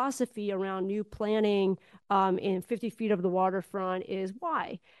philosophy around new planning in 50 feet of the waterfront is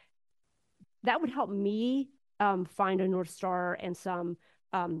Y. That would help me find a North Star and some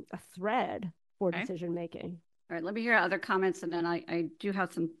a thread for decision making. All right, let me hear other comments, and then I do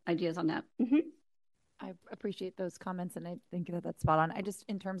have some ideas on that. I appreciate those comments, and I think that that's spot on. I just,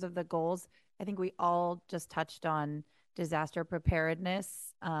 in terms of the goals, I think we all just touched on disaster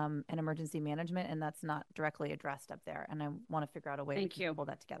preparedness and emergency management, and that's not directly addressed up there. And I want to figure out a way to pull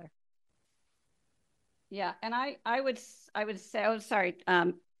that together. Yeah, and I would say, oh, sorry,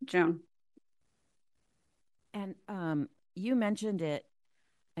 Joan. And you mentioned it,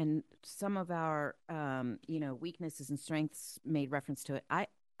 and some of our, weaknesses and strengths made reference to it.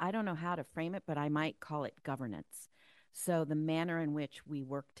 I don't know how to frame it, but I might call it governance. So the manner in which we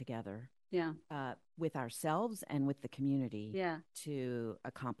work together, with ourselves and with the community, to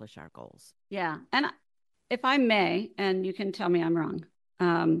accomplish our goals. Yeah, and if I may, and you can tell me I'm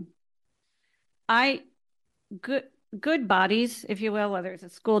wrong, good bodies, if you will, whether it's a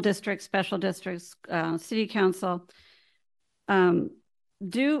school district, special districts, city council,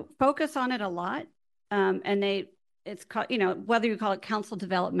 do focus on it a lot. And it's called, whether you call it council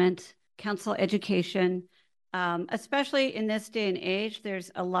development, council education, especially in this day and age, there's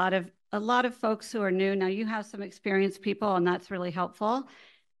a lot of folks who are new. Now you have some experienced people, and that's really helpful.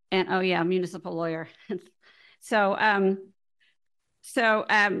 And oh yeah, municipal lawyer. So I'm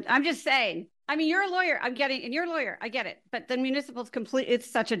just saying, I mean, you're a lawyer, and you're a lawyer, I get it. But the municipal's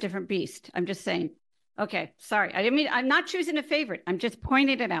it's such a different beast. I'm just saying. Okay, sorry. I'm not choosing a favorite. I'm just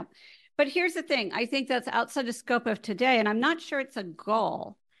pointing it out. But here's the thing. I think that's outside the scope of today, and I'm not sure it's a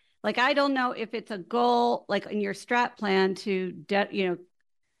goal. Like, I don't know if it's a goal, like in your strat plan to,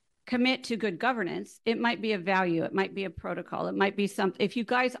 commit to good governance. It might be a value. It might be a protocol. It might be something. If you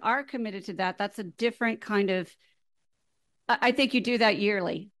guys are committed to that, that's a different kind of, I think you do that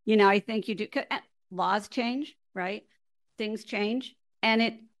yearly. I think you do. Laws change, right? Things change.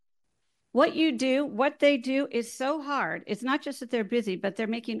 And what they do is so hard. It's not just that they're busy, but they're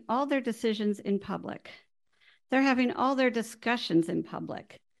making all their decisions in public. They're having all their discussions in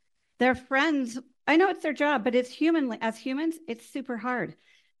public. Their friends, I know it's their job, but as humans, it's super hard.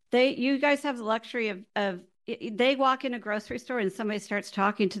 You guys have the luxury of they walk in a grocery store and somebody starts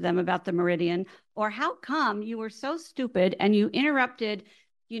talking to them about the Meridian, or how come you were so stupid and you interrupted,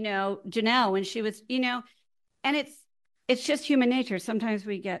 Janelle when she was, and it's just human nature. Sometimes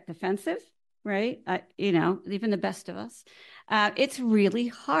we get defensive, right? Even the best of us. It's really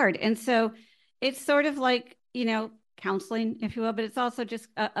hard. And so it's sort of like, counseling, if you will, but it's also just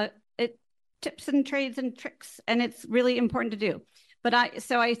tips and trades and tricks. And it's really important to do. But I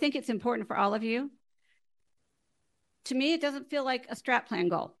think it's important for all of you. To me, it doesn't feel like a strat plan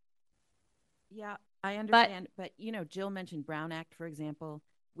goal. Yeah, I understand. But Jill mentioned Brown Act, for example.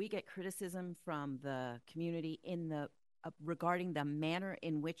 We get criticism from the community regarding the manner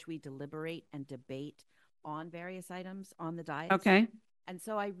in which we deliberate and debate on various items on the dais. Okay. And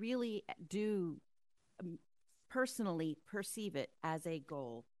so I really do personally perceive it as a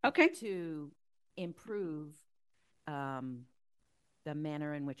goal. Okay. To improve the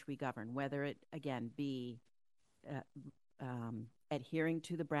manner in which we govern, whether it, again, be adhering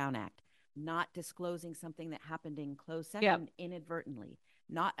to the Brown Act, not disclosing something that happened in closed session inadvertently,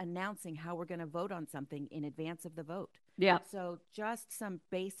 not announcing how we're going to vote on something in advance of the vote. Yeah. So just some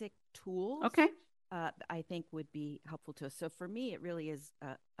basic tools, I think would be helpful to us. So for me, it really is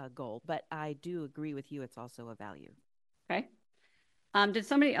a goal, but I do agree with you. It's also a value. Okay. Did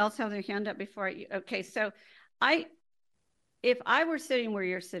somebody else have their hand up before okay, so if I were sitting where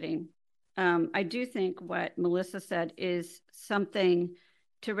you're sitting, I do think what Melissa said is something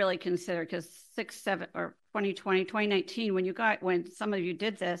to really consider, because 2019, when some of you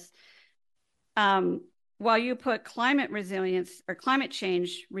did this, while you put climate resilience or climate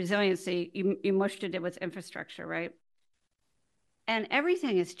change resiliency, you mushed it with infrastructure, right? And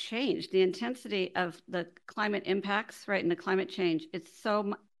everything has changed. The intensity of the climate impacts, right, and the climate change, it's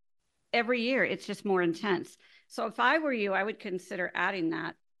every year, it's just more intense. So if I were you, I would consider adding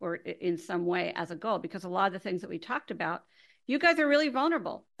that or in some way as a goal, because a lot of the things that we talked about, you guys are really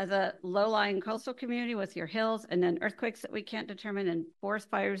vulnerable as a low-lying coastal community with your hills, and then earthquakes that we can't determine, and forest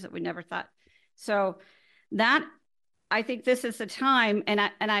fires that we never thought. So that, I think this is the time, and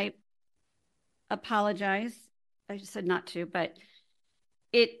I apologize. I just said not to, but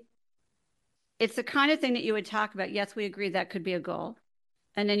it's the kind of thing that you would talk about. Yes, we agree that could be a goal.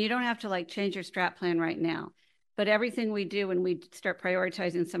 And then you don't have to like change your strat plan right now. But everything we do when we start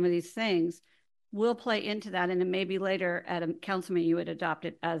prioritizing some of these things will play into that. And then maybe later at a council meeting, you would adopt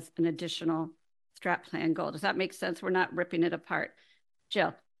it as an additional strat plan goal. Does that make sense? We're not ripping it apart.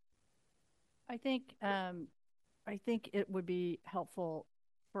 Jill. I think it would be helpful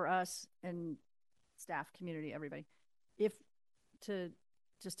for us and staff, community, everybody,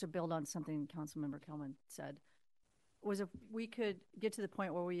 just to build on something Councilmember Kelman said, was if we could get to the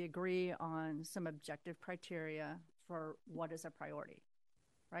point where we agree on some objective criteria for what is a priority,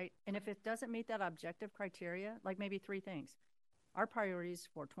 right? And if it doesn't meet that objective criteria, like maybe 3 things. Our priorities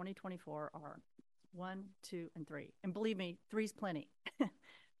for 2024 are 1, 2, and 3. And believe me, 3 is plenty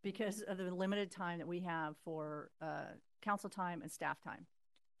because of the limited time that we have for council time and staff time.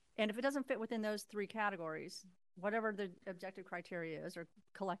 And if it doesn't fit within those 3 categories, whatever the objective criteria is, or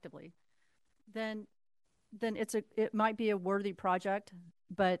collectively, then it might be a worthy project,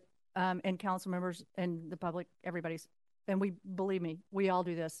 but and council members and the public, everybody's, and believe me, we all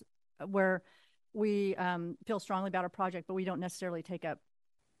do this, where we feel strongly about a project, but we don't necessarily take up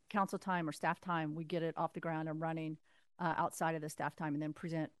council time or staff time. We get it off the ground and running outside of the staff time, and then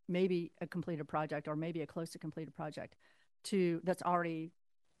present maybe a completed project or maybe a close to completed project that's already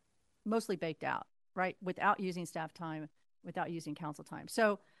mostly baked out, right? Without using staff time, without using council time.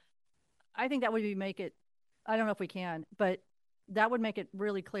 So I think that would make it, I don't know if we can, but that would make it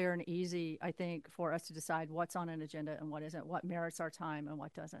really clear and easy, I think, for us to decide what's on an agenda and what isn't, what merits our time and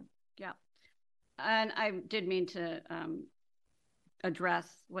what doesn't. Yeah. And I did mean to address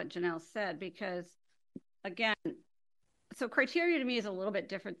what Janelle said, because again, so criteria to me is a little bit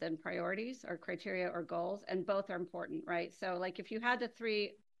different than priorities or criteria or goals, and both are important, right? So like if you had the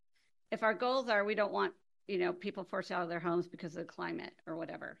 3, if our goals are, we don't want, people forced out of their homes because of the climate or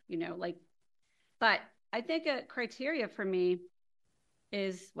whatever, but I think a criteria for me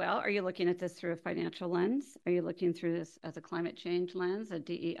is, well, are you looking at this through a financial lens? Are you looking through this as a climate change lens, a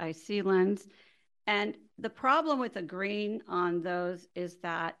DEIC lens? And the problem with agreeing on those is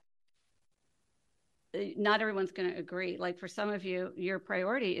that not everyone's going to agree. Like for some of you, your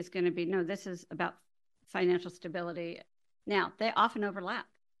priority is going to be, no, this is about financial stability. Now, they often overlap,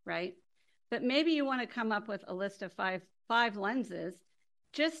 right? But maybe you want to come up with a list of five lenses,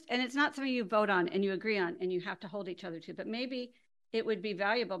 and it's not something you vote on and you agree on and you have to hold each other to, but maybe it would be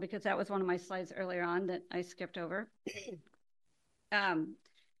valuable, because that was one of my slides earlier on that I skipped over.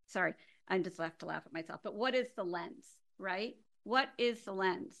 Sorry, I just have to laugh at myself. But what is the lens, right? What is the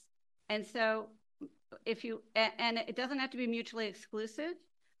lens? And so and it doesn't have to be mutually exclusive,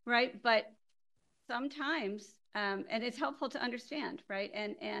 right? But sometimes, and it's helpful to understand, right?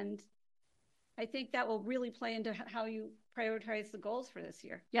 And I think that will really play into how you prioritize the goals for this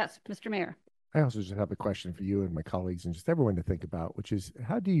year. Yes, Mr. Mayor. I also just have a question for you and my colleagues and just everyone to think about, which is,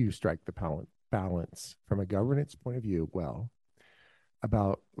 how do you strike the balance from a governance point of view,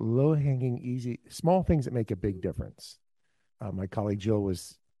 about low-hanging, easy, small things that make a big difference? My colleague Jill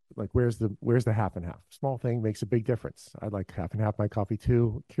was like, where's the half and half? Small thing makes a big difference. I'd like half and half my coffee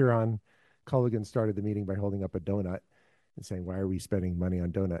too. Kieran Culligan started the meeting by holding up a donut and saying, why are we spending money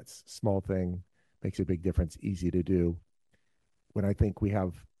on donuts? Small thing makes a big difference, easy to do. When I think we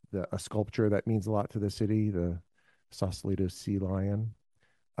have a sculpture that means a lot to the city, the Sausalito Sea Lion.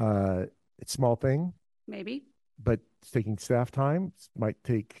 It's a small thing. Maybe. But it's taking staff time. It might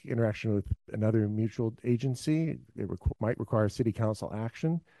take interaction with another mutual agency. It might require city council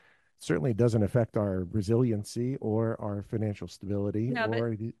action. Certainly doesn't affect our resiliency or our financial stability,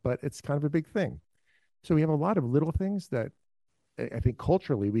 but it's kind of a big thing. So we have a lot of little things that I think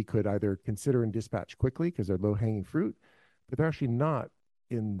culturally we could either consider and dispatch quickly because they're low-hanging fruit, but they're actually not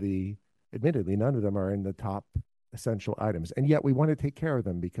admittedly, none of them are in the top essential items, and yet we want to take care of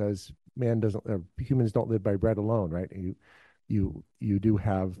them because humans don't live by bread alone, right? You do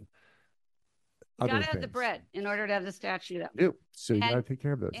have You other gotta have the things. bread in order to have the statue, though. You do. So you And- got to take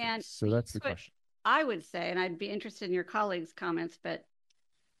care of those and things. So that's the here's what question. I would say, and I'd be interested in your colleagues' comments, but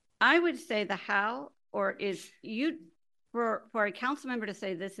I would say the how, or is you, for a council member to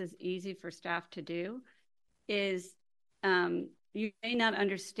say this is easy for staff to do, is you may not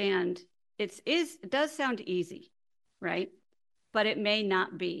understand. It does sound easy, right? But it may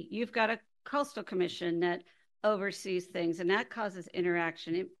not be. You've got a coastal commission that oversees things, and that causes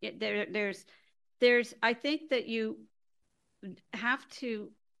interaction. There's I think that you have to,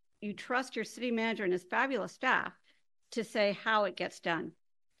 you trust your city manager and his fabulous staff to say how it gets done.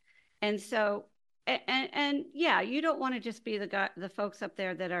 And so, and yeah, you don't want to just be the folks up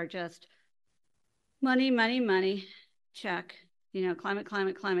there that are just money, check,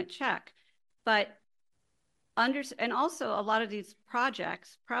 climate, check. But and also a lot of these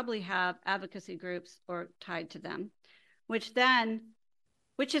projects probably have advocacy groups or tied to them, which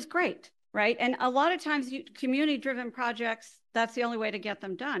is great, right? And a lot of times community-driven projects, that's the only way to get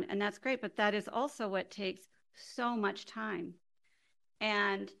them done. And that's great, but that is also what takes so much time.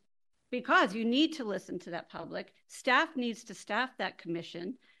 And because you need to listen to that public, staff needs to staff that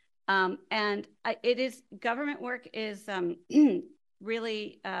commission. Government work is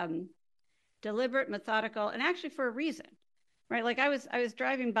really deliberate, methodical, and actually for a reason, right? Like I was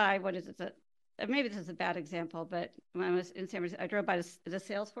driving by, what is it? Maybe this is a bad example, but when I was in San Francisco, I drove by the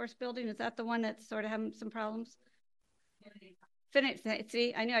Salesforce building. Is that the one that's sort of having some problems?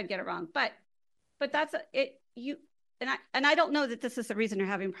 See, I knew I'd get it wrong, but that's and I don't know that this is the reason you're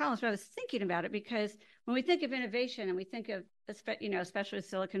having problems, but I was thinking about it because when we think of innovation and we think of, especially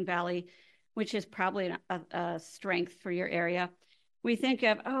Silicon Valley, which is probably a strength for your area, we think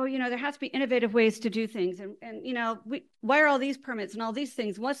of, there has to be innovative ways to do things. And why are all these permits and all these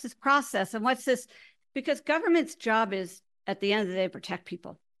things? What's this process? And what's this? Because government's job is, at the end of the day, protect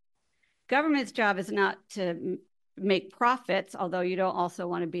people. Government's job is not to make profits, although you don't also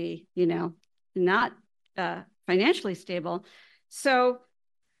want to be, not financially stable. So,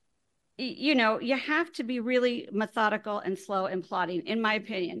 you have to be really methodical and slow and plodding, in my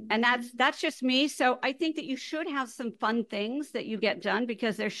opinion. And that's just me. So I think that you should have some fun things that you get done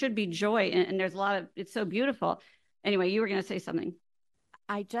because there should be joy and there's a lot of, it's so beautiful. Anyway, you were going to say something.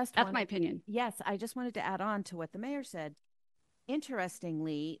 That's my opinion. Yes, I just wanted to add on to what the mayor said.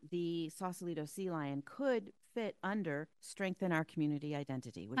 Interestingly, the Sausalito Sea Lion could fit under strengthen our community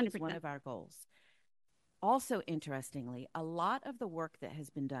identity, which 100%. Is one of our goals. Also, interestingly, a lot of the work that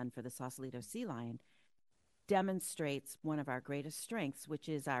has been done for the Sausalito Sea Lion demonstrates one of our greatest strengths, which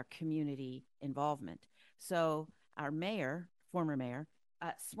is our community involvement. So our mayor, former mayor,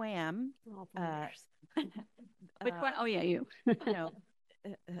 swam. Which one? Oh, yeah, you.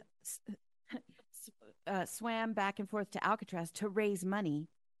 Swam back and forth to Alcatraz to raise money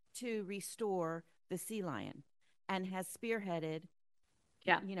to restore the sea lion and has spearheaded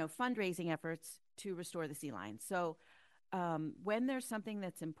fundraising efforts to restore the sea lion. So when there's something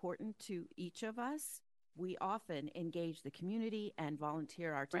that's important to each of us, we often engage the community and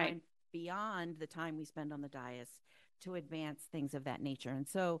volunteer our time beyond the time we spend on the dais to advance things of that nature. And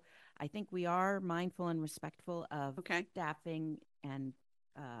so I think we are mindful and respectful of staffing and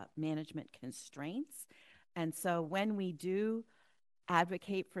management constraints. And so when we do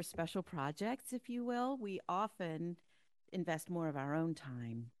advocate for special projects, if you will, we often invest more of our own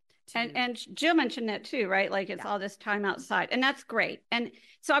time. And Jill mentioned that too, right? Like it's all this time outside, and that's great. And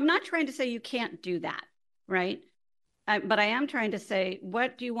so I'm not trying to say you can't do that, right? But I am trying to say,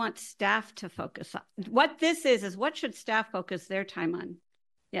 what do you want staff to focus on? What this is what should staff focus their time on?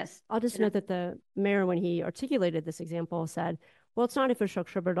 Yes. I'll just note that the mayor, when he articulated this example, said, well, it's not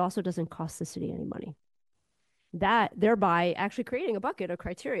infrastructure, but it also doesn't cost the city any money. That thereby actually creating a bucket of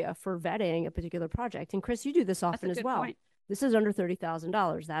criteria for vetting a particular project. And Chris, you do this often as well. Point. This is under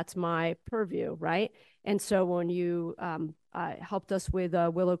 $30,000. That's my purview, right? And so when you helped us with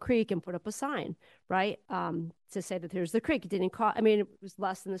Willow Creek and put up a sign, right, to say that here's the creek, it didn't cost. I mean, it was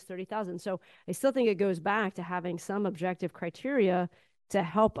less than this $30,000. So I still think it goes back to having some objective criteria to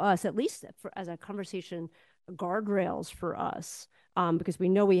help us, at least as a conversation, guardrails for us, because we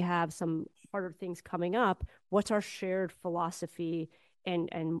know we have some harder things coming up. What's our shared philosophy?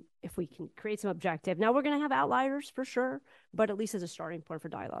 And if we can create some objective. Now we're going to have outliers for sure, but at least as a starting point for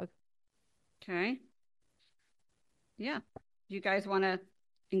dialogue. Okay. Yeah. You guys want to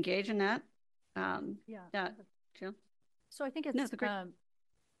engage in that? Jill? So I think it's,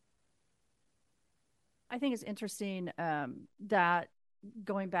 I think it's interesting that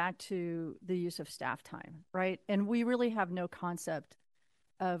going back to the use of staff time, right? And we really have no concept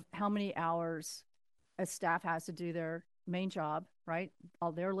of how many hours a staff has to do their main job, right?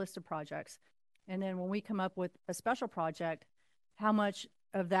 All their list of projects. And then when we come up with a special project, how much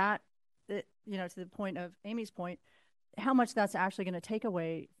of that, to the point of Amy's point, how much that's actually going to take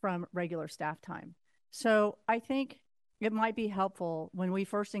away from regular staff time. So I think it might be helpful when we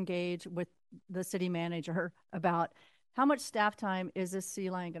first engage with the city manager about how much staff time is this sea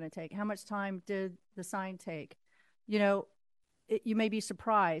line going to take? How much time did the sign take? You may be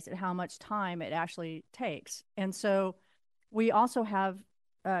surprised at how much time it actually takes. And so we also have,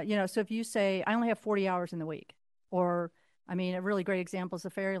 so if you say, I only have 40 hours in the week, or, I mean, a really great example is the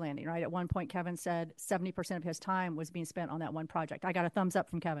ferry landing, right? At one point, Kevin said 70% of his time was being spent on that one project. I got a thumbs up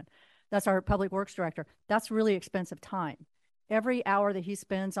from Kevin. That's our public works director. That's really expensive time. Every hour that he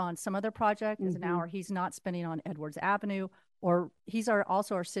spends on some other project is an hour he's not spending on Edwards Avenue, or he's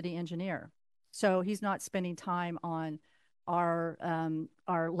also our city engineer. So he's not spending time on our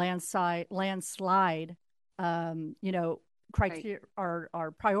landslide, criteria, right.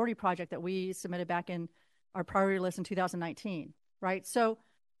 our priority project that we submitted back in our priority list in 2019, right? So,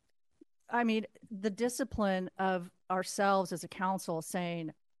 I mean, the discipline of ourselves as a council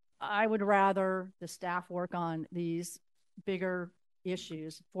saying, I would rather the staff work on these bigger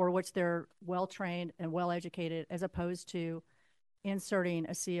issues for which they're well-trained and well-educated, as opposed to inserting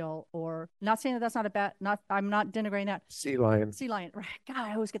a seal, or not saying that that's not a bad, I'm not denigrating that. Sea lion, right? God,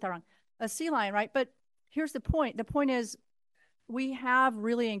 I always get that wrong. A sea lion, right? But here's the point. The point is, we have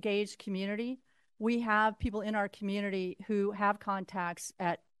really engaged community. We have people in our community who have contacts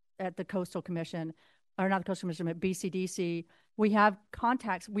at the Coastal Commission, or not the Coastal Commission, but BCDC. We have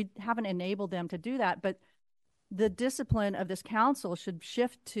contacts. We haven't enabled them to do that, but the discipline of this council should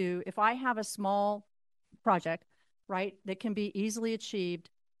shift to, if I have a small project, right, that can be easily achieved,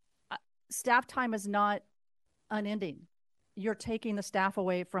 staff time is not unending. You're taking the staff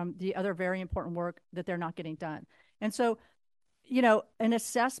away from the other very important work that they're not getting done. And so, an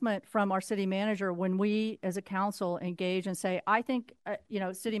assessment from our city manager when we as a council engage and say, I think,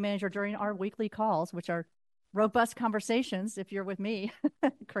 city manager, during our weekly calls, which are robust conversations, if you're with me,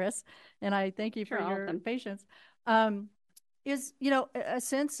 Chris, and I thank you for your patience, is, a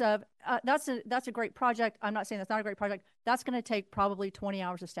sense of, that's a great project. I'm not saying that's not a great project. That's going to take probably 20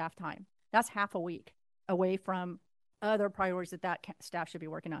 hours of staff time. That's half a week away from other priorities that staff should be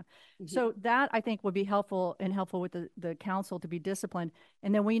working on. So that, I think, would be helpful with the council to be disciplined.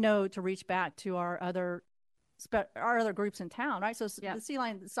 And then we know to reach back to our other groups in town, right? So the Sea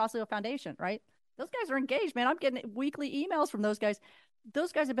Lion Sausalito Foundation, right? Those guys are engaged, man. I'm getting weekly emails from those guys.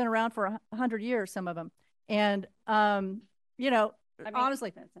 Those guys have been around for 100 years, some of them. And,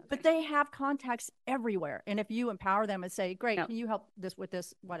 honestly, but they have contacts everywhere. And if you empower them and say, great, can you help with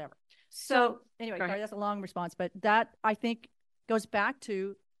this, whatever. So anyway, sorry, that's a long response, but that, I think, goes back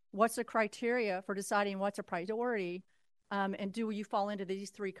to what's the criteria for deciding what's a priority, and do you fall into these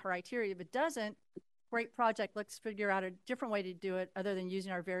three criteria? If it doesn't, great project, let's figure out a different way to do it other than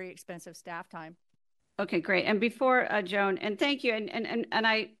using our very expensive staff time. Okay, great. And before Joan, and thank you, and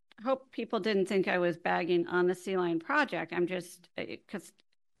I hope people didn't think I was bagging on the Sea Lion project. I'm just,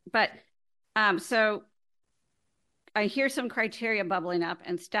 so I hear some criteria bubbling up,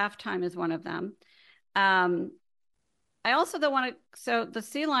 and staff time is one of them. I also don't want to, so the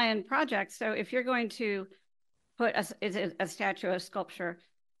Sea Lion project, so if you're going to put a statue, a sculpture,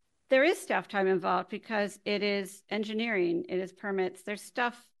 there is staff time involved because it is engineering, it is permits, there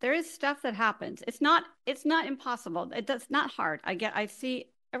is stuff that happens. It's not impossible. It's not hard. I see,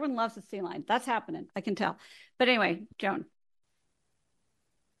 everyone loves the Sea Lion. That's happening, I can tell. But anyway, Joan.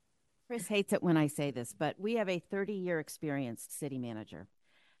 Chris hates it when I say this, but we have a 30-year experienced city manager,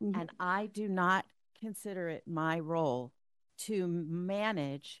 and I do not consider it my role to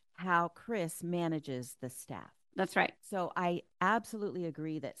manage how Chris manages the staff. That's right. So I absolutely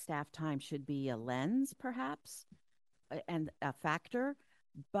agree that staff time should be a lens, perhaps, and a factor,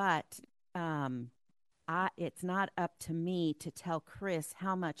 but it's not up to me to tell Chris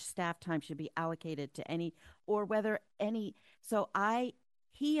how much staff time should be allocated to any, or whether any. So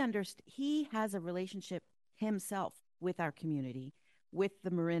he has a relationship himself with our community, with the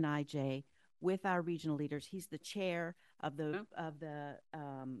Marin IJ, with our regional leaders. He's the chair of the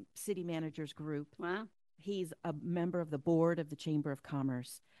city managers group. Wow. He's a member of the board of the Chamber of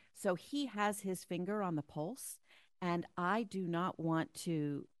Commerce. So he has his finger on the pulse, and I do not want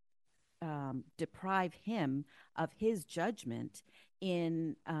to deprive him of his judgment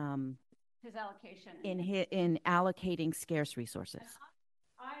in his allocation in allocating scarce resources.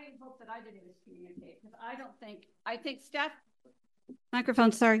 I hope that I didn't miscommunicate, because I think staff,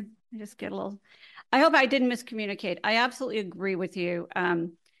 Microphone, sorry. I just get a little, I hope I didn't miscommunicate. I absolutely agree with you.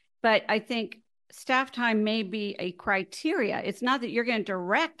 But I think staff time may be a criteria. It's not that you're going to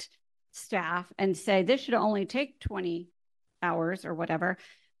direct staff and say this should only take 20 hours or whatever,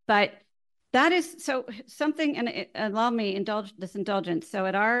 but that is so something, and allow me indulge this indulgence. So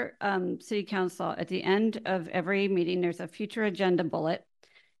at our city council, at the end of every meeting, there's a future agenda bullet.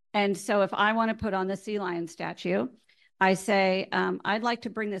 And so if I want to put on the sea lion statue, I say, I'd like to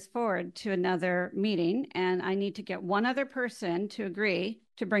bring this forward to another meeting, and I need to get one other person to agree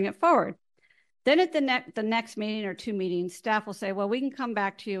to bring it forward. Then at the next meeting or 2 meetings, staff will say, well, we can come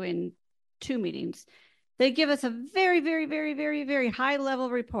back to you in 2 meetings. They give us a very, very, very, very, very high level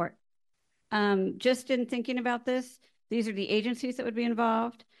report. Just in thinking about this, these are the agencies that would be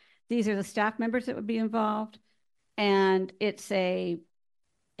involved. These are the staff members that would be involved. And it's a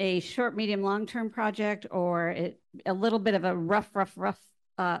short, medium, long-term project, or a little bit of a rough,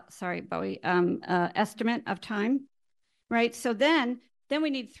 sorry, Bowie, estimate of time, right? So then we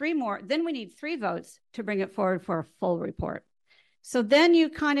need 3 more, then we need 3 votes to bring it forward for a full report. So then you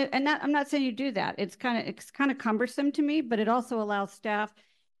kind of, and I'm not saying you do that. It's kind of cumbersome to me, but it also allows staff,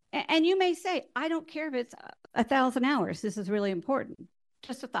 and you may say, I don't care if it's 1,000 hours. This is really important.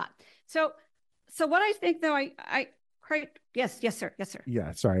 Just a thought. So what I think though, yes, sir.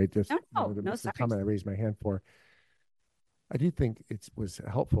 Yeah, sorry. Just no, the comment I raised my hand for. I do think it was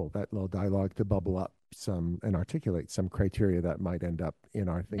helpful, that little dialogue, to bubble up some and articulate some criteria that might end up in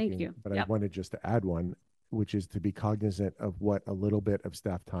our thinking. Thank you. But Yep. I wanted just to add one, which is to be cognizant of what a little bit of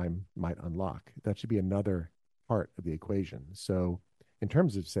staff time might unlock. That should be another part of the equation. So in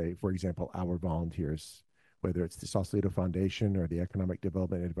terms of, say, for example, our volunteers, whether it's the Sausalito Foundation or the Economic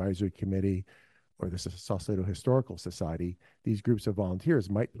Development Advisory Committee or the Sausalito Historical Society, these groups of volunteers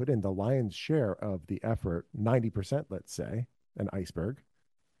might put in the lion's share of the effort, 90%, let's say, an iceberg,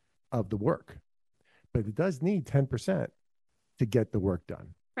 of the work. But it does need 10% to get the work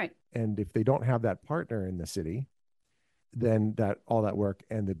done. Right. And if they don't have that partner in the city, then all that work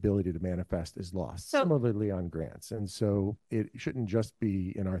and the ability to manifest is lost. Similarly on grants. And so it shouldn't just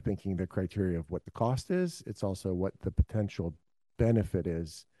be in our thinking the criteria of what the cost is, it's also what the potential benefit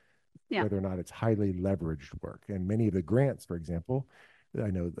is, whether or not it's highly leveraged work. And many of the grants, for example, I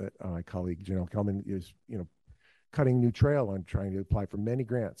know that my colleague Janelle Kelman is, cutting new trail on trying to apply for many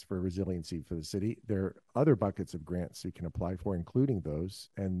grants for resiliency for the city. There are other buckets of grants you can apply for, including those,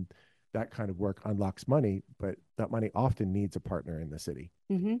 and that kind of work unlocks money, but that money often needs a partner in the city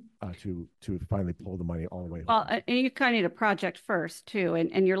to finally pull the money all the way. Well, and you kind of need a project first too.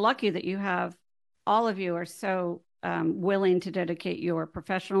 And you're lucky that you have, all of you are so willing to dedicate your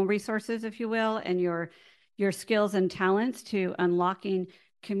professional resources, if you will, and your skills and talents to unlocking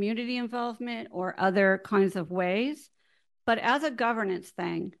community involvement or other kinds of ways. But as a governance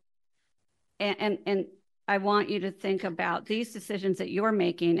thing, and I want you to think about these decisions that you're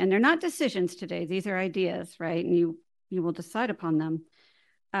making, and they're not decisions today, these are ideas, right? And you will decide upon them.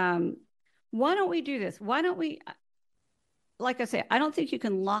 Why don't we do this? Why don't we, like I say, I don't think you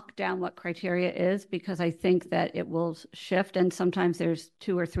can lock down what criteria is, because I think that it will shift, and sometimes there's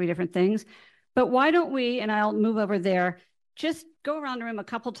 2 or 3 different things. But why don't we, and I'll move over there, just go around the room a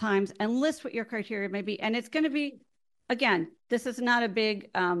couple times and list what your criteria may be. And it's going to be, again, this is not a big,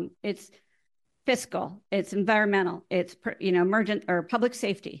 it's fiscal, it's environmental, it's, emergent or public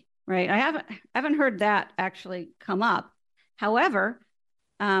safety, right? I haven't heard that actually come up. However,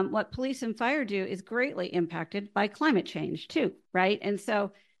 what police and fire do is greatly impacted by climate change too, right? And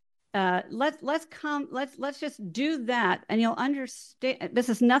so let's just do that, and you'll understand. This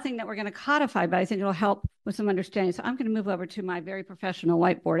is nothing that we're going to codify, but I think it'll help with some understanding. So I'm going to move over to my very professional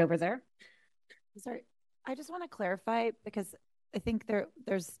whiteboard over there. Sorry, I just want to clarify, because I think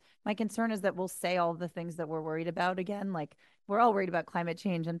there's my concern is that we'll say all the things that we're worried about again. Like, we're all worried about climate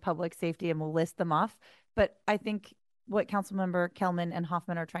change and public safety, and we'll list them off. But I think what Councilmember Kelman and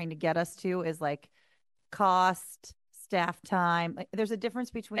Hoffman are trying to get us to is like cost, staff time. Like, there's a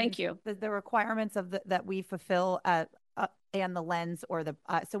difference between the requirements of that we fulfill and the lens, or the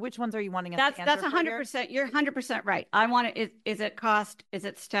so which ones are you wanting us to answer? That's 100%. You're 100% right. I want it. Is it cost? Is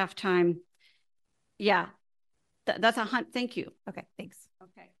it staff time? Yeah, that's a hunt. Thank you. Okay, thanks.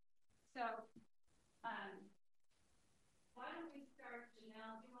 Okay, so why don't we start,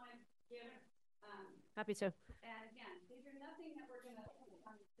 Janelle? Do you want to give it? Happy to. And again, these are nothing that we're going to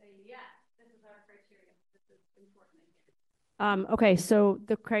say, yes, this is our criteria. This is important. Okay, so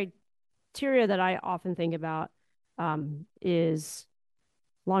the criteria that I often think about is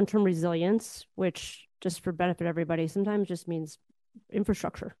long-term resilience, which, just for benefit of everybody, sometimes just means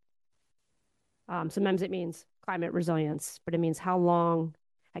infrastructure. Sometimes it means climate resilience, but it means how long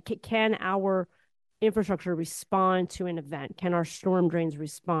can our infrastructure respond to an event? Can our storm drains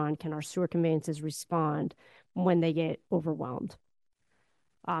respond? Can our sewer conveyances respond when they get overwhelmed?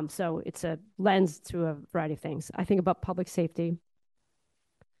 So it's a lens to a variety of things. I think about public safety.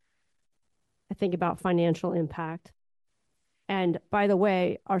 I think about financial impact. And by the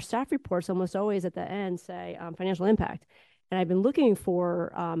way, our staff reports almost always at the end say financial impact. And I've been looking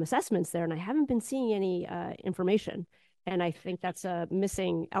for assessments there, and I haven't been seeing any information. And I think that's a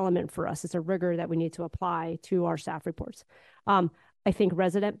missing element for us. It's a rigor that we need to apply to our staff reports. I think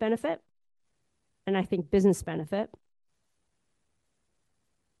resident benefit, and I think business benefit.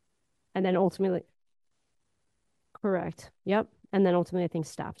 And then ultimately, correct. Yep. And then ultimately, I think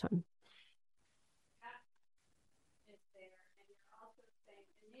staff time.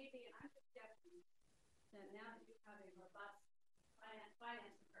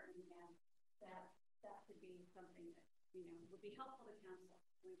 Something that would be helpful to council.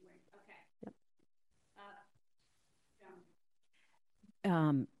 Okay.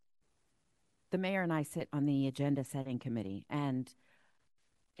 Yep. The mayor and I sit on the agenda setting committee, and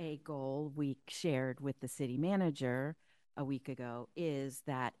a goal we shared with the city manager a week ago is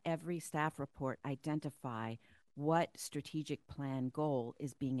that every staff report identify what strategic plan goal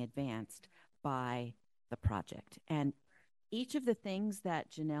is being advanced by the project. And each of the things that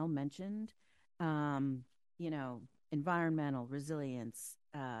Janelle mentioned, environmental resilience,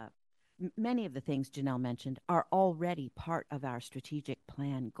 many of the things Janelle mentioned are already part of our strategic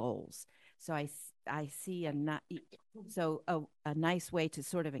plan goals. So I see a nice way to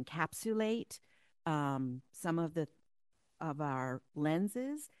sort of encapsulate some of our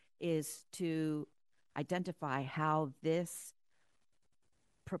lenses is to identify how this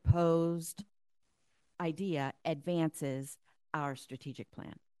proposed idea advances our strategic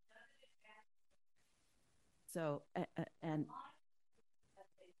plan. So, and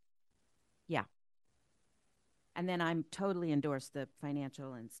yeah. And then I'm totally endorse the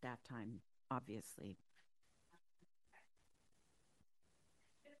financial and staff time, obviously.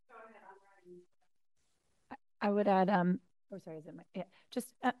 I would add,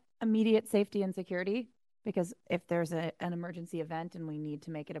 just immediate safety and security, because if there's an emergency event and we need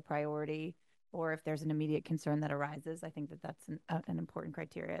to make it a priority, or if there's an immediate concern that arises, I think that that's an important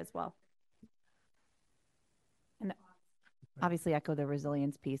criteria as well. And obviously echo the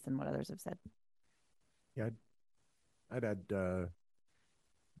resilience piece and what others have said. Yeah, I'd add,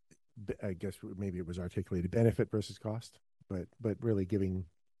 I guess maybe it was articulated benefit versus cost, but really giving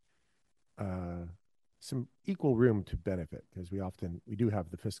some equal room to benefit, because we do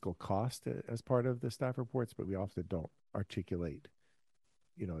have the fiscal cost as part of the staff reports, but we often don't articulate,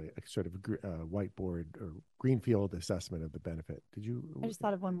 a sort of whiteboard or greenfield assessment of the benefit. Did you? I just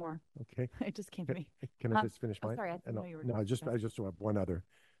thought of one more. Okay. It just came to me. Can I just finish mine? Sorry, I didn't know you were. No, I just have one other,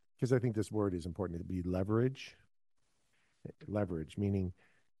 because I think this word is important to be leverage. Leverage, meaning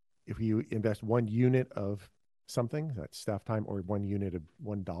if you invest 1 unit of something, that's staff time, or 1 unit of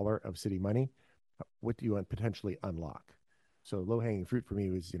 $1 of city money, what do you potentially unlock? So low-hanging fruit for me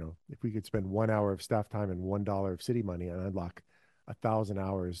was, if we could spend 1 hour of staff time and $1 of city money and unlock 1,000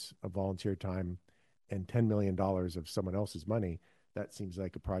 hours of volunteer time and $10 million of someone else's money, that seems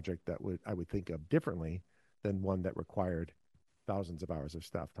like a project that I would think of differently than one that required thousands of hours of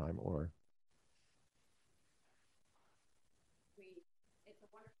staff time or.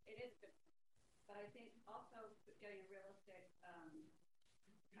 It is good, but I think also getting a realistic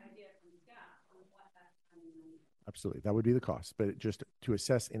idea from staff on what that time means. Absolutely, that would be the cost, but just to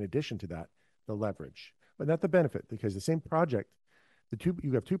assess in addition to that the leverage, but not the benefit, because the same project,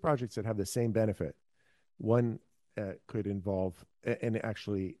 you have 2 projects that have the same benefit. One could involve,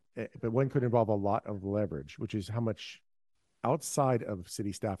 but one could involve a lot of leverage, which is how much outside of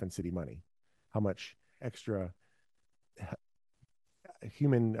city staff and city money, how much extra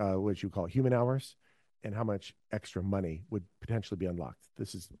human, what you call it, human hours, and how much extra money would potentially be unlocked.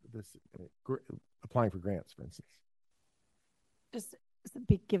 This applying for grants, for instance. Just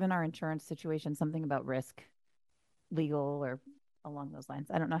given our insurance situation, something about risk, legal, or along those lines.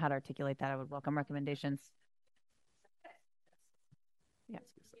 I don't know how to articulate that. I would welcome recommendations. Yeah.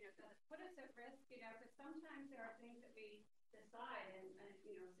 Put us at risk, because sometimes there are things that we decide, and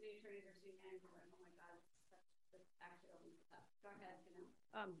city attorneys are seeing and going, oh my God, this actually opens it up. Go ahead,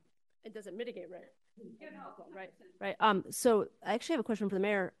 It doesn't mitigate, right? Right. So I actually have a question for the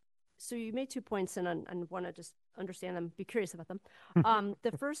mayor. So you made 2 points, and I want to just understand them, be curious about them.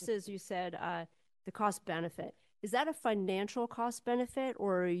 The first is you said the cost benefit. Is that a financial cost benefit,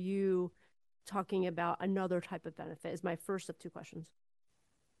 or are you talking about another type of benefit? Is my first of 2 questions.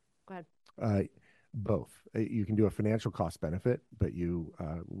 Go ahead. Both. You can do a financial cost benefit, but you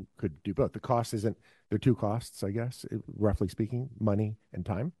could do both. The cost isn't, there are two costs, I guess, roughly speaking, money and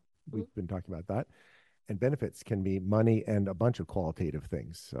time. We've been talking about that. And benefits can be money and a bunch of qualitative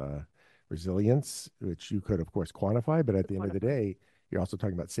things. Resilience, which you could, of course, quantify, but at the end of the day, you're also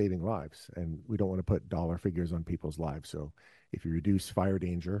talking about saving lives. And we don't want to put dollar figures on people's lives. So if you reduce fire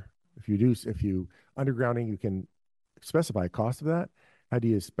danger, if you undergrounding, you can specify a cost of that. How do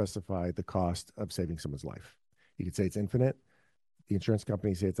you specify the cost of saving someone's life? You could say it's infinite. The insurance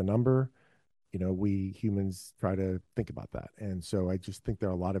companies say it's a number. We humans try to think about that. And so I just think there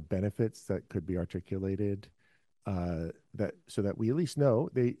are a lot of benefits that could be articulated so that we at least know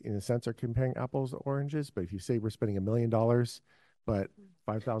they, in a sense, are comparing apples to oranges. But if you say we're spending $1 million, but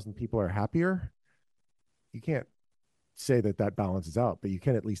 5,000 people are happier, you can't say that balances out, but you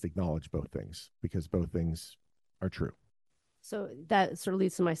can at least acknowledge both things because both things are true. So that sort of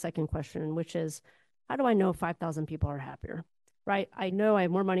leads to my second question, which is, how do I know 5,000 people are happier, right? I know I have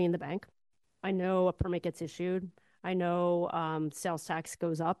more money in the bank. I know a permit gets issued. I know sales tax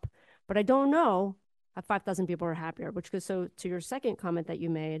goes up, but I don't know if 5,000 people are happier, which goes so to your second comment that you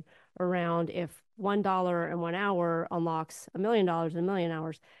made around if $1 in 1 hour unlocks $1 million in 1 million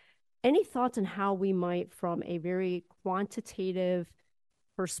hours. Any thoughts on how we might, from a very quantitative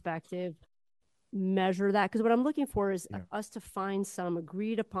perspective, measure that? Because what I'm looking for is us to find some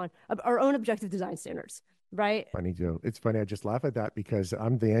agreed upon our own objective design standards, right? Funny, Joe. It's funny. I just laugh at that because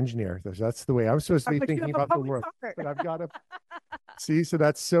I'm the engineer. That's the way I'm supposed to be thinking about the world. But I've got to see. So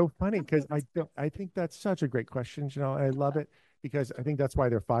that's so funny because I think that's such a great question, Janelle. I love it because I think that's why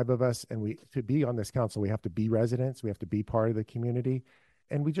there are 5 of us, and to be on this council, we have to be residents. We have to be part of the community,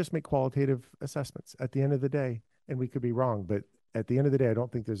 and we just make qualitative assessments at the end of the day. And we could be wrong, but at the end of the day, I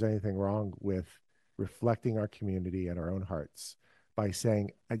don't think there's anything wrong with reflecting our community and our own hearts by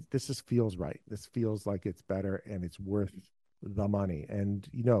saying, this just feels right. This feels like it's better and it's worth the money. And,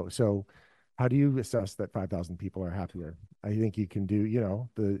 so how do you assess that 5,000 people are happier? I think you can do,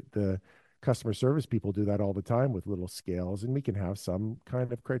 the customer service people do that all the time with little scales, and we can have some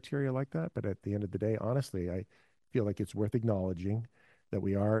kind of criteria like that. But at the end of the day, honestly, I feel like it's worth acknowledging that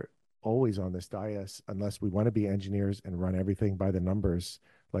we are always on this dais, unless we want to be engineers and run everything by the numbers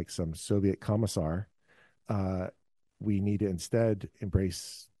like some Soviet commissar. We need to instead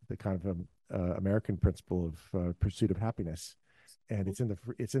embrace the kind of American principle of pursuit of happiness, and it's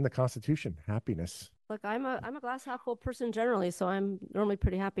in the Constitution. Happiness. Look, I'm a glass half full person generally, so I'm normally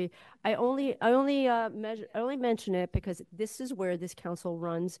pretty happy. I only mention it because this is where this council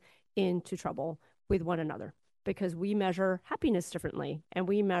runs into trouble with one another, because we measure happiness differently and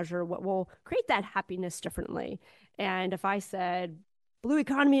we measure what will create that happiness differently. And if I said Blue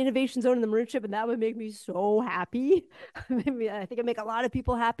Economy Innovation Zone in the Maroon Ship, and that would make me so happy. I think it'd make a lot of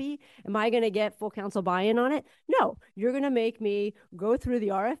people happy. Am I going to get full council buy-in on it? No, you're going to make me go through the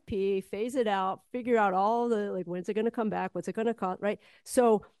RFP, phase it out, figure out all the, when's it going to come back? What's it going to cost, right?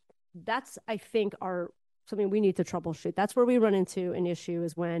 So that's, I think, something we need to troubleshoot. That's where we run into an issue,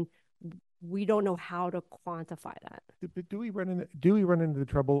 is when we don't know how to quantify that. But do we run into the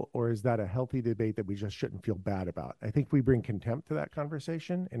trouble, or is that a healthy debate that we just shouldn't feel bad about? I think we bring contempt to that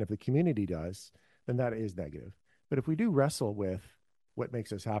conversation, and if the community does, then that is negative. But if we do wrestle with what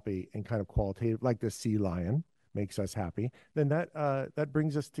makes us happy and kind of qualitative, like the sea lion makes us happy, then that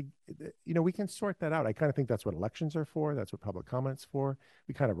brings us to, we can sort that out. I kind of think that's what elections are for. That's what public comment's for.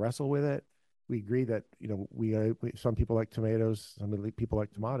 We kind of wrestle with it. We agree that, some people like tomatoes, some people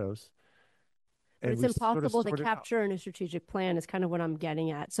like tomatoes. But it's impossible to capture in a strategic plan, is kind of what I'm getting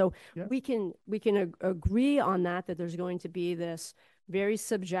at. So we can agree on that there's going to be this very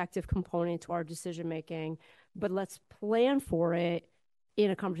subjective component to our decision making, but let's plan for it in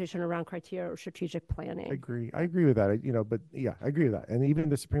a conversation around criteria or strategic planning. I agree with that. I agree with that. And even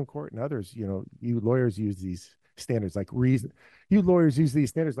the Supreme Court and others, you lawyers use these standards like reason. You lawyers use these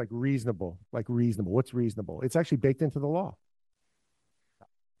standards like reasonable. What's reasonable? It's actually baked into the law.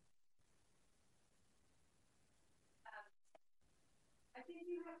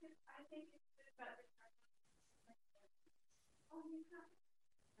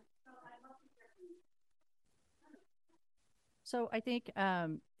 So I think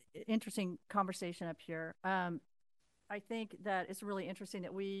interesting conversation up here. I think that it's really interesting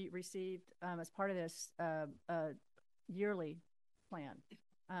that we received as part of this a yearly plan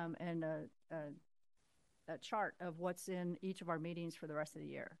and a chart of what's in each of our meetings for the rest of the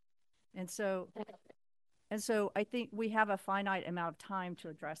year. And so I think we have a finite amount of time to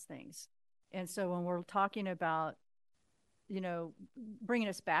address things. And so when we're talking about, bringing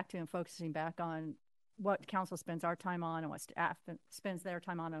us back to and focusing back on what council spends our time on and what staff spends their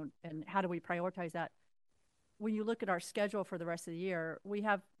time on, and how do we prioritize that. When you look at our schedule for the rest of the year, we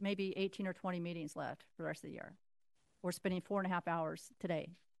have maybe 18 or 20 meetings left for the rest of the year. We're spending 4.5 hours today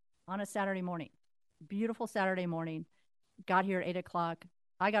on a Saturday morning. Beautiful Saturday morning. Got here at 8 o'clock.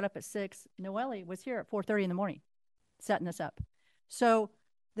 I got up at 6. Noelle was here at 4:30 in the morning setting this up. So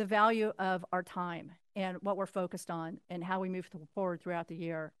the value of our time and what we're focused on and how we move forward throughout the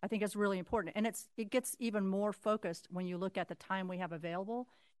year, I think is really important. And it gets even more focused when you look at the time we have available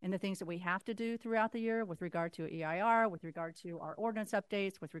and the things that we have to do throughout the year with regard to EIR, with regard to our ordinance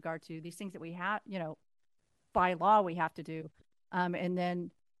updates, with regard to these things that we have, you know, by law we have to do. And then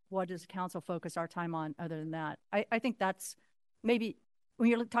what does council focus our time on other than that? I think that's maybe when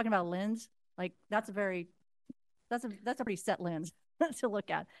you're talking about a lens, like that's a pretty set lens to look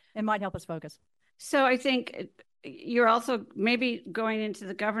at. It might help us focus. So I think you're also maybe going into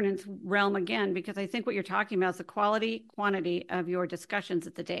the governance realm again, because I think what you're talking about is the quality, quantity of your discussions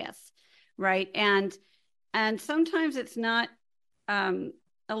at the dais, right? And sometimes it's not, a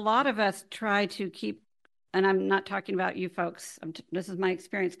lot of us try to keep, and I'm not talking about you folks, this is my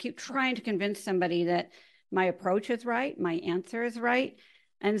experience, keep trying to convince somebody that my approach is right, my answer is right.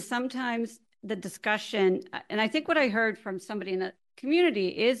 And sometimes the discussion, and I think what I heard from somebody in the community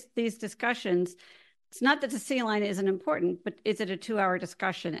is these discussions, it's not that the city line isn't important, but is it a 2-hour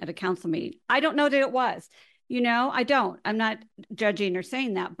discussion at a council meeting? I don't know that it was, you know, I don't, I'm not judging or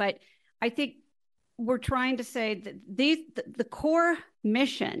saying that, but I think we're trying to say that the core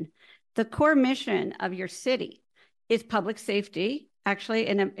mission of your city is public safety, actually,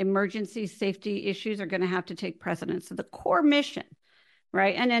 and emergency safety issues are going to have to take precedence. So the core mission,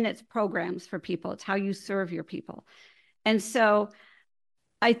 right? And then it's programs for people. It's how you serve your people. And so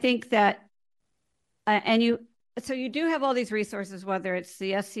I think that, so you do have all these resources, whether it's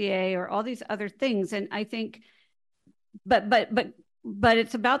the SCA or all these other things. And I think, but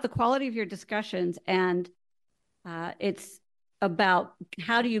it's about the quality of your discussions, and it's about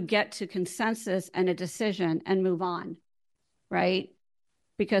how do you get to consensus and a decision and move on, right?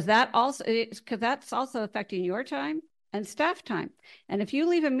 Because that's also affecting your time and staff time. And if you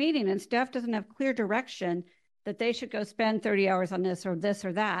leave a meeting and staff doesn't have clear direction that they should go spend 30 hours on this or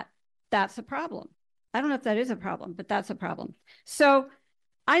that, that's a problem. I don't know if that is a problem, but that's a problem. So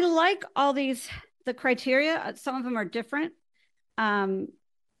I like all the criteria. Some of them are different. And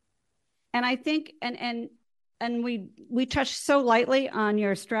I think, and we touched so lightly on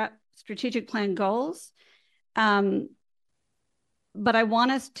your strategic plan goals. But I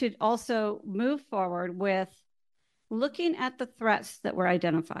want us to also move forward with looking at the threats that were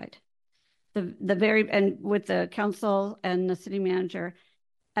identified, and with the council and the city manager,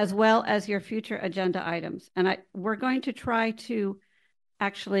 as well as your future agenda items. And we're going to try to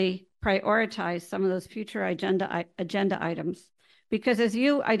actually prioritize some of those future agenda items, because as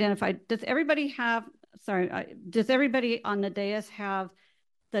you identified, does everybody on the dais have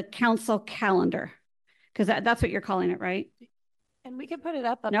the council calendar? Because that's what you're calling it, right? And we can put it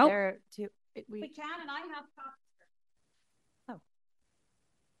up Nope. there too. We can, and I have copies. Oh,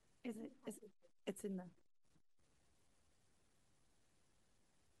 it's in the.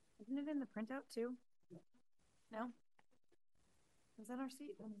 Isn't it in the printout too? No? Is that our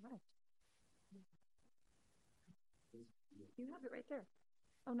seat on the left? You have it right there.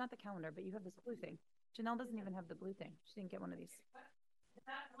 Oh, not the calendar, but you have this blue thing. Janelle doesn't even have the blue thing. She didn't get one of these.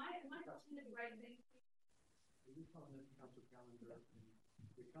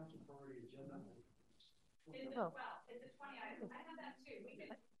 Oh. It's a 20 item. I have that too. We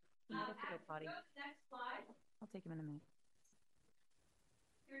could, Go to the potty. go to the next slide. I'll take him in a minute.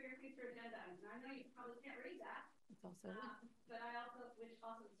 Here are your future agenda items. Now, I know you probably can't read that. It's also. But which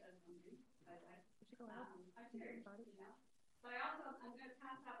also says something, by the way. I'm serious, you know. But I'm going to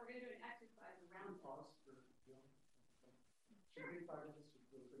pass out, we're going to do an exercise around this. Sure.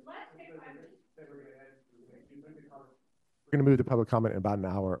 Let's take 5 minutes. We're going to move to public comment in about an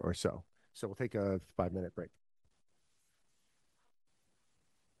hour or so. So we'll take a 5-minute break.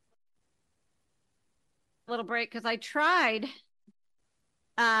 Little break, because I tried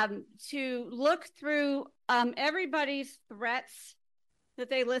to look through everybody's threats that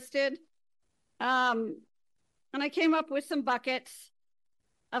they listed. And I came up with some buckets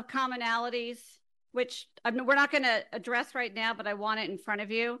of commonalities, which we're not going to address right now, but I want it in front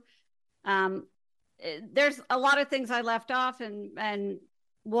of you. There's a lot of things I left off, and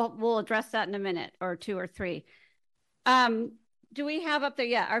we'll address that in a minute or 2 or 3. Do we have up there?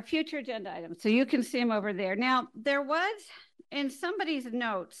 Yeah, our future agenda items. So you can see them over there. Now, there was, in somebody's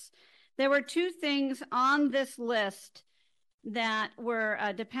notes, there were 2 things on this list that were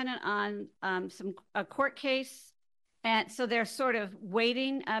dependent on a court case. And so they're sort of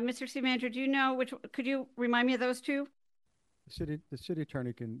waiting. Mr. City Manager, do you know which, could you remind me of those two? The city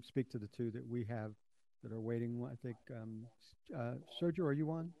attorney can speak to the two that we have that are waiting. I think, Sergio, are you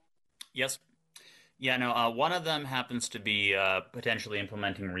on? Yes. Yeah, no, one of them happens to be potentially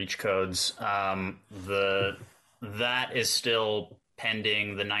implementing reach codes. That is still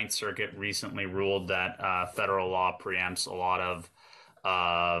pending. The Ninth Circuit recently ruled that federal law preempts a lot of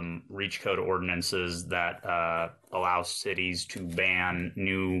reach code ordinances that allow cities to ban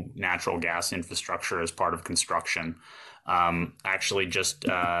new natural gas infrastructure as part of construction. Actually, just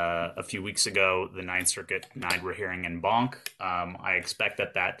a few weeks ago, the Ninth Circuit denied rehearing in Bonk. I expect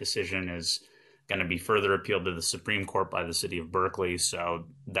that decision is going to be further appealed to the Supreme Court by the city of Berkeley. So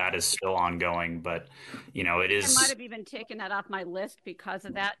that is still ongoing, but it is. I might have even taken that off my list because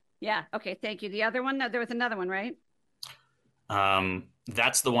of that. Yeah. Okay. Thank you. The other one, there was another one, right?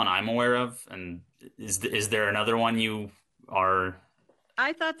 That's the one I'm aware of. And is there another one you are?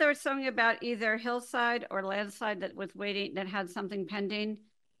 I thought there was something about either Hillside or Landslide that was waiting, that had something pending.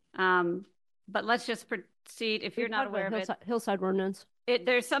 But let's just proceed. If you're not aware of it, Hillside ordinance.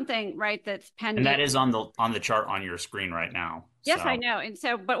 There's something, right, that's pending. And that is on the chart on your screen right now. Yes, I know. And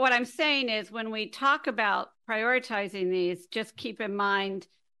so, but what I'm saying is when we talk about prioritizing these, just keep in mind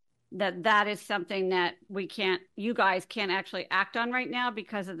that is something that you guys can't actually act on right now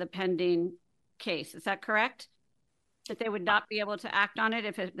because of the pending case. Is that correct? That they would not be able to act on it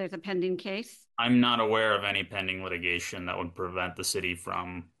if there's a pending case? I'm not aware of any pending litigation that would prevent the city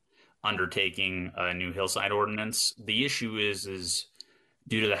from undertaking a new Hillside ordinance. The issue is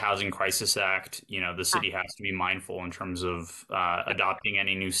due to the Housing Crisis Act, the city has to be mindful in terms of adopting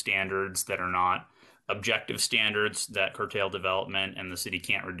any new standards that are not objective standards that curtail development, and the city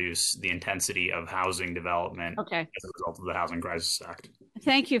can't reduce the intensity of housing development as a result of the Housing Crisis Act.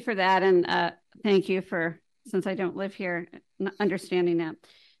 Thank you for that. And thank you for, since I don't live here, understanding that.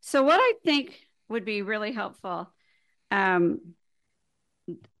 So what I think would be really helpful,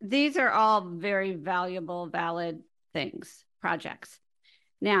 these are all very valuable, valid projects.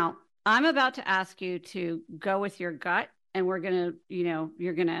 Now, I'm about to ask you to go with your gut, and we're going to,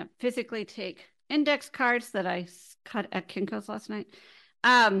 you're going to physically take index cards that I cut at Kinko's last night.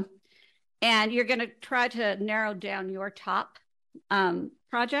 And you're going to try to narrow down your top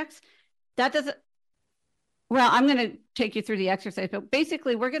projects. That doesn't, well, I'm going to take you through the exercise, but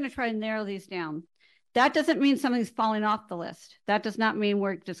basically we're going to try and narrow these down. That doesn't mean something's falling off the list. That does not mean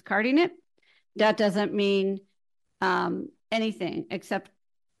we're discarding it. That doesn't mean anything, except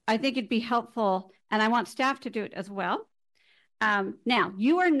I think it'd be helpful, and I want staff to do it as well. Now,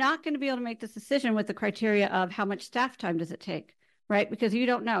 you are not going to be able to make this decision with the criteria of how much staff time does it take, right? Because you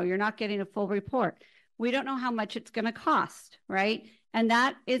don't know. You're not getting a full report. We don't know how much it's going to cost, right? And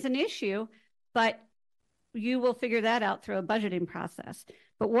that is an issue, but you will figure that out through a budgeting process.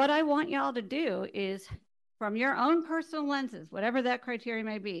 But what I want y'all to do is, from your own personal lenses, whatever that criteria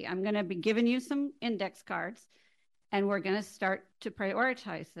may be, I'm going to be giving you some index cards, and we're going to start to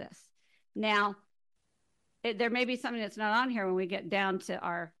prioritize this. Now, there may be something that's not on here when we get down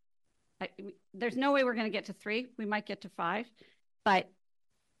to there's no way we're going to get to 3. We might get to 5, but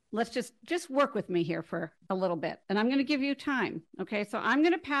let's just work with me here for a little bit. And I'm going to give you time. Okay. So I'm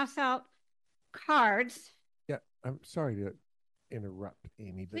going to pass out cards. Yeah. I'm sorry to interrupt,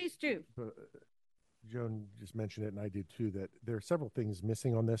 Amy. Please do. But Joan just mentioned it, and I did too, that there are several things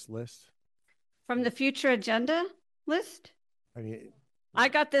missing on this list. From the future agenda list? I mean, I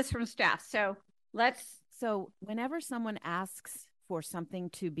got this from staff. So So whenever someone asks for something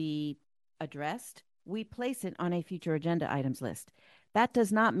to be addressed, we place it on a future agenda items list. That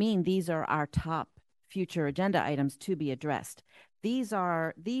does not mean these are our top future agenda items to be addressed. These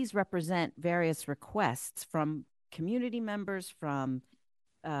represent various requests from community members, from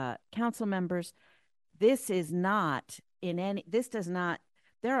council members.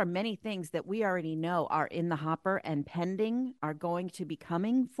 There are many things that we already know are in the hopper and pending, are going to be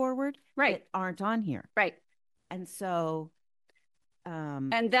coming forward, right, that aren't on here. Right. And so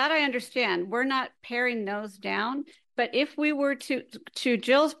and that I understand. We're not paring those down, but if we were to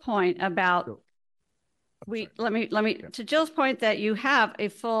Jill's point about to Jill's point that you have a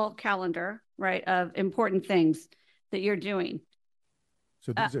full calendar, right, of important things that you're doing.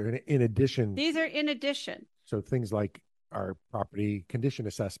 So these are in addition. These are in addition. So things like our property condition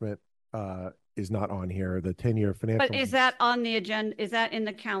assessment is not on here. The 10-year financial. But is that on the agenda? Is that in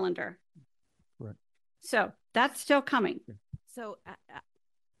the calendar? Right. So that's still coming. So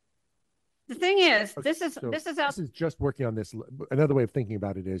the thing is, okay, this is just working on this. Another way of thinking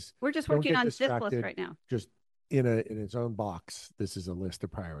about it is we're just working on this list right now. Just in its own box, this is a list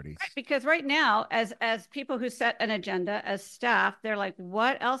of priorities. Right, because right now, as people who set an agenda, as staff, they're like,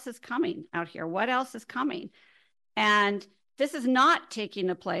 what else is coming out here? What else is coming? And this is not taking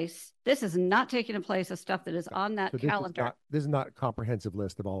a place. This is not taking a place of stuff that is on that calendar. This is not a comprehensive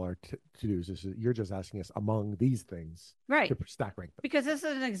list of all our to-dos. You're just asking us among these things, right, to stack rank them. Because this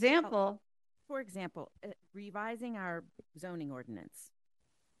is an example. For example, revising our zoning ordinance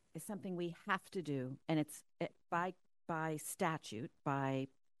is something we have to do, and it's by statute, by,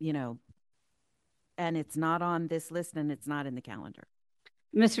 you know, and it's not on this list and it's not in the calendar.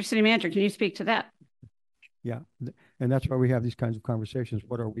 Mr. City Manager, can you speak to that? Yeah, and that's why we have these kinds of conversations.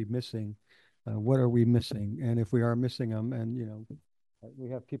 What are we missing? What are we missing? And if we are missing them, and you know, we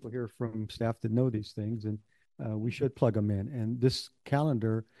have people here from staff that know these things, and we should plug them in. And this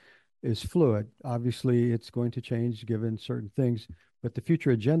calendar is fluid. Obviously, it's going to change given certain things, but the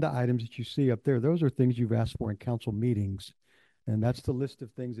future agenda items that you see up there, those are things you've asked for in council meetings. And that's the list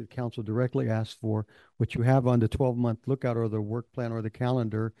of things that council directly asked for. What you have on the 12-month lookout or the work plan or the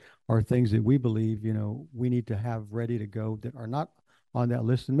calendar are things that we believe, you know, we need to have ready to go that are not on that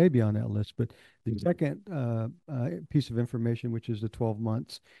list and maybe on that list. But the second piece of information, which is the 12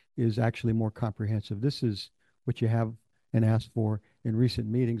 months, is actually more comprehensive. This is what you have and asked for in recent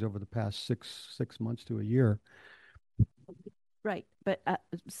meetings over the past six months to a year. Right. But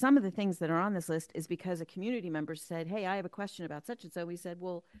some of the things that are on this list is because a community member said, hey, I have a question about such and so. We said,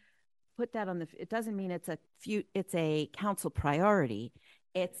 well, put that on the, it doesn't mean it's a council priority.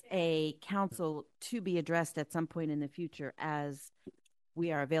 It's a council to be addressed at some point in the future as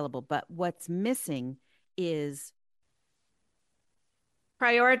we are available. But what's missing is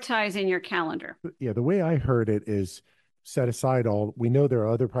prioritizing your calendar. Yeah, the way I heard it is set aside we know there are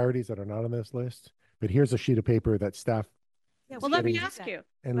other priorities that are not on this list, but here's a sheet of paper that staff. Yeah, well, let me ask you.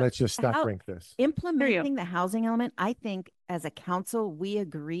 And let's just stack rank this. Implementing the housing element, I think as a council, we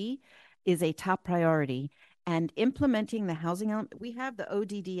agree is a top priority. And implementing the housing element, we have the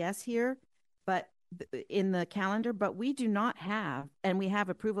ODDS here, but in the calendar, but we do not have, and we have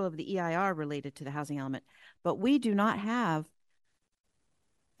approval of the EIR related to the housing element, but we do not have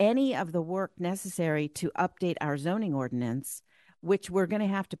any of the work necessary to update our zoning ordinance, which we're going to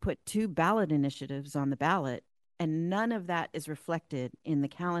have to put 2 ballot initiatives on the ballot. And none of that is reflected in the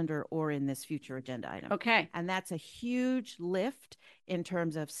calendar or in this future agenda item. Okay. And that's a huge lift in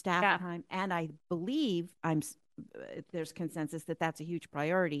terms of staff time. And I believe there's consensus that that's a huge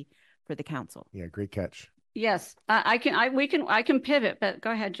priority for the council. Yeah, great catch. Yes, I can pivot, but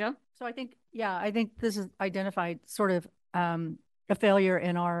go ahead, Joe. So I think this is identified sort of a failure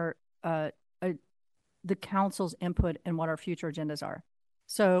in our the council's input and what our future agendas are.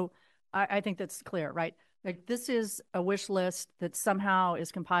 So I think that's clear, right? Like this is a wish list that somehow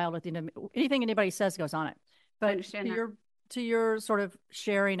is compiled at the end of anything anybody says goes on it. But to your sort of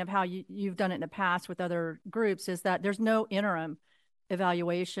sharing of how you've done it in the past with other groups is that there's no interim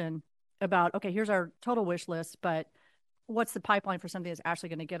evaluation about, okay, here's our total wish list, but what's the pipeline for something that's actually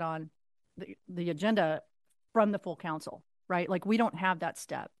going to get on the agenda from the full council, right? Like we don't have that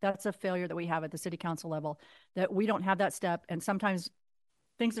step. That's a failure that we have at the city council level, that we don't have that step. And sometimes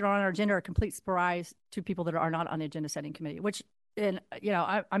things that are on our agenda are a complete surprise to people that are not on the agenda setting committee, which,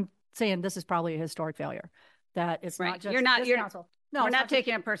 I'm saying this is probably a historic failure, that it's not just council. No, we're not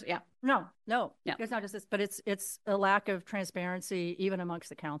taking it personally. Yeah. No. It's not just this, but it's a lack of transparency even amongst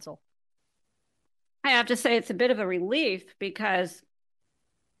the council. I have to say it's a bit of a relief because,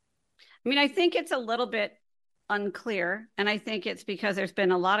 I think it's a little bit unclear, and I think it's because there's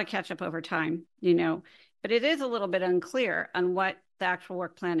been a lot of catch up over time, but it is a little bit unclear on what the actual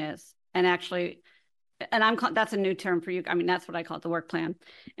work plan is. And actually, that's a new term for you. That's what I call it, the work plan.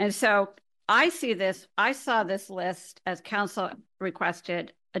 And so I saw this list as council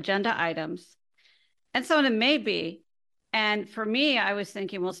requested agenda items. And so it may be, and for me, I was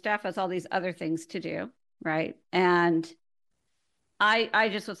thinking, well, staff has all these other things to do, right? And I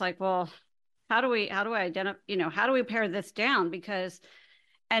just was like, well, how do we identify, how do we pare this down? Because,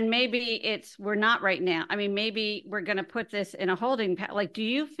 and maybe we're not right now. Maybe we're going to put this in a holding pattern. Like, do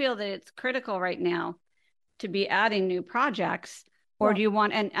you feel that it's critical right now to be adding new projects, or do you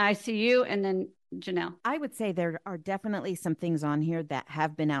want, and I see you and then Janelle? I would say there are definitely some things on here that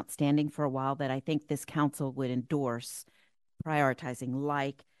have been outstanding for a while that I think this council would endorse prioritizing,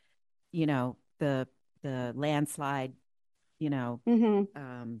 like, the landslide,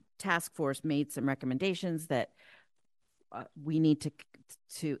 task force made some recommendations that we need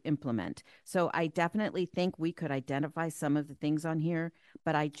to implement. So I definitely think we could identify some of the things on here,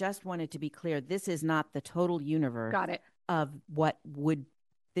 but I just wanted to be clear, this is not the total universe Got it. of what would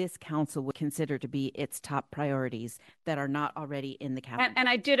this council would consider to be its top priorities that are not already in the capital. And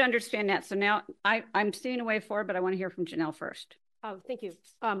I did understand that. So now I'm seeing a way forward, but I want to hear from Janelle first. Oh, thank you.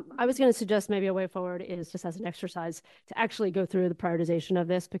 I was going to suggest maybe a way forward is just as an exercise to actually go through the prioritization of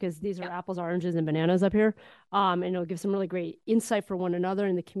this, because these are apples, oranges, and bananas up here. And it'll give some really great insight for one another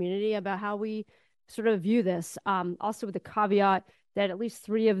in the community about how we sort of view this. Also with the caveat that at least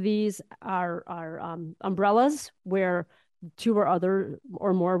 3 of these are umbrellas, where 2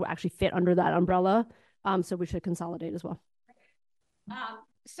 or more actually fit under that umbrella. So we should consolidate as well.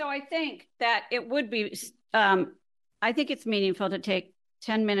 So I think that it would be, I think it's meaningful to take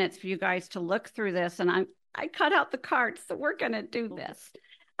 10 minutes for you guys to look through this. And I cut out the cards, so we're going to do this.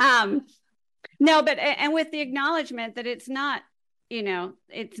 No, but, and with the acknowledgement that it's not, you know,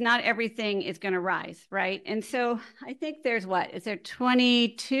 it's not everything is going to rise, right? And so I think there's is there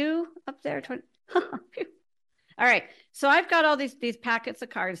 22 up there? 20? All right. So I've got all these packets of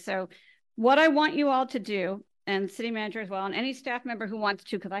cards. So what I want you all to do, and city manager as well, and any staff member who wants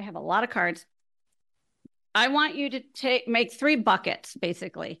to, because I have a lot of cards, I want you to make 3 buckets,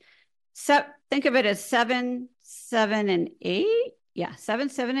 basically. So think of it as 7, 7, and 8. Yeah, 7,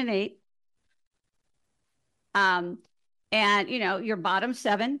 7, and 8. And you know, your bottom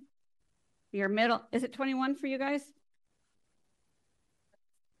 7, your middle, is it 21 for you guys?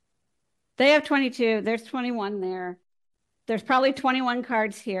 They have 22. There's 21 there. There's probably 21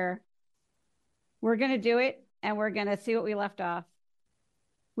 cards here. We're going to do it, and we're going to see what we left off.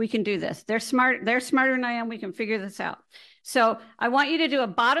 We can do this. They're smart. They're smarter than I am. We can figure this out. So I want you to do a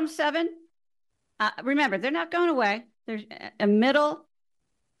bottom 7. Remember, they're not going away. There's a middle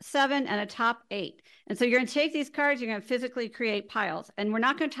 7 and a top 8. And so you're going to take these cards, you're going to physically create piles, and we're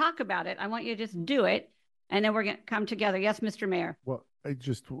not going to talk about it. I want you to just do it, and then we're going to come together. Yes, Mr. Mayor. Well, I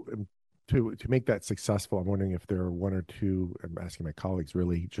just, to make that successful, I'm wondering if there are 1 or 2, I'm asking my colleagues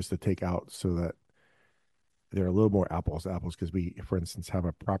really just to take out so that they're a little more apples to apples, because we, for instance, have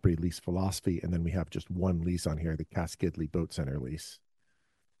a property lease philosophy, and then we have just 1 lease on here, the Cascadley Boat Center lease.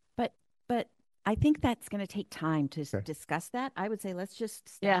 But I think that's going to take time to discuss that. I would say let's just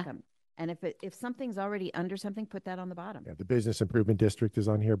stack them. And if something's already under something, put that on the bottom. Yeah, the business improvement district is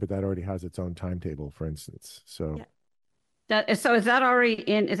on here, but that already has its own timetable, for instance. So so is that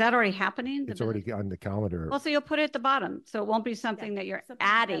already happening? It's already on the calendar. Well, so you'll put it at the bottom, so it won't be something that you're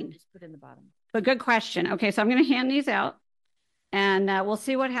adding. Just put in the bottom. But good question. Okay, so I'm going to hand these out, and we'll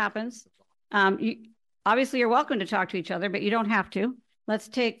see what happens. Obviously, you're welcome to talk to each other, but you don't have to. Let's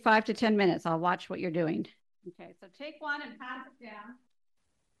take 5 to 10 minutes. I'll watch what you're doing. Okay, so take one and pass it down.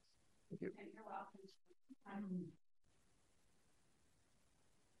 Thank you. And you're welcome.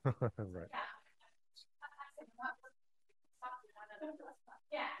 Right.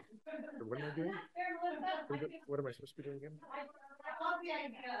 Yeah. So what am I doing? What am I supposed to be doing again? I love the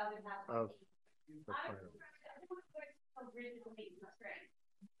idea of it. Of the plan.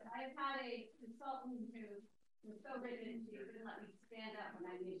 I've had a consultant who was so rigid she wouldn't let me stand up when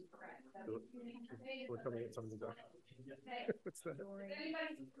I needed to correct. So We're coming at something done. What's that? I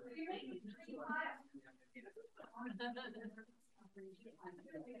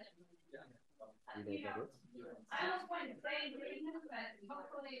almost want to say this, but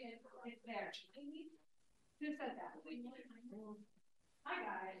hopefully it's there. Who said that? Hi,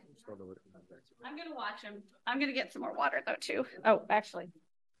 guys. I'm going to watch him. I'm going to get some more water, though, too. Oh, actually.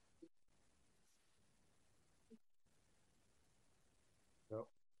 No,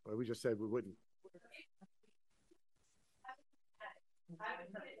 well, we just said we wouldn't. I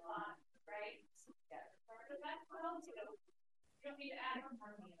would put it on, right? That's what I'll do. You don't need to add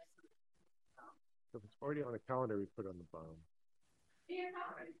more. If it's already on the calendar, we put it on the bottom.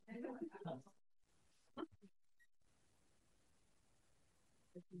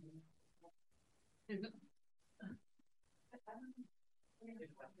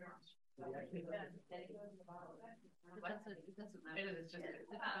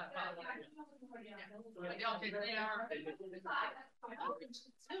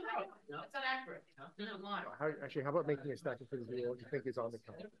 Actually, how about making a stack of things you think is on the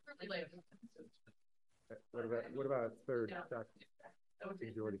calendar? What about a third stack?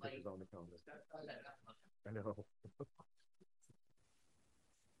 Things you already think is on the calendar. I know.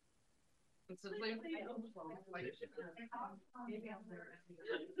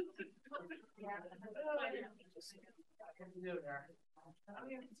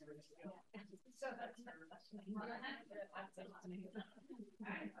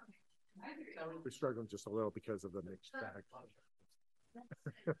 We're struggling just a little because of the mixed bag.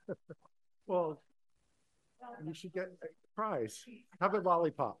 Well, you should get a prize. Have a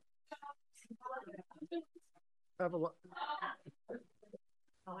lollipop. Have a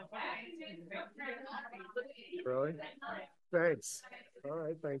Really? Thanks. All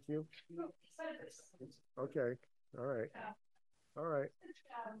right, thank you. Okay, all right. All right.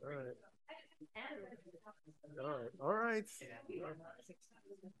 All right. All right. All right.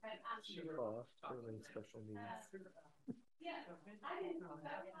 Oh, special needs.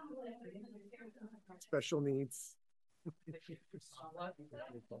 Special needs.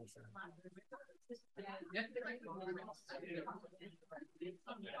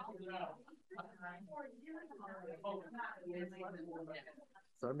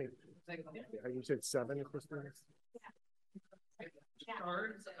 So I mean, you said 7 Christmas?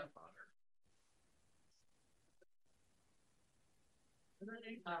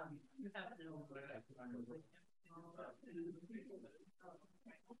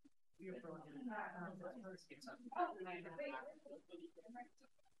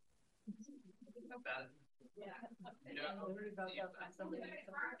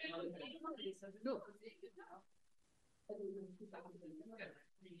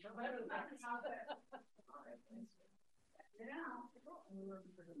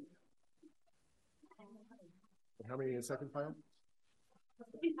 How many in the second pile?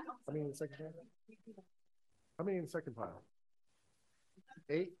 How many in the second pile? How many in the second pile?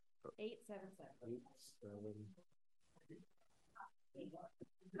 8? 877. 8, 7.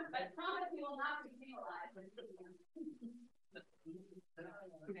 I promise you will not be penalized. And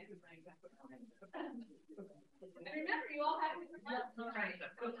remember, you all have to. Right.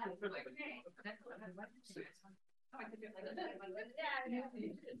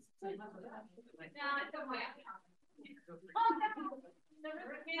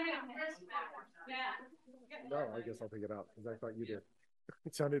 No, I guess I'll take it out because I thought you did.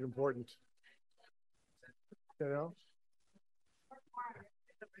 It sounded important. You know?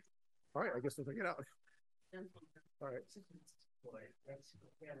 All right, I guess I'll take it out. All right.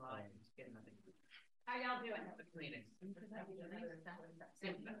 How y'all doing? Take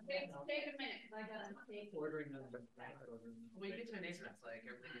a minute. I gotta take. Ordering them. We get to an age that's like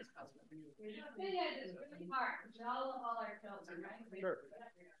everything is possible. It is really hard. We all love all our children, right? Sure.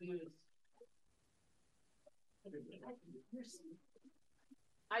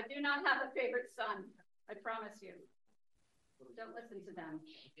 I do not have a favorite son. I promise you. Don't listen to them.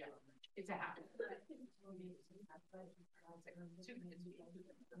 Yeah, it's a habit.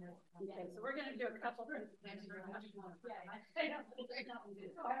 Okay, so we're gonna do a couple things. What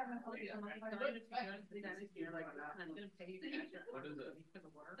is it?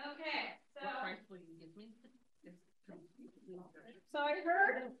 Okay, so. What price will you give me? So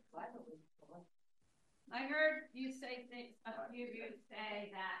I heard you say things, a few of you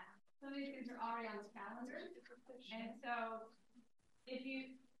say that some of these things are already on the calendar. And so if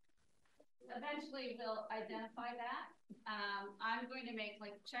you eventually will identify that, I'm going to make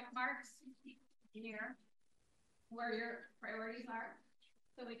like check marks here where your priorities are.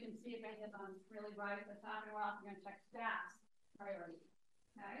 So we can see if any of them really right at the top, and we're also going to check staff's priorities.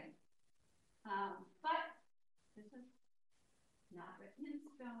 Okay. But this is not written in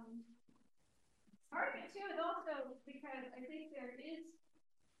stone. Part of it too is also because I think there is,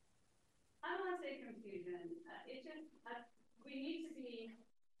 I don't want to say confusion. It's just, we need to be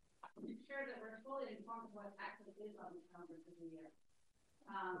sure that we're fully informed of what actually is on the calendar for the year.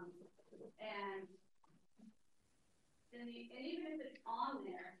 And even if it's on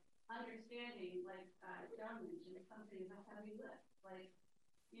there, understanding, like John mentioned, something is a heavy lift. Like,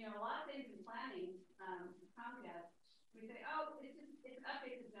 you know, a lot of things in planning, Comcast, we say, oh, it's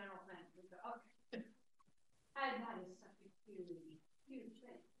update the general plan. We go, okay. And that is such a huge, huge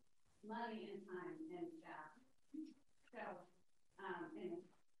thing. Money and time and staff. So, anyway.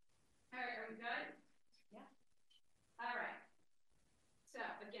 All right, are we good? Yeah. All right. So,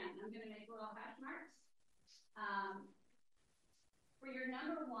 again, I'm going to make little hash marks. For your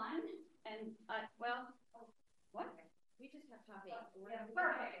number 1, and, well, what? We just have coffee. Yeah,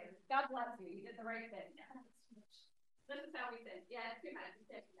 perfect. God bless you. You did the right thing. This is how we think. Yeah, it's too much.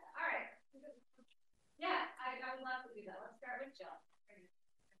 All right. Yeah, I would love to do that. Let's start with Jill.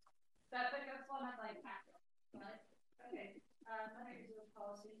 That's like a format like practice, right? Okay. I'm going to do a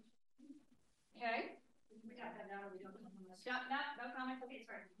policy. Okay. We got that now. We don't. Stop. No comment. Okay,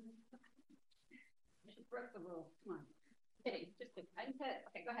 sorry. I should broke the rule. Come on. Okay, just kidding. I didn't hit it.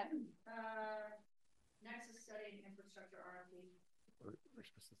 Okay, go ahead. Nexus study infrastructure RFP. We're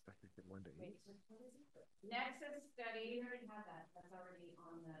supposed to stack it in 1 day. Wait, what is it? Nexus study. We already have that. That's already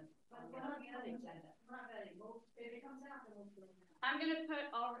on the agenda. We're not ready. If it comes out, then we'll do it. I'm going to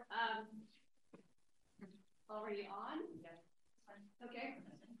put already on. Yeah. Okay.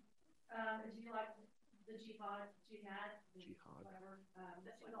 Do you like the jihad, whatever,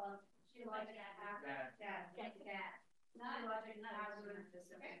 that's what all, geologic hazard, not hazard,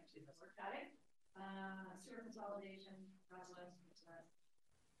 okay, got it? Sewer consolidation process,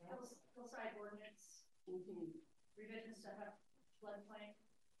 hillside ordinance, revisions to floodplain.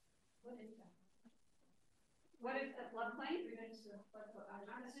 What is that? What is the floodplain? Revisions to floodplain.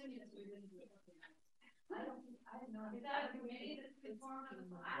 I'm assuming it's revisions to floodplain. I don't know. Is that a committee that's informed of the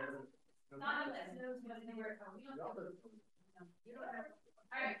plan? Not unless those was anywhere. We don't have. You don't have.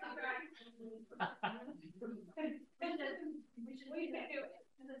 All right, come back. We can do it. Because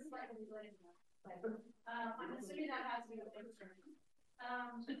it's slightly related. I'm assuming that has to be with infrastructure.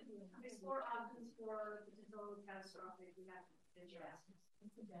 Explore options for potential catastrophic disasters. I'm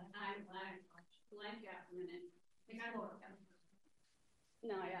blank out for a minute. Explore.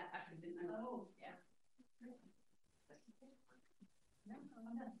 No, I actually didn't. Oh, yeah.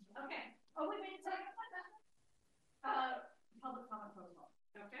 Okay. Oh, wait a minute. Public comment protocol.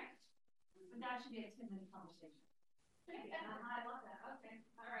 Okay. But that should be a 10-minute conversation. I love that. Okay.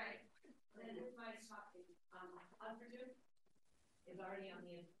 All right. Then here's my topic. Unproduced is already on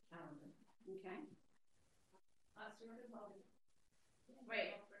the calendar. Okay.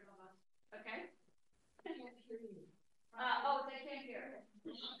 Wait. Okay. I can't hear you. Oh, they can't hear.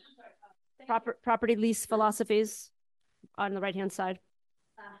 Property lease philosophies on the right-hand side.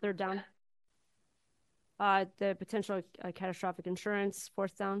 Third down. The potential catastrophic insurance,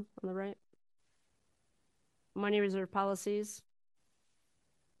 fourth down on the right. Money reserve policies.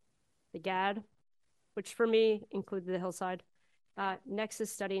 The GAD, which for me included the hillside.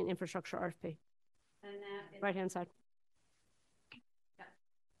 Nexus study and infrastructure RFP. And that is Right-hand side.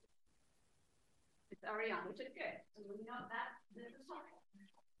 it's already on, which is good. So we know that this is sorry.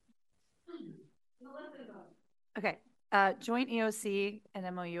 Melissa, go. Okay. Joint EOC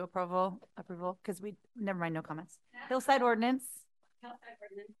and MOU approval, because never mind, no comments. Hillside ordinance. Hillside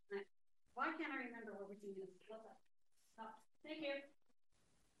ordinance. Why can't I remember what we're doing? Thank you.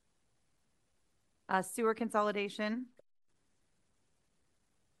 Sewer consolidation.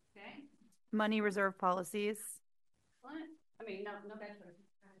 Okay. Money reserve policies. Excellent. I mean, no bad choice.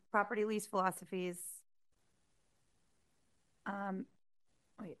 Property lease philosophies.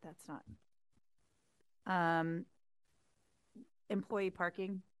 Wait, that's not. Employee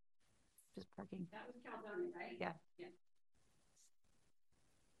parking. Just parking. That was Caledonia, right? Yeah. Yeah.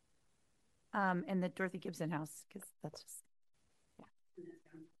 And the Dorothy Gibson House, because that's just,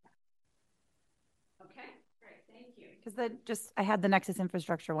 Okay, great, thank you. because I had the Nexus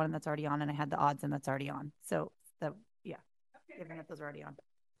infrastructure one that's already on, and I had the odds and that's already on. So yeah, Okay, given that those are already on.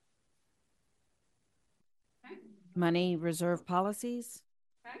 Okay. Money reserve policies,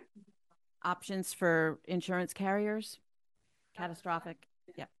 Okay. options for insurance carriers, catastrophic.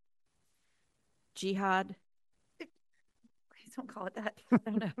 Yeah. Jihad. Please don't call it that. I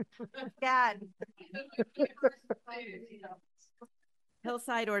don't know. God.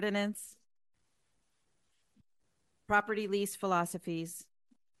 Hillside ordinance. Property lease philosophies.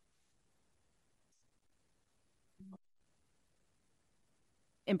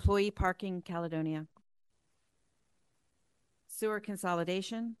 Employee parking, Caledonia. Sewer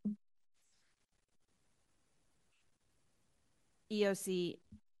consolidation. EOC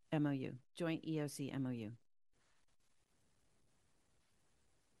MOU, joint EOC MOU.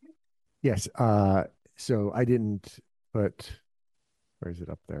 Yes. So I didn't put, where is it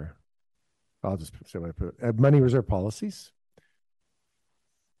up there? I'll just say what I put. Money reserve policies,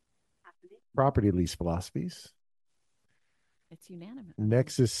 property lease philosophies, It's unanimous.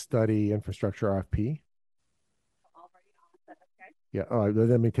 Nexus study infrastructure RFP. Yeah. Oh,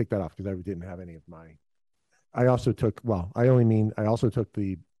 let me take that off because I didn't have any of my. I also took, I also took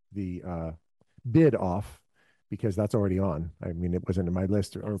the bid off because that's already on. I mean, it wasn't in my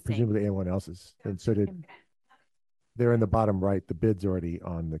list or presumably anyone else's. And so they're in the bottom right. The bid's already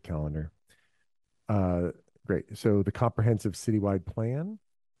on the calendar. Great. So the comprehensive citywide plan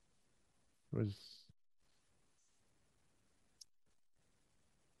was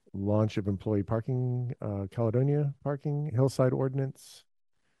launch of employee parking, Caledonia parking, hillside ordinance,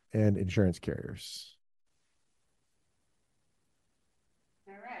 and insurance carriers.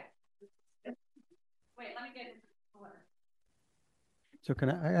 All right. Wait, let me get it in order. So can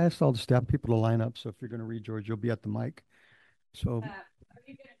I ask all the staff people to line up? So if you're going to read, George, you'll be at the mic. So Are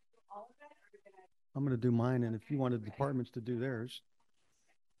you going to do all of it? Or are you going to? I'm going to do mine. And if you wanted departments to do theirs.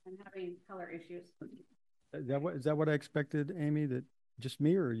 I'm having color issues. Is that what I expected, Amy? That just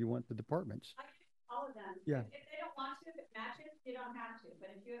me, or you want the departments? All of them. Yeah. If they don't want to, if it matches, you don't have to. But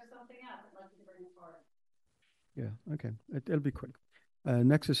if you have something else, I'd like you to bring it forward. Yeah. Okay. It'll be quick.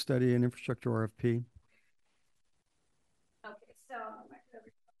 Nexus study and infrastructure RFP.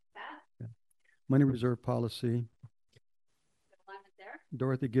 money reserve policy,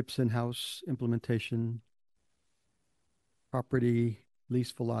 Dorothy Gibson House implementation, property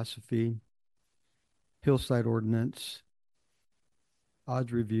lease philosophy, hillside ordinance,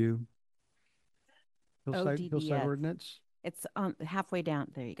 odds review, hillside ODDF. ordinance. It's halfway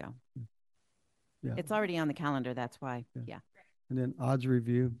down. There you go. Yeah. It's already on the calendar. That's why. Yeah. And then odds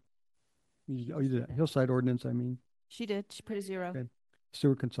review. You did that. Hillside ordinance, I mean. She did. She put a 0. Okay.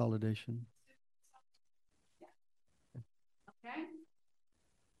 Sewer consolidation. Okay.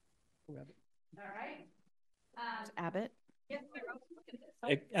 All right. Abbott. Yes, sir. I was looking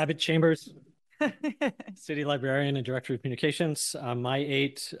at this. Abbott Chambers, City Librarian and Director of Communications. My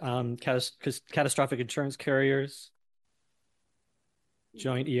 8 catastrophic insurance carriers,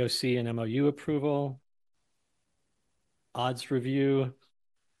 joint EOC and MOU approval, odds review,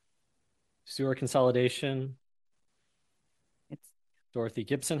 sewer consolidation, it's Dorothy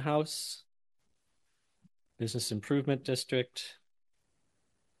Gibson House, Business Improvement District,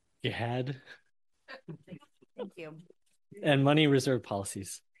 GAD, Thank you. and money reserve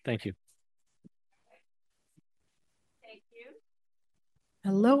policies. Thank you. Thank you.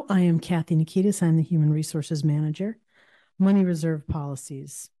 Hello, I am Kathy Nikitas. I'm the Human Resources Manager. Money reserve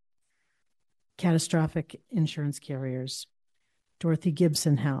policies, catastrophic insurance carriers, Dorothy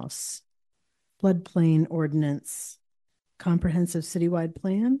Gibson House, floodplain ordinance, comprehensive citywide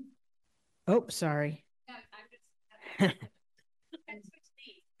plan. Oh, sorry.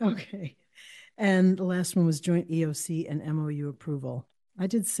 Okay. And the last one was joint EOC and MOU approval. I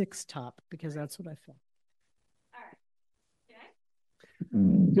did 6 top because that's what I felt.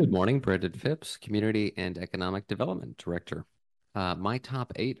 Good morning, Brendan Phipps, Community and Economic Development Director. My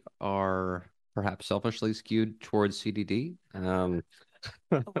top 8 are perhaps selfishly skewed towards CDD. No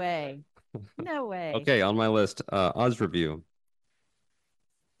way. No way. Okay, on my list, odds review.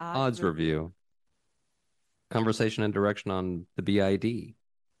 Odds review. Conversation and direction on the BID.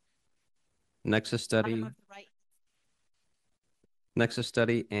 Nexus study. Nexus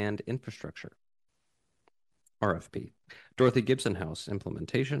study and infrastructure. RFP. Dorothy Gibson House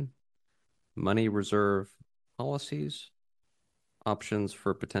implementation. Money reserve policies. Options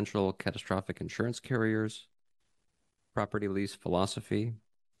for potential catastrophic insurance carriers. Property lease philosophy.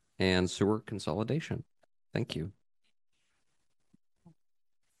 And sewer consolidation. Thank you.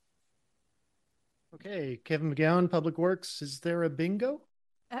 Okay, Kevin McGowan, Public Works. Is there a bingo?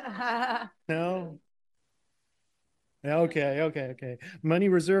 No? Okay. Money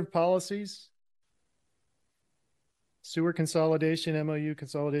reserve policies. Sewer consolidation, MOU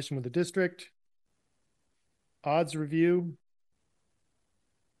consolidation with the district. Odds review.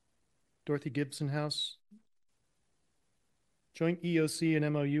 Dorothy Gibson House. Joint EOC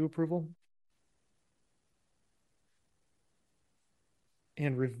and MOU approval.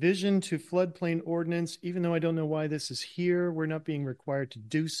 And revision to floodplain ordinance, even though I don't know why this is here, we're not being required to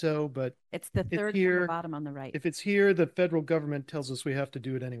do so, but it's the third here, from the bottom on the right. If it's here, the federal government tells us we have to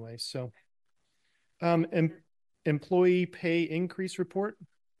do it anyway. So, employee pay increase report.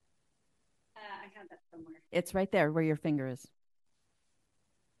 I have that somewhere. It's right there where your finger is.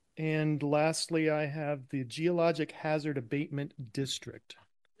 And lastly, I have the Geologic Hazard Abatement District,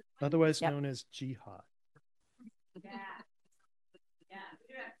 otherwise known as GHAD. Yeah. Yeah,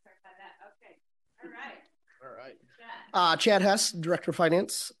 we do have to start by that. Okay. All right. Chad Hess, Director of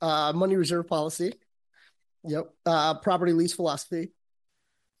Finance, Money Reserve Policy. Yep. Property lease philosophy.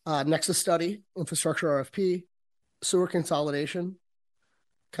 Nexus study, infrastructure RFP, sewer consolidation,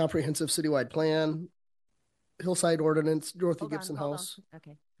 comprehensive citywide plan, hillside ordinance, Dorothy Gibson House.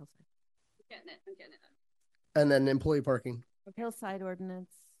 Okay, hillside. I'm getting it. And then employee parking. Hillside ordinance.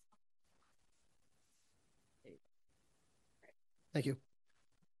 Thank you.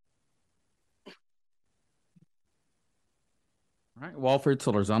 All right, Walford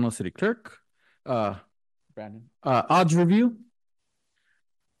Solorzano, City Clerk. Brandon. Odds review.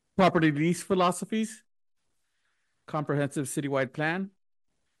 Property lease philosophies. Comprehensive citywide plan.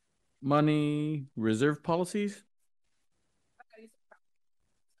 Money reserve policies.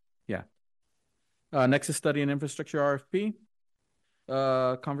 Yeah. Nexus study and infrastructure RFP.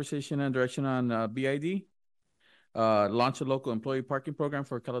 Conversation and direction on BID. Launch a local employee parking program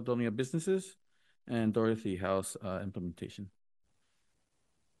for Caledonia businesses, and Dorothy House implementation.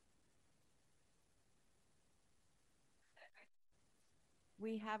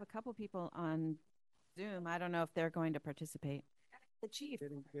 We have a couple people on Zoom. I don't know if they're going to participate. The chief. They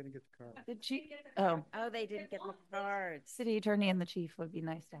didn't get the card. The chief. Oh, they didn't get the cards. City attorney and the chief would be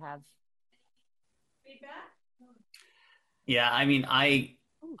nice to have. Feedback? Yeah, I mean,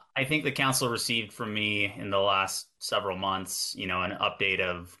 I think the council received from me in the last several months, an update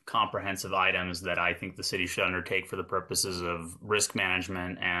of comprehensive items that I think the city should undertake for the purposes of risk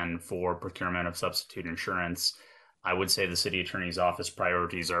management and for procurement of substitute insurance. I would say the city attorney's office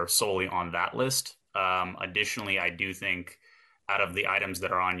priorities are solely on that list. Additionally, I do think out of the items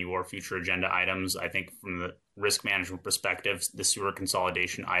that are on your future agenda items, I think from the risk management perspective, the sewer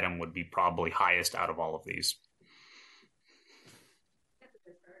consolidation item would be probably highest out of all of these.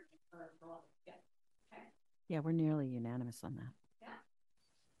 Yeah, we're nearly unanimous on that.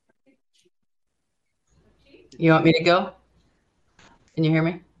 You want me to go? Can you hear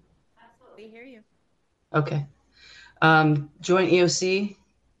me? Absolutely, hear you. Okay. Joint EOC,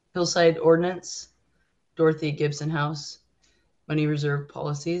 Hillside Ordinance, Dorothy Gibson House, money reserve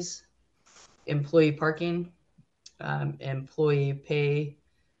policies, employee parking, employee pay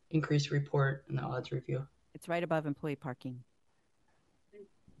increase report, and the odds review. It's right above employee parking.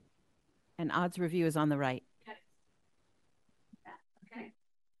 And odds review is on the right. Okay.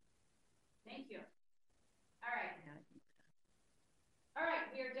 Thank you. All right. All right,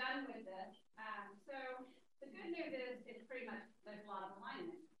 we are done with this. So the good news is it's pretty much there's a lot of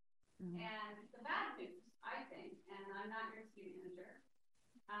alignment. And the bad news, I think, and I'm not your city manager,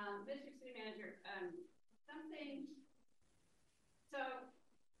 Mr. City Manager, something. So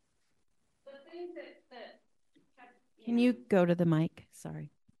the things that Can you go to the mic?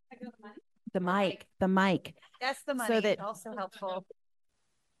 Sorry. I go to the mic. The mic. That's the money. So that also helpful.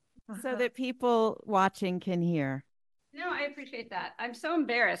 so that people watching can hear. No, I appreciate that. I'm so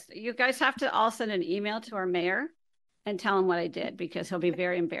embarrassed. You guys have to all send an email to our mayor and tell him what I did because he'll be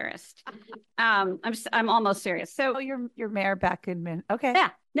very embarrassed. I'm almost serious. So your mayor back in Min. Okay. Yeah.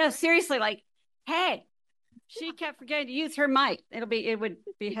 No, seriously, like, hey, she kept forgetting to use her mic. It would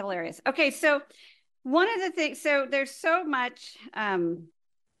be hilarious. Okay, so one of the things, so there's so much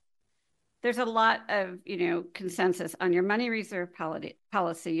there's a lot of, consensus on your money reserve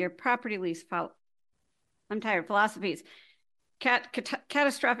policy, your property lease philosophies,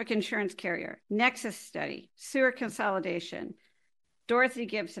 catastrophic insurance carrier, nexus study, sewer consolidation, Dorothy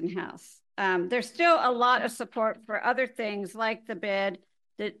Gibson House. There's still a lot of support for other things like the bid,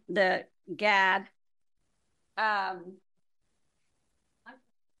 the GAD.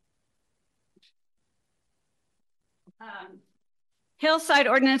 Hillside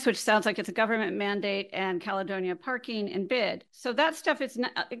Ordinance, which sounds like it's a government mandate, and Caledonia parking and bid. So that stuff is,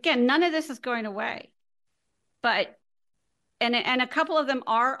 again, none of this is going away. But, and a couple of them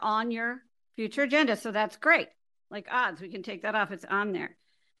are on your future agenda, so that's great. Like odds, we can take that off, it's on there.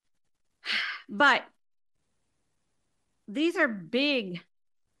 But these are big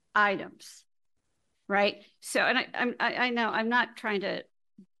items, right? So, and I know I'm not trying to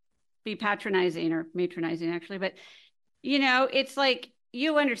be patronizing or matronizing actually, but it's like,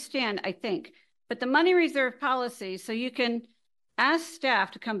 you understand, I think, but the money reserve policy, so you can ask staff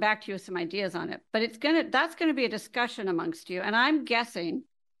to come back to you with some ideas on it, but that's going to be a discussion amongst you. And I'm guessing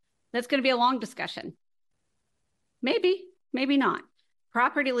that's going to be a long discussion. Maybe not.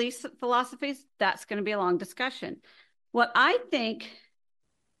 Property lease philosophies, that's going to be a long discussion. What I think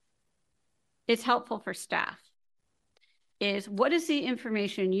is helpful for staff is, what is the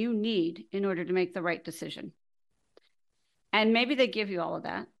information you need in order to make the right decision? And maybe they give you all of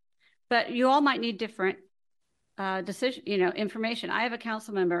that, but you all might need different information. I have a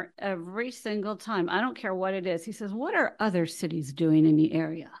council member every single time, I don't care what it is, he says, what are other cities doing in the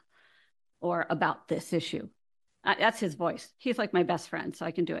area or about this issue? That's his voice. He's like my best friend, so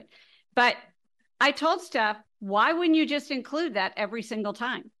I can do it. But I told staff, why wouldn't you just include that every single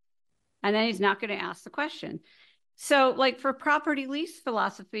time? And then he's not going to ask the question. So like for property lease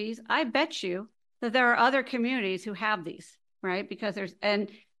philosophies, I bet you that there are other communities who have these, right? Because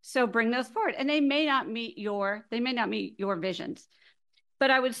so bring those forward, and they may not meet your visions. But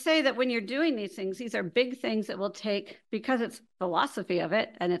I would say that when you're doing these things, these are big things that will take, because it's philosophy of it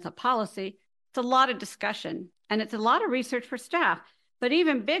and it's a policy, it's a lot of discussion and it's a lot of research for staff. But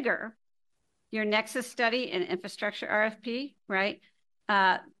even bigger, your nexus study and infrastructure RFP, right?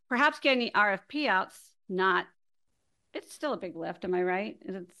 Perhaps getting the RFP out's it's still a big lift, am I right?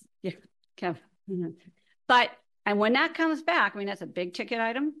 Yeah, Kev. And when that comes back, I mean, that's a big ticket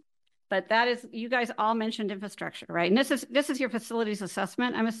item, but that is, you guys all mentioned infrastructure, right? And this is your facilities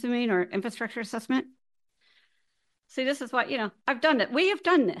assessment, I'm assuming, or infrastructure assessment. See, this is what, I've done it. We have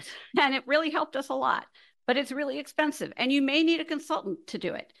done this and it really helped us a lot, but it's really expensive and you may need a consultant to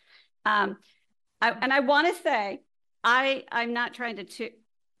do it. And I want to say, I'm not trying to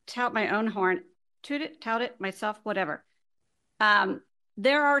tout my own horn, tout it myself, whatever.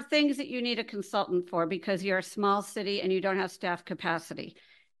 There are things that you need a consultant for because you're a small city and you don't have staff capacity.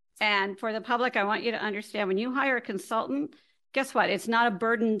 And for the public, I want you to understand when you hire a consultant, guess what? It's not a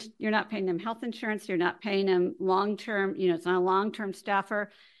burden. You're not paying them health insurance. You're not paying them long-term, it's not a long-term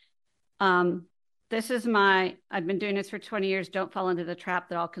staffer. I've been doing this for 20 years. Don't fall into the trap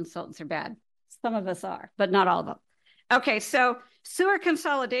that all consultants are bad. Some of us are, but not all of them. Okay, so sewer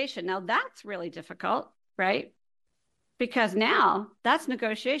consolidation. Now that's really difficult, right? Because now that's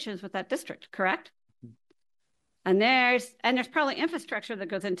negotiations with that district, correct? And there's probably infrastructure that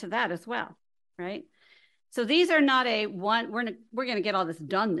goes into that as well, right? So these are not we're going to get all this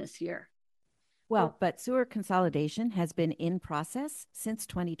done this year. Well, but sewer consolidation has been in process since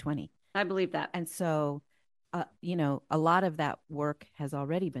 2020. I believe that. And so, a lot of that work has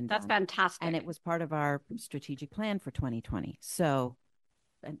already been done. That's fantastic. And it was part of our strategic plan for 2020. So,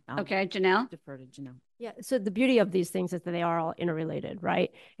 okay, Janelle. Defer to Janelle. Yeah. So the beauty of these things is that they are all interrelated,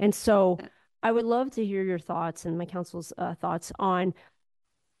 right? And so I would love to hear your thoughts and my council's thoughts on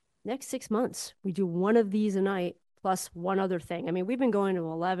next 6 months. We do one of these a night plus one other thing. I mean, we've been going to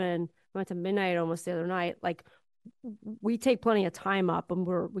 11, went to midnight almost the other night. Like, we take plenty of time up and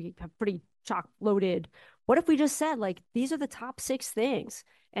we have pretty chock loaded. What if we just said, like, these are the top 6 things,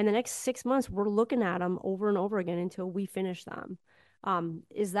 and the next 6 months we're looking at them over and over again until we finish them?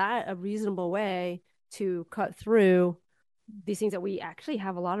 Is that a reasonable way to cut through these things that we actually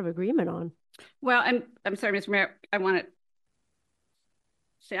have a lot of agreement on? Well, I'm sorry, Mr. Mayor. I want to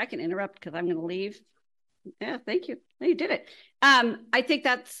say I can interrupt because I'm going to leave. Yeah, thank you. No, you did it. I think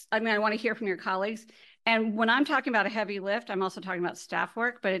I want to hear from your colleagues. And when I'm talking about a heavy lift, I'm also talking about staff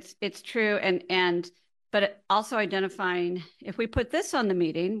work, but it's true. But also identifying, if we put this on the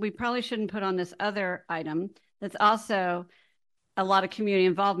meeting, we probably shouldn't put on this other item that's also a lot of community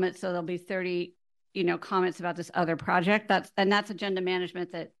involvement. So there'll be 30, comments about this other project. That's agenda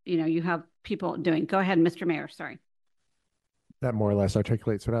management that, you have people doing. Go ahead, Mr. Mayor, sorry. That more or less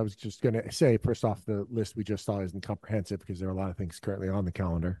articulates what I was just going to say. First off, the list we just saw isn't comprehensive because there are a lot of things currently on the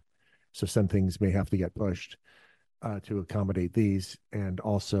calendar. So some things may have to get pushed to accommodate these. And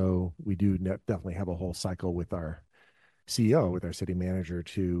also, we do definitely have a whole cycle with our CEO, with our city manager,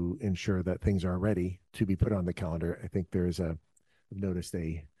 to ensure that things are ready to be put on the calendar. I think I've noticed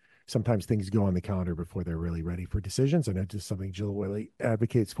sometimes things go on the calendar before they're really ready for decisions. And it's just something Jill Willie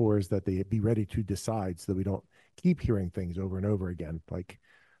advocates for, is that they be ready to decide so that we don't keep hearing things over and over again. Like,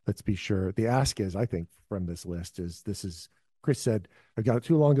 let's be sure. The ask is, I think, from this list is, Chris said, I've got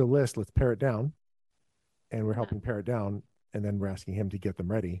too long a list, let's pare it down. And we're helping pare it down. And then we're asking him to get them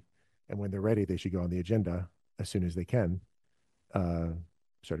ready. And when they're ready, they should go on the agenda as soon as they can,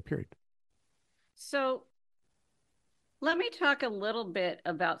 start a period. So let me talk a little bit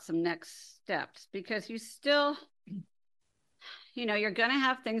about some next steps, because you still, you're going to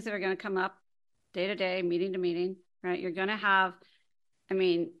have things that are going to come up day to day, meeting to meeting, right? You're going to have,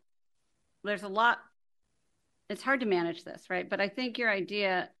 there's a lot. It's hard to manage this, right? But I think your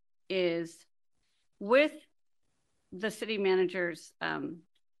idea is, with the city manager's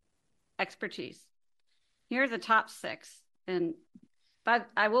expertise, here are the top 6. But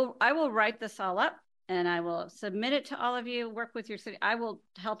I will write this all up and I will submit it to all of you, work with your city. I will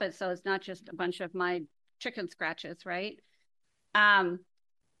help it so it's not just a bunch of my chicken scratches, right?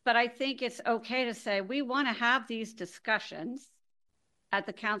 But I think it's okay to say we want to have these discussions at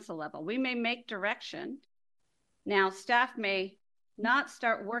the council level. We may make direction. Now, staff may not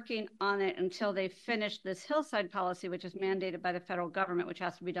start working on it until they finish this hillside policy, which is mandated by the federal government, which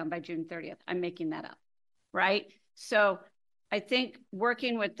has to be done by June 30th. I'm making that up, right? So I think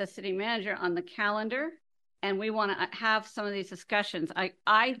working with the city manager on the calendar, and we want to have some of these discussions.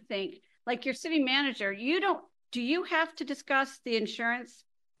 I think, like, your city manager, do you have to discuss the insurance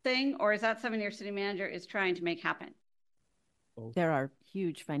thing, or is that something your city manager is trying to make happen? There are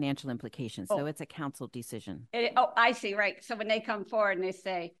huge financial implications, so it's a council decision. I see, right. So when they come forward and they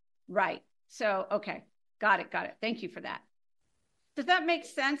say, right. So, okay, got it. Thank you for that. Does that make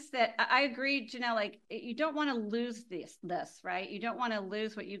sense? That I agree, Janelle, like, you don't want to lose this, right? You don't want to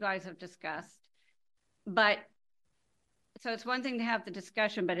lose what you guys have discussed. But so it's one thing to have the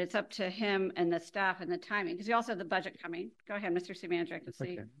discussion, but it's up to him and the staff and the timing, because you also have the budget coming. Go ahead, Mr. City Manager, I can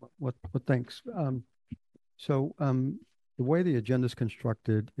see. Okay. What thanks. The way the agenda is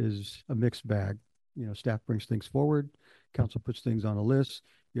constructed is a mixed bag. Staff brings things forward, council puts things on a list.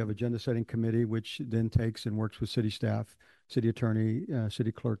 You have agenda setting committee, which then takes and works with city staff, city attorney,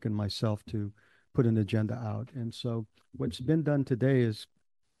 city clerk, and myself to put an agenda out. And so what's been done today is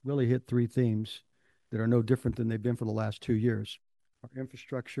really hit 3 themes that are no different than they've been for the last 2 years: our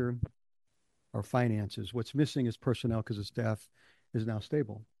infrastructure, our finances. What's missing is personnel, because the staff is now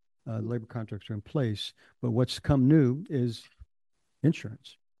stable. Labor contracts are in place, but what's come new is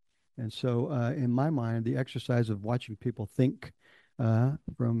insurance. And so, in my mind, the exercise of watching people think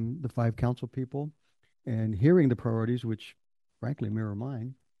from the 5 council people and hearing the priorities, which frankly mirror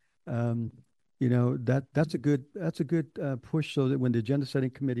mine, that's a good push, so that when the agenda setting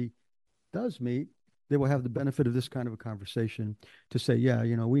committee does meet, they will have the benefit of this kind of a conversation to say, yeah,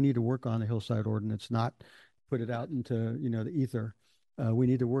 we need to work on the hillside ordinance, not put it out into, the ether. We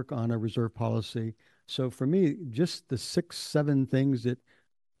need to work on a reserve policy. So for me, just the 6, 7 things that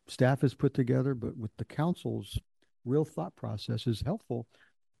staff has put together, but with the council's real thought process, is helpful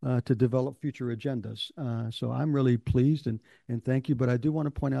to develop future agendas. So I'm really pleased and thank you. But I do want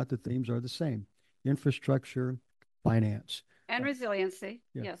to point out the themes are the same: infrastructure, finance. And resiliency.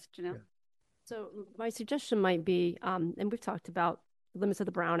 Yeah. Yes, Janelle. Yeah. So my suggestion might be, and we've talked about the limits of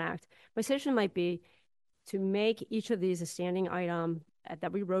the Brown Act. My suggestion might be to make each of these a standing item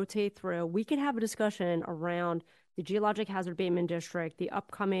that we rotate through. We could have a discussion around the Geologic Hazard Abatement District, the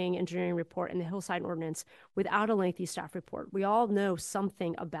upcoming engineering report, and the hillside ordinance without a lengthy staff report. We all know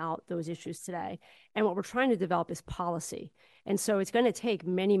something about those issues today. And what we're trying to develop is policy. And so it's going to take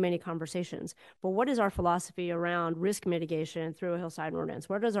many, many conversations. But what is our philosophy around risk mitigation through a hillside ordinance?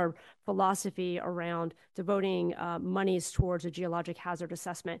 What is our philosophy around devoting monies towards a geologic hazard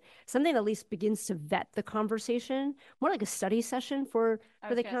assessment? Something that at least begins to vet the conversation, more like a study session for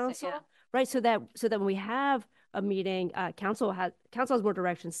the council, right? So that when we have a meeting, council has more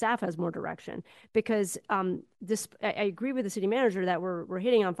direction, staff has more direction, because I agree with the city manager that we're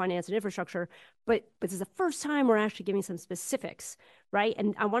hitting on finance and infrastructure, but this is the first time we're actually giving some specifics, right?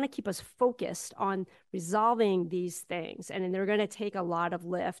 And I want to keep us focused on resolving these things, and they're going to take a lot of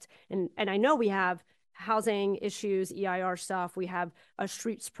lift. And I know we have housing issues, EIR stuff. We have a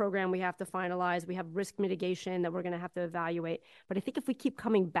streets program we have to finalize. We have risk mitigation that we're going to have to evaluate. But I think if we keep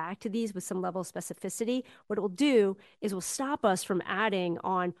coming back to these with some level of specificity, what it will do is will stop us from adding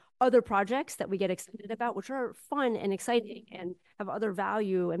on other projects that we get excited about, which are fun and exciting and have other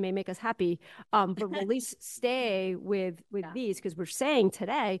value and may make us happy. But we'll at least stay with these, because we're saying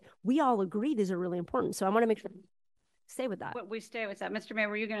today, we all agree these are really important. So I want to make sure we stay with that. We stay with that. Mr. Mayor,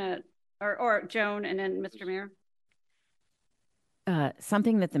 were you going to, or Joan and then Mr. Mayor?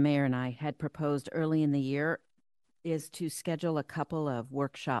 Something that the mayor and I had proposed early in the year is to schedule a couple of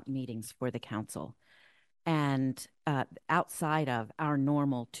workshop meetings for the council. And outside of our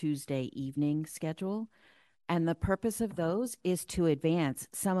normal Tuesday evening schedule. And the purpose of those is to advance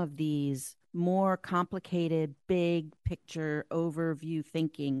some of these more complicated, big picture overview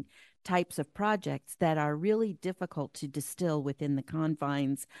thinking types of projects that are really difficult to distill within the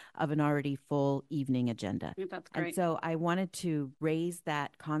confines of an already full evening agenda. That's great. And so I wanted to raise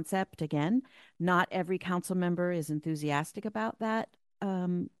that concept again. Not every council member is enthusiastic about that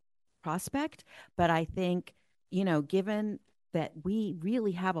prospect, but I think, given that we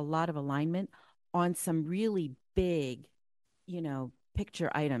really have a lot of alignment on some really big,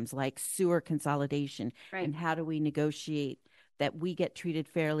 picture items like sewer consolidation, right, and how do we negotiate that we get treated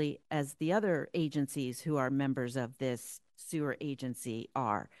fairly as the other agencies who are members of this sewer agency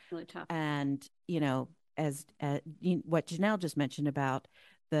are. Really tough. And, as what Janelle just mentioned about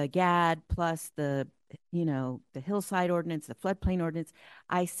the GAD plus the hillside ordinance, the floodplain ordinance,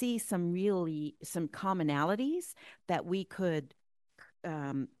 I see some commonalities that we could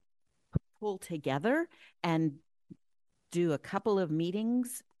pull together and do a couple of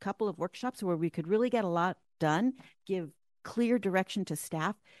meetings, couple of workshops where we could really get a lot done, give clear direction to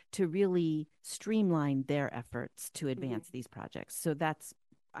staff to really streamline their efforts to advance these projects. So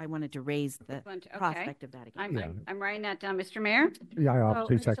I wanted to raise the prospect of that again. I'm writing that down, Mr. Mayor. Yeah, I'll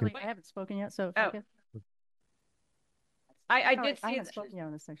please second. I haven't spoken yet, so. I did see. I haven't spoken yet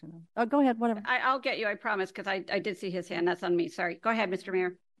on this section. Oh, go ahead, whatever. I'll get you, I promise, because I did see his hand. That's on me. Sorry. Go ahead, Mr.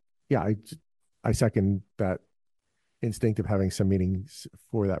 Mayor. Yeah, I second that instinct of having some meetings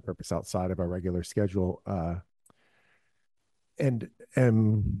for that purpose outside of our regular schedule. And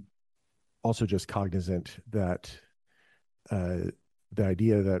am also just cognizant that the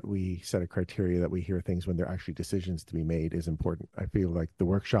idea that we set a criteria that we hear things when there are actually decisions to be made is important. I feel like the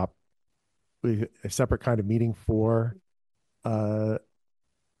workshop, a separate kind of meeting for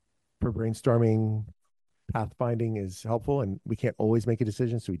brainstorming, pathfinding is helpful, and we can't always make a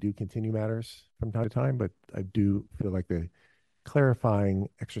decision, so we do continue matters from time to time, but I do feel like the clarifying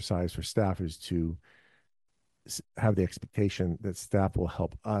exercise for staff is to have the expectation that staff will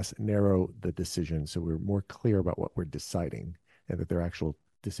help us narrow the decision so we're more clear about what we're deciding and that they're actual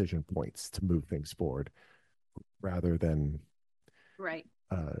decision points to move things forward rather than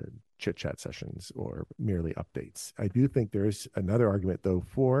chit-chat sessions or merely updates. I do think there's another argument, though,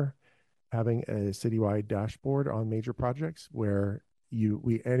 for having a citywide dashboard on major projects where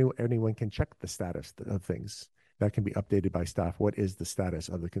anyone can check the status of things. That can be updated by staff. What is the status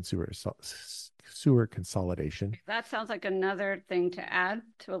of the sewer consolidation? That sounds like another thing to add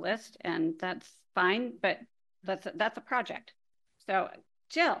to a list, and that's fine, but that's a project. So,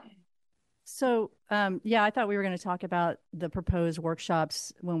 Jill. So, yeah, I thought we were going to talk about the proposed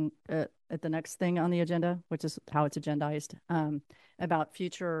workshops when at the next thing on the agenda, which is how it's agendized, about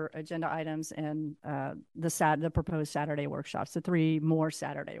future agenda items and the proposed Saturday workshops, the 3 more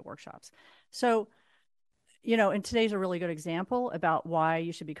Saturday workshops. So, you know, and today's a really good example about why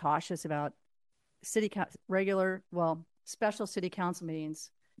you should be cautious about special city council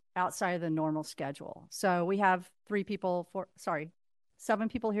meetings outside of the normal schedule. So we have 7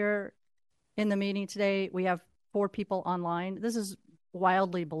 people here in the meeting today. We have 4 people online. This is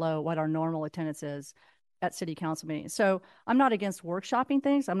wildly below what our normal attendance is at city council meetings. So I'm not against workshopping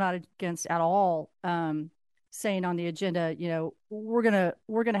things. I'm not against at all saying on the agenda, you know, we're gonna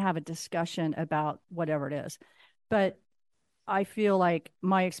have a discussion about whatever it is. But I feel like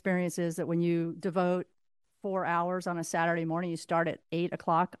my experience is that when you devote 4 hours on a Saturday morning, you start at 8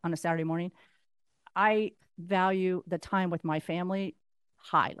 o'clock on a Saturday morning, I value the time with my family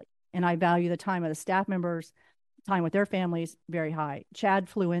highly. And I value the time of the staff members, time with their families very high. Chad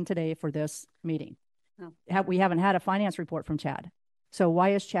flew in today for this meeting. Oh. We haven't had a finance report from Chad. So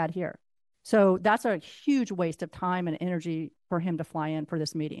why is Chad here? So that's a huge waste of time and energy for him to fly in for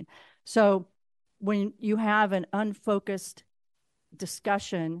this meeting. So when you have an unfocused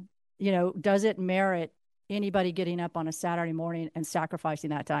discussion, you know, does it merit anybody getting up on a Saturday morning and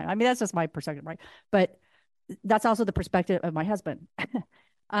sacrificing that time? I mean, that's just my perspective, right? But that's also the perspective of my husband,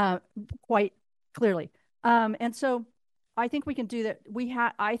 quite clearly. And so I think we can do that.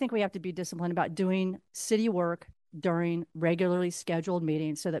 I think we have to be disciplined about doing city work during regularly scheduled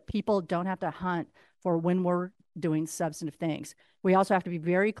meetings so that people don't have to hunt for when we're doing substantive things. We also have to be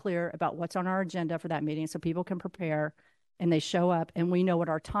very clear about what's on our agenda for that meeting so people can prepare and they show up and we know what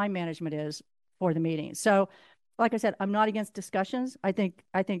our time management is for the meeting. So like I said, I'm not against discussions. I think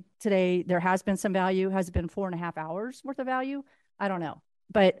today there has been some value. Has it been 4.5 hours worth of value? I don't know.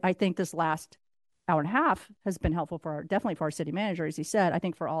 But I think this last hour and a half has been helpful definitely for our city manager, as he said, I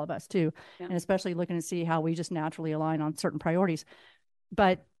think for all of us too. Yeah. And especially looking to see how we just naturally align on certain priorities.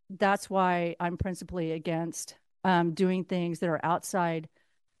 But that's why I'm principally against doing things that are outside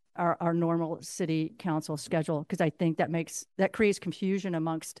our normal city council schedule, because I think that creates confusion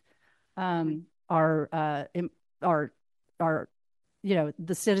amongst our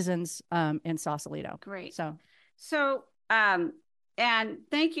the citizens in Sausalito. Great. So and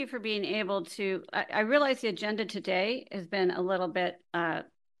thank you for being able to, I realize the agenda today has been a little bit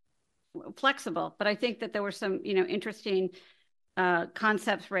flexible, but I think that there were some, interesting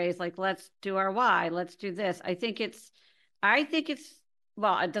concepts raised, like let's do our why, let's do this. I think it's,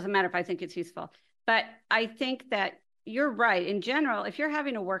 well, it doesn't matter if I think it's useful, but I think that you're right. In general, if you're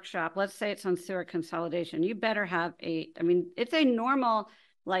having a workshop, let's say it's on sewer consolidation, you better have it's a normal,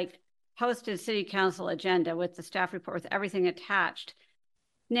 like, posted city council agenda with the staff report with everything attached.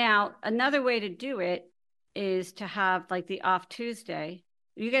 Now, another way to do it is to have like the off Tuesday.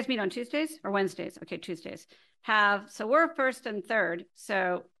 You guys meet on Tuesdays or Wednesdays? Okay, Tuesdays. So we're first and third.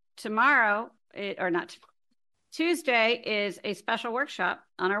 So Tuesday is a special workshop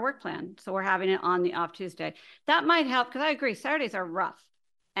on our work plan. So we're having it on the off Tuesday. That might help because I agree, Saturdays are rough.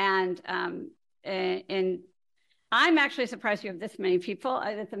 And I'm actually surprised you have this many people.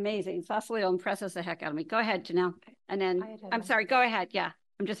 It's amazing. Sausalito impresses the heck out of me. Go ahead, Janelle. And then, I'm sorry, go ahead. Yeah,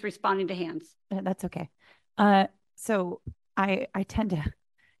 I'm just responding to hands. That's okay. So I tend to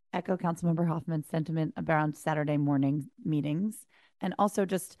echo Councilmember Hoffman's sentiment around Saturday morning meetings. And also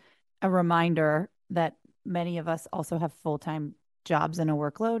just a reminder that many of us also have full-time jobs and a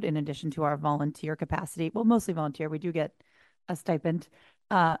workload in addition to our volunteer capacity. Well, mostly volunteer. We do get a stipend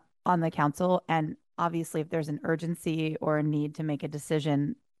on the council. And obviously, if there's an urgency or a need to make a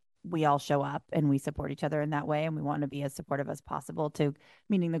decision, we all show up and we support each other in that way. And we want to be as supportive as possible to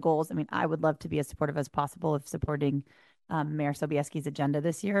meeting the goals. I mean, I would love to be as supportive as possible of supporting Mayor Sobieski's agenda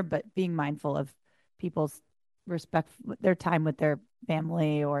this year, but being mindful of people's respect, their time with their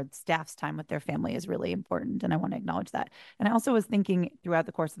family or staff's time with their family is really important. And I want to acknowledge that. And I also was thinking throughout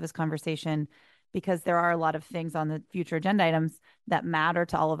the course of this conversation, because there are a lot of things on the future agenda items that matter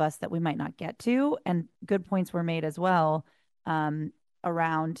to all of us that we might not get to. And good points were made as well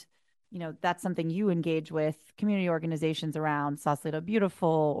around, that's something you engage with community organizations around Sausalito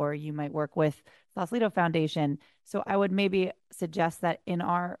Beautiful, or you might work with Sausalito Foundation. So I would maybe suggest that in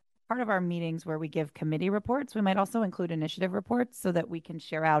part of our meetings where we give committee reports, we might also include initiative reports so that we can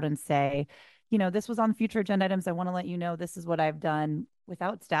share out and say, you know, this was on future agenda items. I want to let you know this is what I've done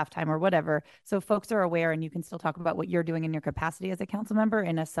without staff time or whatever. So folks are aware and you can still talk about what you're doing in your capacity as a council member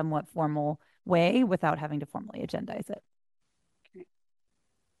in a somewhat formal way without having to formally agendize it.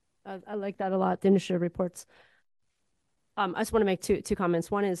 I like that a lot, the initiative reports. I just want to make two comments.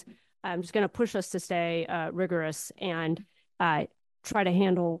 One is I'm just going to push us to stay rigorous and try to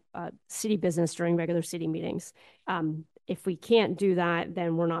handle city business during regular city meetings. If we can't do that,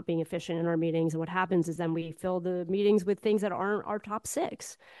 then we're not being efficient in our meetings. And what happens is then we fill the meetings with things that aren't our top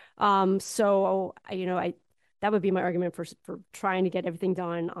six. So, you know, that would be my argument for trying to get everything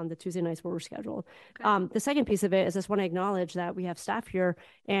done on the Tuesday nights where we're scheduled. Okay. The second piece of it is I just want to acknowledge that we have staff here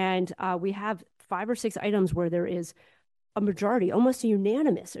and we have 5 or 6 items where there is a majority, almost a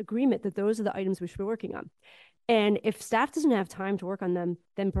unanimous agreement that those are the items we should be working on. And if staff doesn't have time to work on them,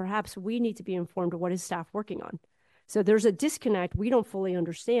 then perhaps we need to be informed of what is staff working on. So there's a disconnect. We don't fully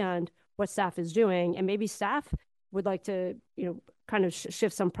understand what staff is doing, and maybe staff would like to, you know, kind of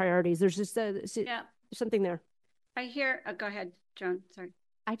shift some priorities. There's just something there. I hear, go ahead, Joan, sorry.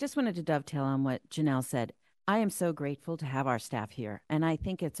 I just wanted to dovetail on what Janelle said. I am so grateful to have our staff here. And I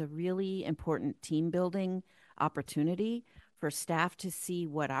think it's a really important team building opportunity for staff to see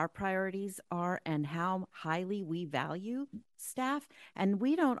what our priorities are and how highly we value staff. And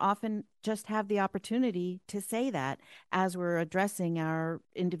we don't often just have the opportunity to say that as we're addressing our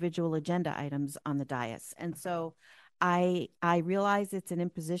individual agenda items on the dais. And so I realize it's an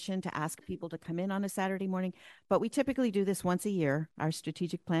imposition to ask people to come in on a Saturday morning, but we typically do this once a year, our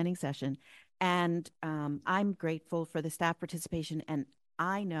strategic planning session. And I'm grateful for the staff participation. And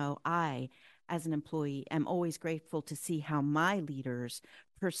I know I, as an employee, am always grateful to see how my leaders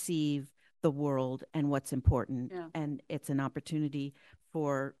perceive the world and what's important. Yeah. And it's an opportunity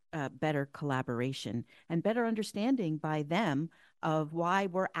for better collaboration and better understanding by them of why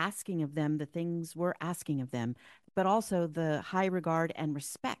we're asking of them the things we're asking of them, but also the high regard and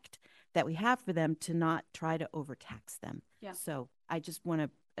respect that we have for them to not try to overtax them. Yeah. So I just want to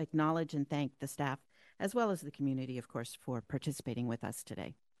acknowledge and thank the staff as well as the community, of course, for participating with us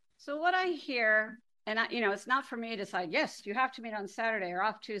today. So what I hear, and you know, it's not for me to decide, yes, you have to meet on Saturday or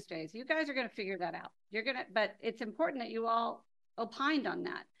off Tuesdays. You guys are going to figure that out. But it's important that you all opined on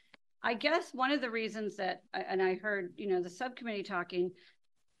that. I guess one of the reasons that, and I heard, you know, the subcommittee talking,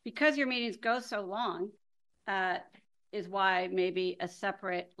 because your meetings go so long, is why maybe a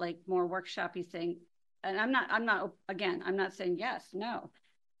separate, like more workshop-y thing. And I'm not saying yes, no.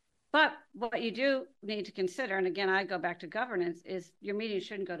 But what you do need to consider, and again, I go back to governance, is your meeting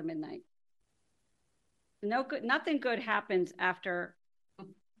shouldn't go to midnight. Nothing good happens after,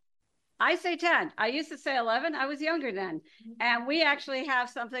 I say 10. I used to say 11. I was younger then. And we actually have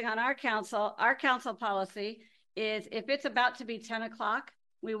something on our council policy is if it's about to be 10 o'clock,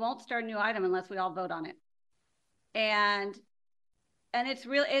 we won't start a new item unless we all vote on it. And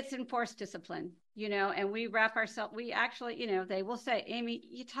it's enforced discipline, you know, and we wrap ourselves, we actually, you know, they will say, Amy,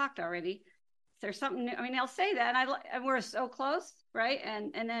 you talked already. There's something new. I mean, they'll say that and we're so close, right?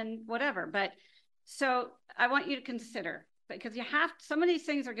 And then whatever. But so I want you to consider, because some of these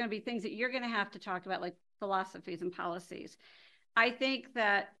things are going to be things that you're going to have to talk about, like philosophies and policies. I think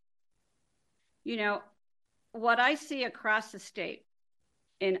that, you know, what I see across the state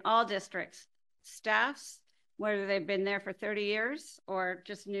in all districts, staffs, whether they've been there for 30 years or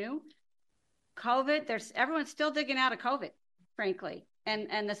just new, COVID, everyone's still digging out of COVID, frankly,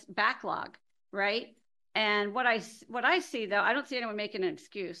 and this backlog, right? And what I see, though, I don't see anyone making an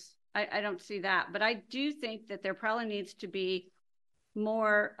excuse. I don't see that, but I do think that there probably needs to be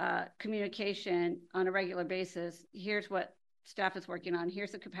more communication on a regular basis. Here's what staff is working on.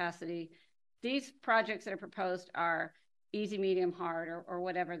 Here's the capacity. These projects that are proposed are easy, medium, hard, or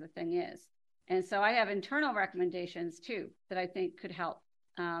whatever the thing is. And so I have internal recommendations too that I think could help,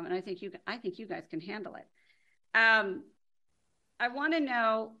 and I think you guys can handle it. I want to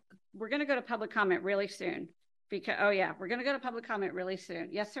know, we're going to go to public comment really soon. Because we're going to go to public comment really soon.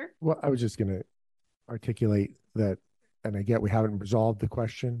 Yes, sir. Well, I was just going to articulate that, and I get we haven't resolved the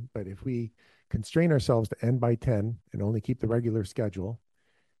question, but if we constrain ourselves to end by 10 and only keep the regular schedule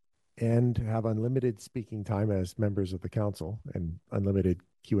and have unlimited speaking time as members of the council and unlimited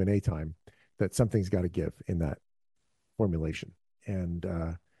Q&A time, that something's got to give in that formulation. And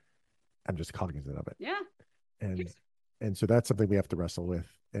I'm just cognizant of it. Yeah. And so that's something we have to wrestle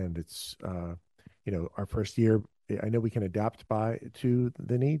with. And it's, you know, our first year, I know we can adapt to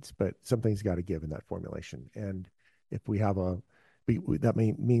the needs, but something's got to give in that formulation. And if we have that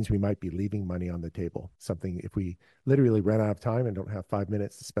means we might be leaving money on the table. Something, if we literally run out of time and don't have 5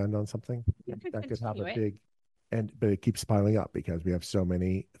 minutes to spend on something, that could have a big but it keeps piling up because we have so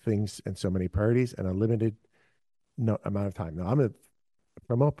many things and so many priorities and a limited amount of time. Now, I'm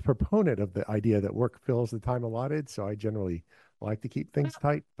a proponent of the idea that work fills the time allotted, so I generally like to keep things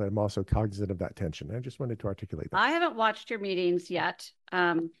tight, but I'm also cognizant of that tension. I just wanted to articulate that. I haven't watched your meetings yet.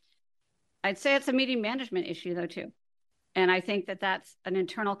 I'd say it's a meeting management issue though too. And I think that that's an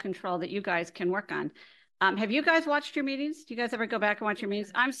internal control that you guys can work on. Have you guys watched your meetings? Do you guys ever go back and watch your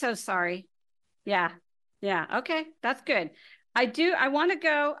meetings? I'm so sorry. Yeah. Okay. That's good. I want to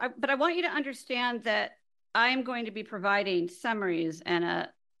go, but I want you to understand that I am going to be providing summaries and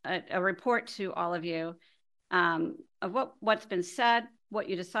a report to all of you of what's been said, what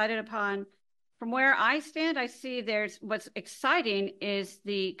you decided upon. From where I stand, I see what's exciting is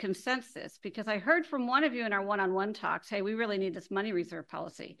the consensus, because I heard from one of you in our one-on-one talks, hey, we really need this money reserve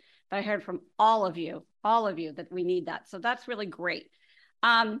policy. But I heard from all of you that we need that. So that's really great.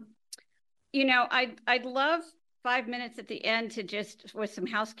 I'd love 5 minutes at the end to just with some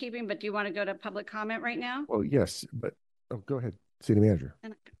housekeeping, but do you want to go to public comment right now? Well, yes, but go ahead, City Manager.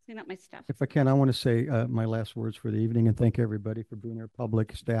 And clean up my stuff. If I can, I want to say my last words for the evening and thank everybody for being here,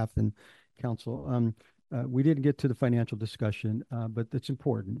 public, staff, and council. We didn't get to the financial discussion, but it's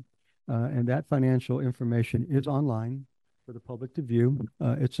important. And that financial information is online for the public to view.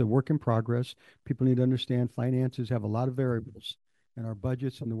 It's a work in progress. People need to understand finances have a lot of variables, and our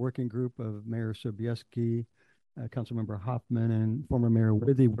budgets and the working group of Mayor Sobieski, Councilmember Hoffman, and former Mayor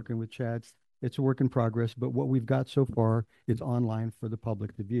Withy working with Chad. It's a work in progress, but what we've got so far is online for the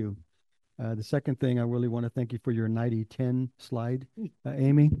public to view. The second thing, I really want to thank you for your 90-10 slide,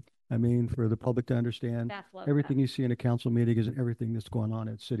 Amy. I mean, for the public to understand everything you see in a council meeting is everything that's going on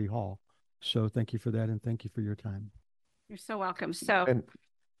at City Hall. So thank you for that, and thank you for your time. You're so welcome. All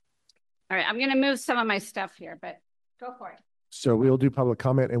right, I'm going to move some of my stuff here, but go for it. So we'll do public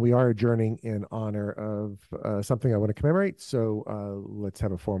comment, and we are adjourning in honor of something I want to commemorate. So let's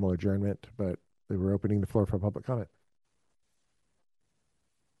have a formal adjournment, but we're opening the floor for public comment.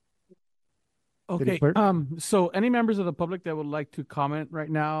 Okay. So any members of the public that would like to comment right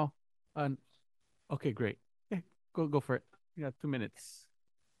now? Okay, great. Okay, go for it. You have 2 minutes.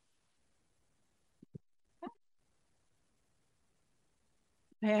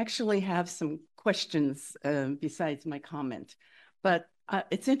 I actually have some questions besides my comment, but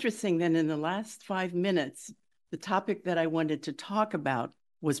it's interesting that in the last 5 minutes, the topic that I wanted to talk about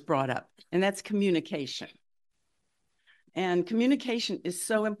was brought up, and that's communication. And communication is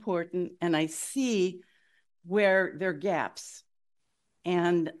so important, and I see where there are gaps.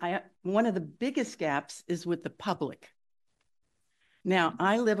 And one of the biggest gaps is with the public. Now,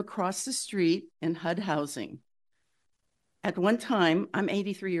 I live across the street in HUD housing. At one time, I'm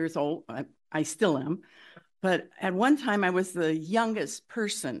 83 years old. I still am. But at one time, I was the youngest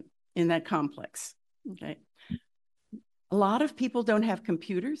person in that complex. Okay. A lot of people don't have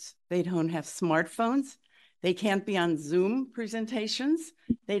computers. They don't have smartphones. They can't be on Zoom presentations.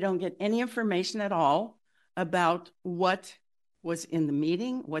 They don't get any information at all about what was in the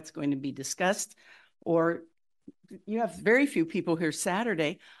meeting, what's going to be discussed, or you have very few people here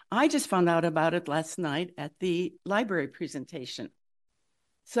Saturday. I just found out about it last night at the library presentation.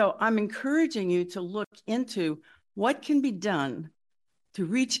 So I'm encouraging you to look into what can be done to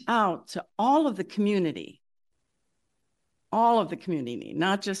reach out to all of the community,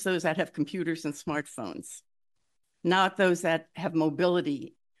 not just those that have computers and smartphones, not those that have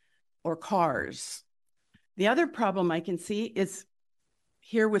mobility or cars. The other problem I can see is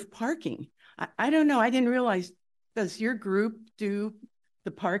here with parking. I don't know, I didn't realize, does your group do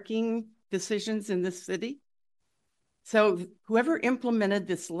the parking decisions in this city? So whoever implemented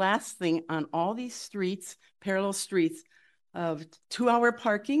this last thing on all these streets, parallel streets of 2-hour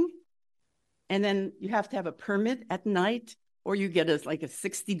parking, and then you have to have a permit at night, or you get like a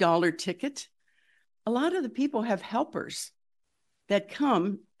 $60 ticket. A lot of the people have helpers that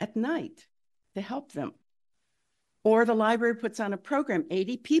come at night to help them. Or the library puts on a program,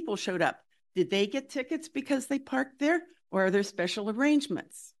 80 people showed up. Did they get tickets because they parked there, or are there special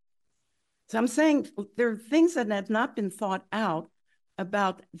arrangements? So I'm saying there are things that have not been thought out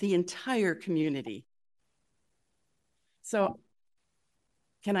about the entire community. So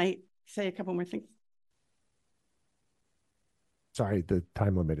can I say a couple more things? Sorry, the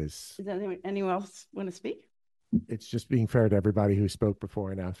time limit is. Does anyone else want to speak? It's just being fair to everybody who spoke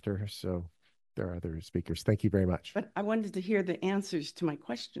before and after. So there are other speakers. Thank you very much. But I wanted to hear the answers to my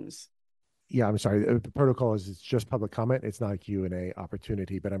questions. Yeah, I'm sorry. The protocol is it's just public comment. It's not a Q&A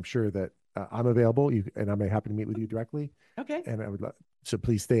opportunity, but I'm sure that I'm available and I'm happy to meet with you directly. Okay. And I would love, so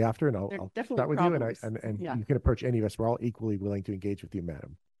please stay after and I'll start with you and you can approach any of us. We're all equally willing to engage with you,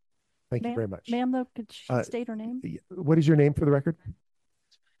 madam. Thank you very much. Ma'am, though, could she state her name? What is your name for the record?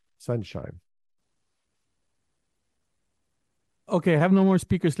 Sunshine. Okay, I have no more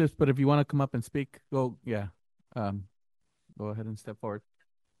speaker slips, but if you want to come up and speak, go ahead and step forward.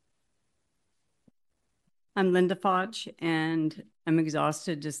 I'm Linda Foch, and I'm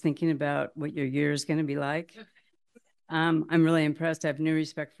exhausted just thinking about what your year is going to be like. I'm really impressed. I have new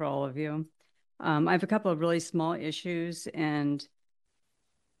respect for all of you. I have a couple of really small issues and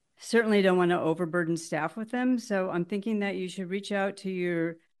certainly don't want to overburden staff with them. So I'm thinking that you should reach out to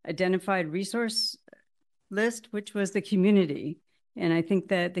your identified resource list, which was the community. And I think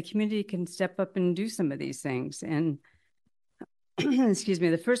that the community can step up and do some of these things. And excuse me,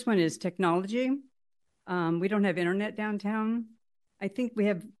 the first one is technology. We don't have internet downtown. I think we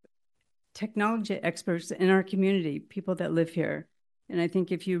have technology experts in our community, people that live here. And I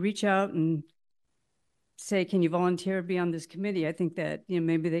think if you reach out and say, can you volunteer to be on this committee? I think that,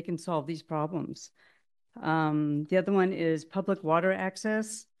 maybe they can solve these problems. The other one is public water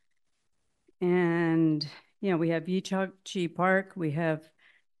access. And, we have Yichakchi Park. We have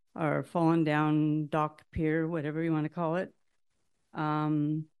our fallen down dock pier, whatever you want to call it.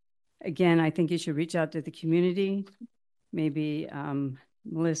 Again, I think you should reach out to the community. Maybe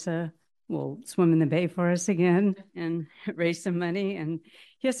Melissa will swim in the bay for us again and raise some money. And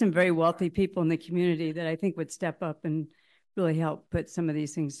here's some very wealthy people in the community that I think would step up and really help put some of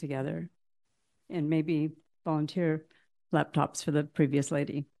these things together. And maybe volunteer laptops for the previous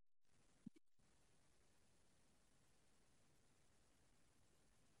lady.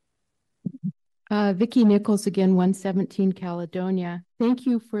 Vicki Nichols again, 117 Caledonia. Thank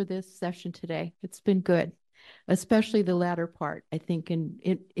you for this session today. It's been good, especially the latter part, I think. And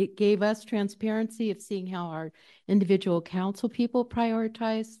it gave us transparency of seeing how our individual council people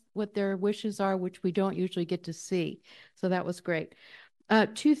prioritize what their wishes are, which we don't usually get to see. So that was great.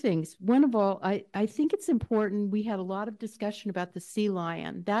 Two things. One of all, I think it's important. We had a lot of discussion about the Sea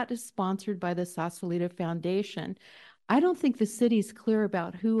Lion. That is sponsored by the Sausalito Foundation. I don't think the city's clear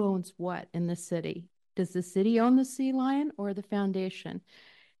about who owns what in the city. Does the city own the Sea Lion or the foundation?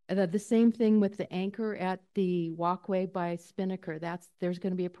 The same thing with the anchor at the walkway by Spinnaker. There's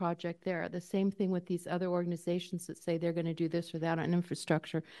going to be a project there. The same thing with these other organizations that say they're going to do this or that on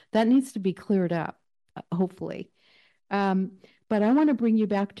infrastructure. That needs to be cleared up, hopefully. But I want to bring you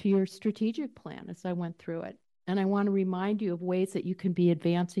back to your strategic plan as I went through it. And I want to remind you of ways that you can be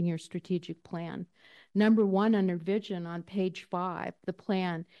advancing your strategic plan. Number one, under vision on page 5, the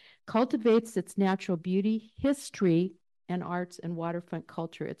plan cultivates its natural beauty, history, and arts and waterfront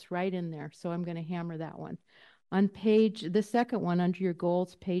culture. It's right in there. So I'm going to hammer that one. On the second one, under your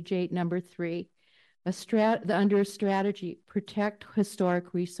goals, page 8, number 3, under strategy, protect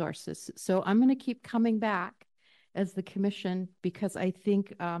historic resources. So I'm going to keep coming back as the commission because I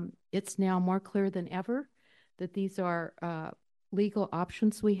think it's now more clear than ever that these are legal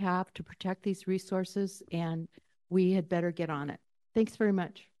options we have to protect these resources, and we had better get on it. Thanks very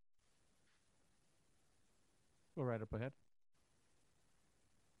much. Go right up ahead.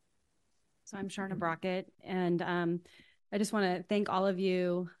 So I'm Sharna Brockett, and I just want to thank all of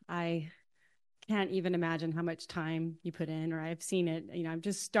you. I can't even imagine how much time you put in, or I've seen it. I've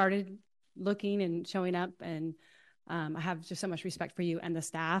just started looking and showing up, and I have just so much respect for you and the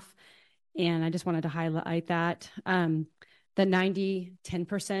staff. And I just wanted to highlight that. The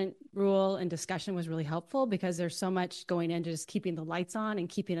 90-10% rule and discussion was really helpful because there's so much going into just keeping the lights on and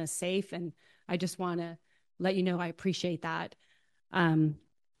keeping us safe. And I just want to let you know I appreciate that. And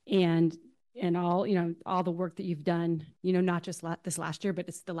all, all the work that you've done, not just this last year, but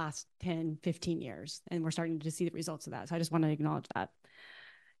it's the last 10, 15 years. And we're starting to see the results of that. So I just want to acknowledge that.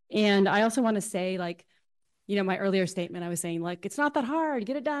 And I also want to say, my earlier statement, I was saying, it's not that hard,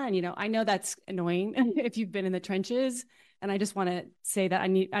 get it done. I know that's annoying if you've been in the trenches. And I just want to say that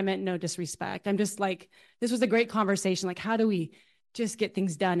I meant no disrespect. I'm just this was a great conversation. How do we just get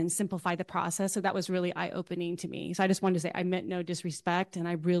things done and simplify the process? So that was really eye-opening to me. So I just wanted to say I meant no disrespect, and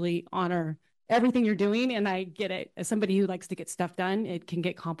I really honor everything you're doing. And I get it. As somebody who likes to get stuff done, it can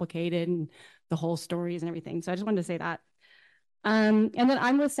get complicated and the whole stories and everything. So I just wanted to say that. And then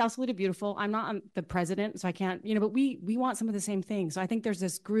I'm with Sausalito Beautiful. I'm not the president, so I can't, but we want some of the same things. So I think there's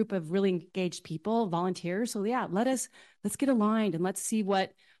this group of really engaged people, volunteers. So yeah, let's get aligned and let's see where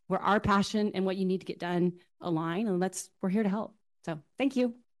our passion and what you need to get done align, and we're here to help. So thank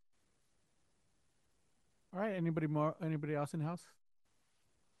you. All right. Anybody else in the house?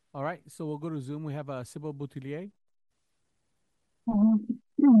 All right. So we'll go to Zoom. We have Sybil Boutillier.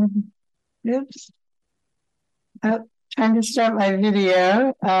 Oops. Trying to start my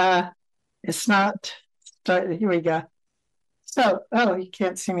video. It's not started. Here we go. So, oh, you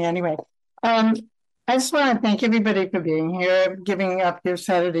can't see me anyway. I just want to thank everybody for being here, giving up your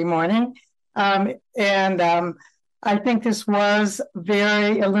Saturday morning. I think this was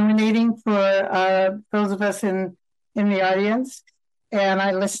very illuminating for those of us in the audience. And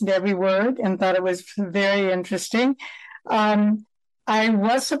I listened to every word and thought it was very interesting. I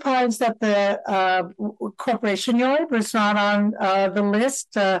was surprised that the corporation yard was not on the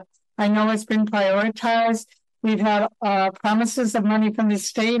list. I know it's been prioritized. We've had promises of money from the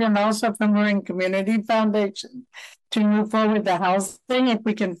state and also from Marin Community Foundation to move forward the housing. If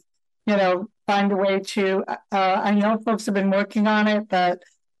we can, find a way to, I know folks have been working on it, but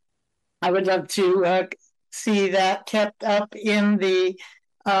I would love to see that kept up in the,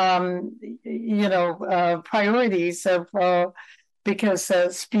 priorities of, because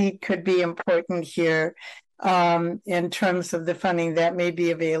speed could be important here in terms of the funding that may be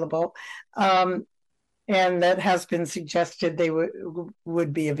available. And that has been suggested they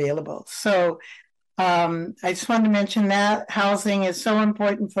would be available. So I just wanted to mention that housing is so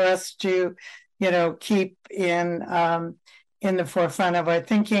important for us to, keep in the forefront of our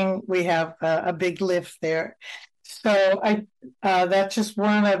thinking. We have a big lift there. So that's just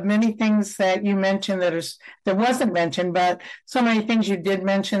one of many things that you mentioned that wasn't mentioned, but so many things you did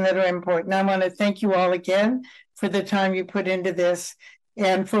mention that are important. I want to thank you all again for the time you put into this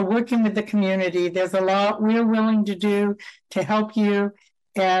and for working with the community. There's a lot we're willing to do to help you,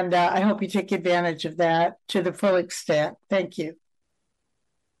 and I hope you take advantage of that to the full extent. Thank you.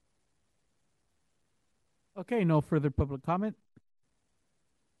 Okay, no further public comment.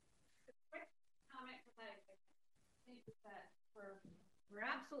 We're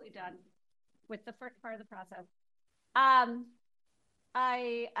absolutely done with the first part of the process.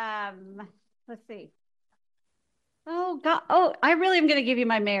 Let's see. Oh God! Oh, I really am going to give you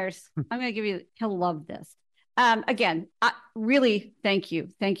my mayor's. I'm going to give you. He'll love this. Again, really, thank you.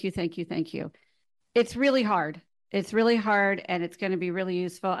 It's really hard. And it's going to be really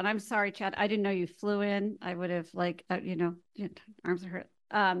useful. And I'm sorry, Chad. I didn't know you flew in. I would have arms are hurt.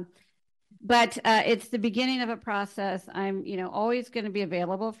 But it's the beginning of a process. I'm, always going to be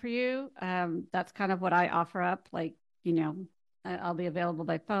available for you. That's kind of what I offer up. I'll be available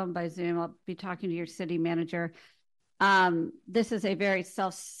by phone, by Zoom. I'll be talking to your city manager. This is a very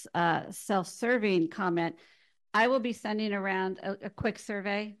self-serving comment. I will be sending around a quick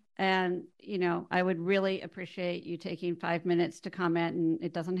survey, and I would really appreciate you taking 5 minutes to comment. And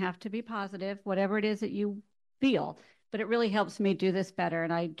it doesn't have to be positive, whatever it is that you feel, but it really helps me do this better.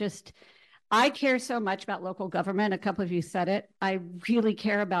 And I care so much about local government. A couple of you said it. I really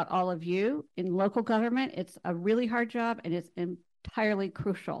care about all of you in local government. It's a really hard job, and it's entirely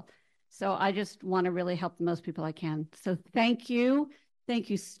crucial. So I just want to really help the most people I can. So thank you.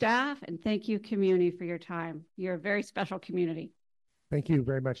 Thank you, staff, and thank you, community, for your time. You're a very special community. Thank you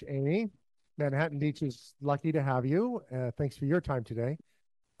very much, Amy. Manhattan Beach is lucky to have you. Thanks for your time today.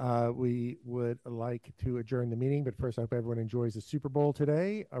 We would like to adjourn the meeting, but first I hope everyone enjoys the Super Bowl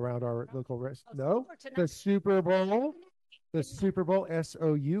today around our local the Super Bowl,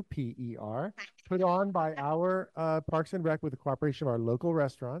 SOUPER, put on by our Parks and Rec with the cooperation of our local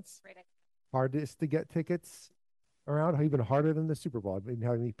restaurants. Hardest to get tickets around, even harder than the Super Bowl. I've been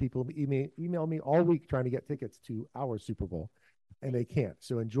having people email me all week trying to get tickets to our Super Bowl, and they can't.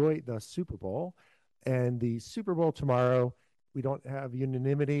 So enjoy the Super Bowl. And the Super Bowl tomorrow, we don't have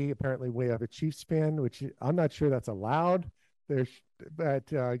unanimity. Apparently, we have a Chiefs fan, which I'm not sure that's allowed. But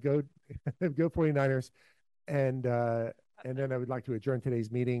go 49ers. And then I would like to adjourn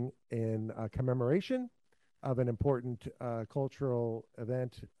today's meeting in commemoration of an important cultural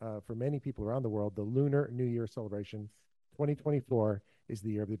event for many people around the world, the Lunar New Year celebration. 2024 is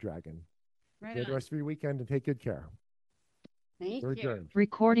the year of the dragon. Enjoy the rest of your weekend and take good care. Thank We're you. adjourned.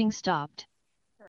 Recording stopped.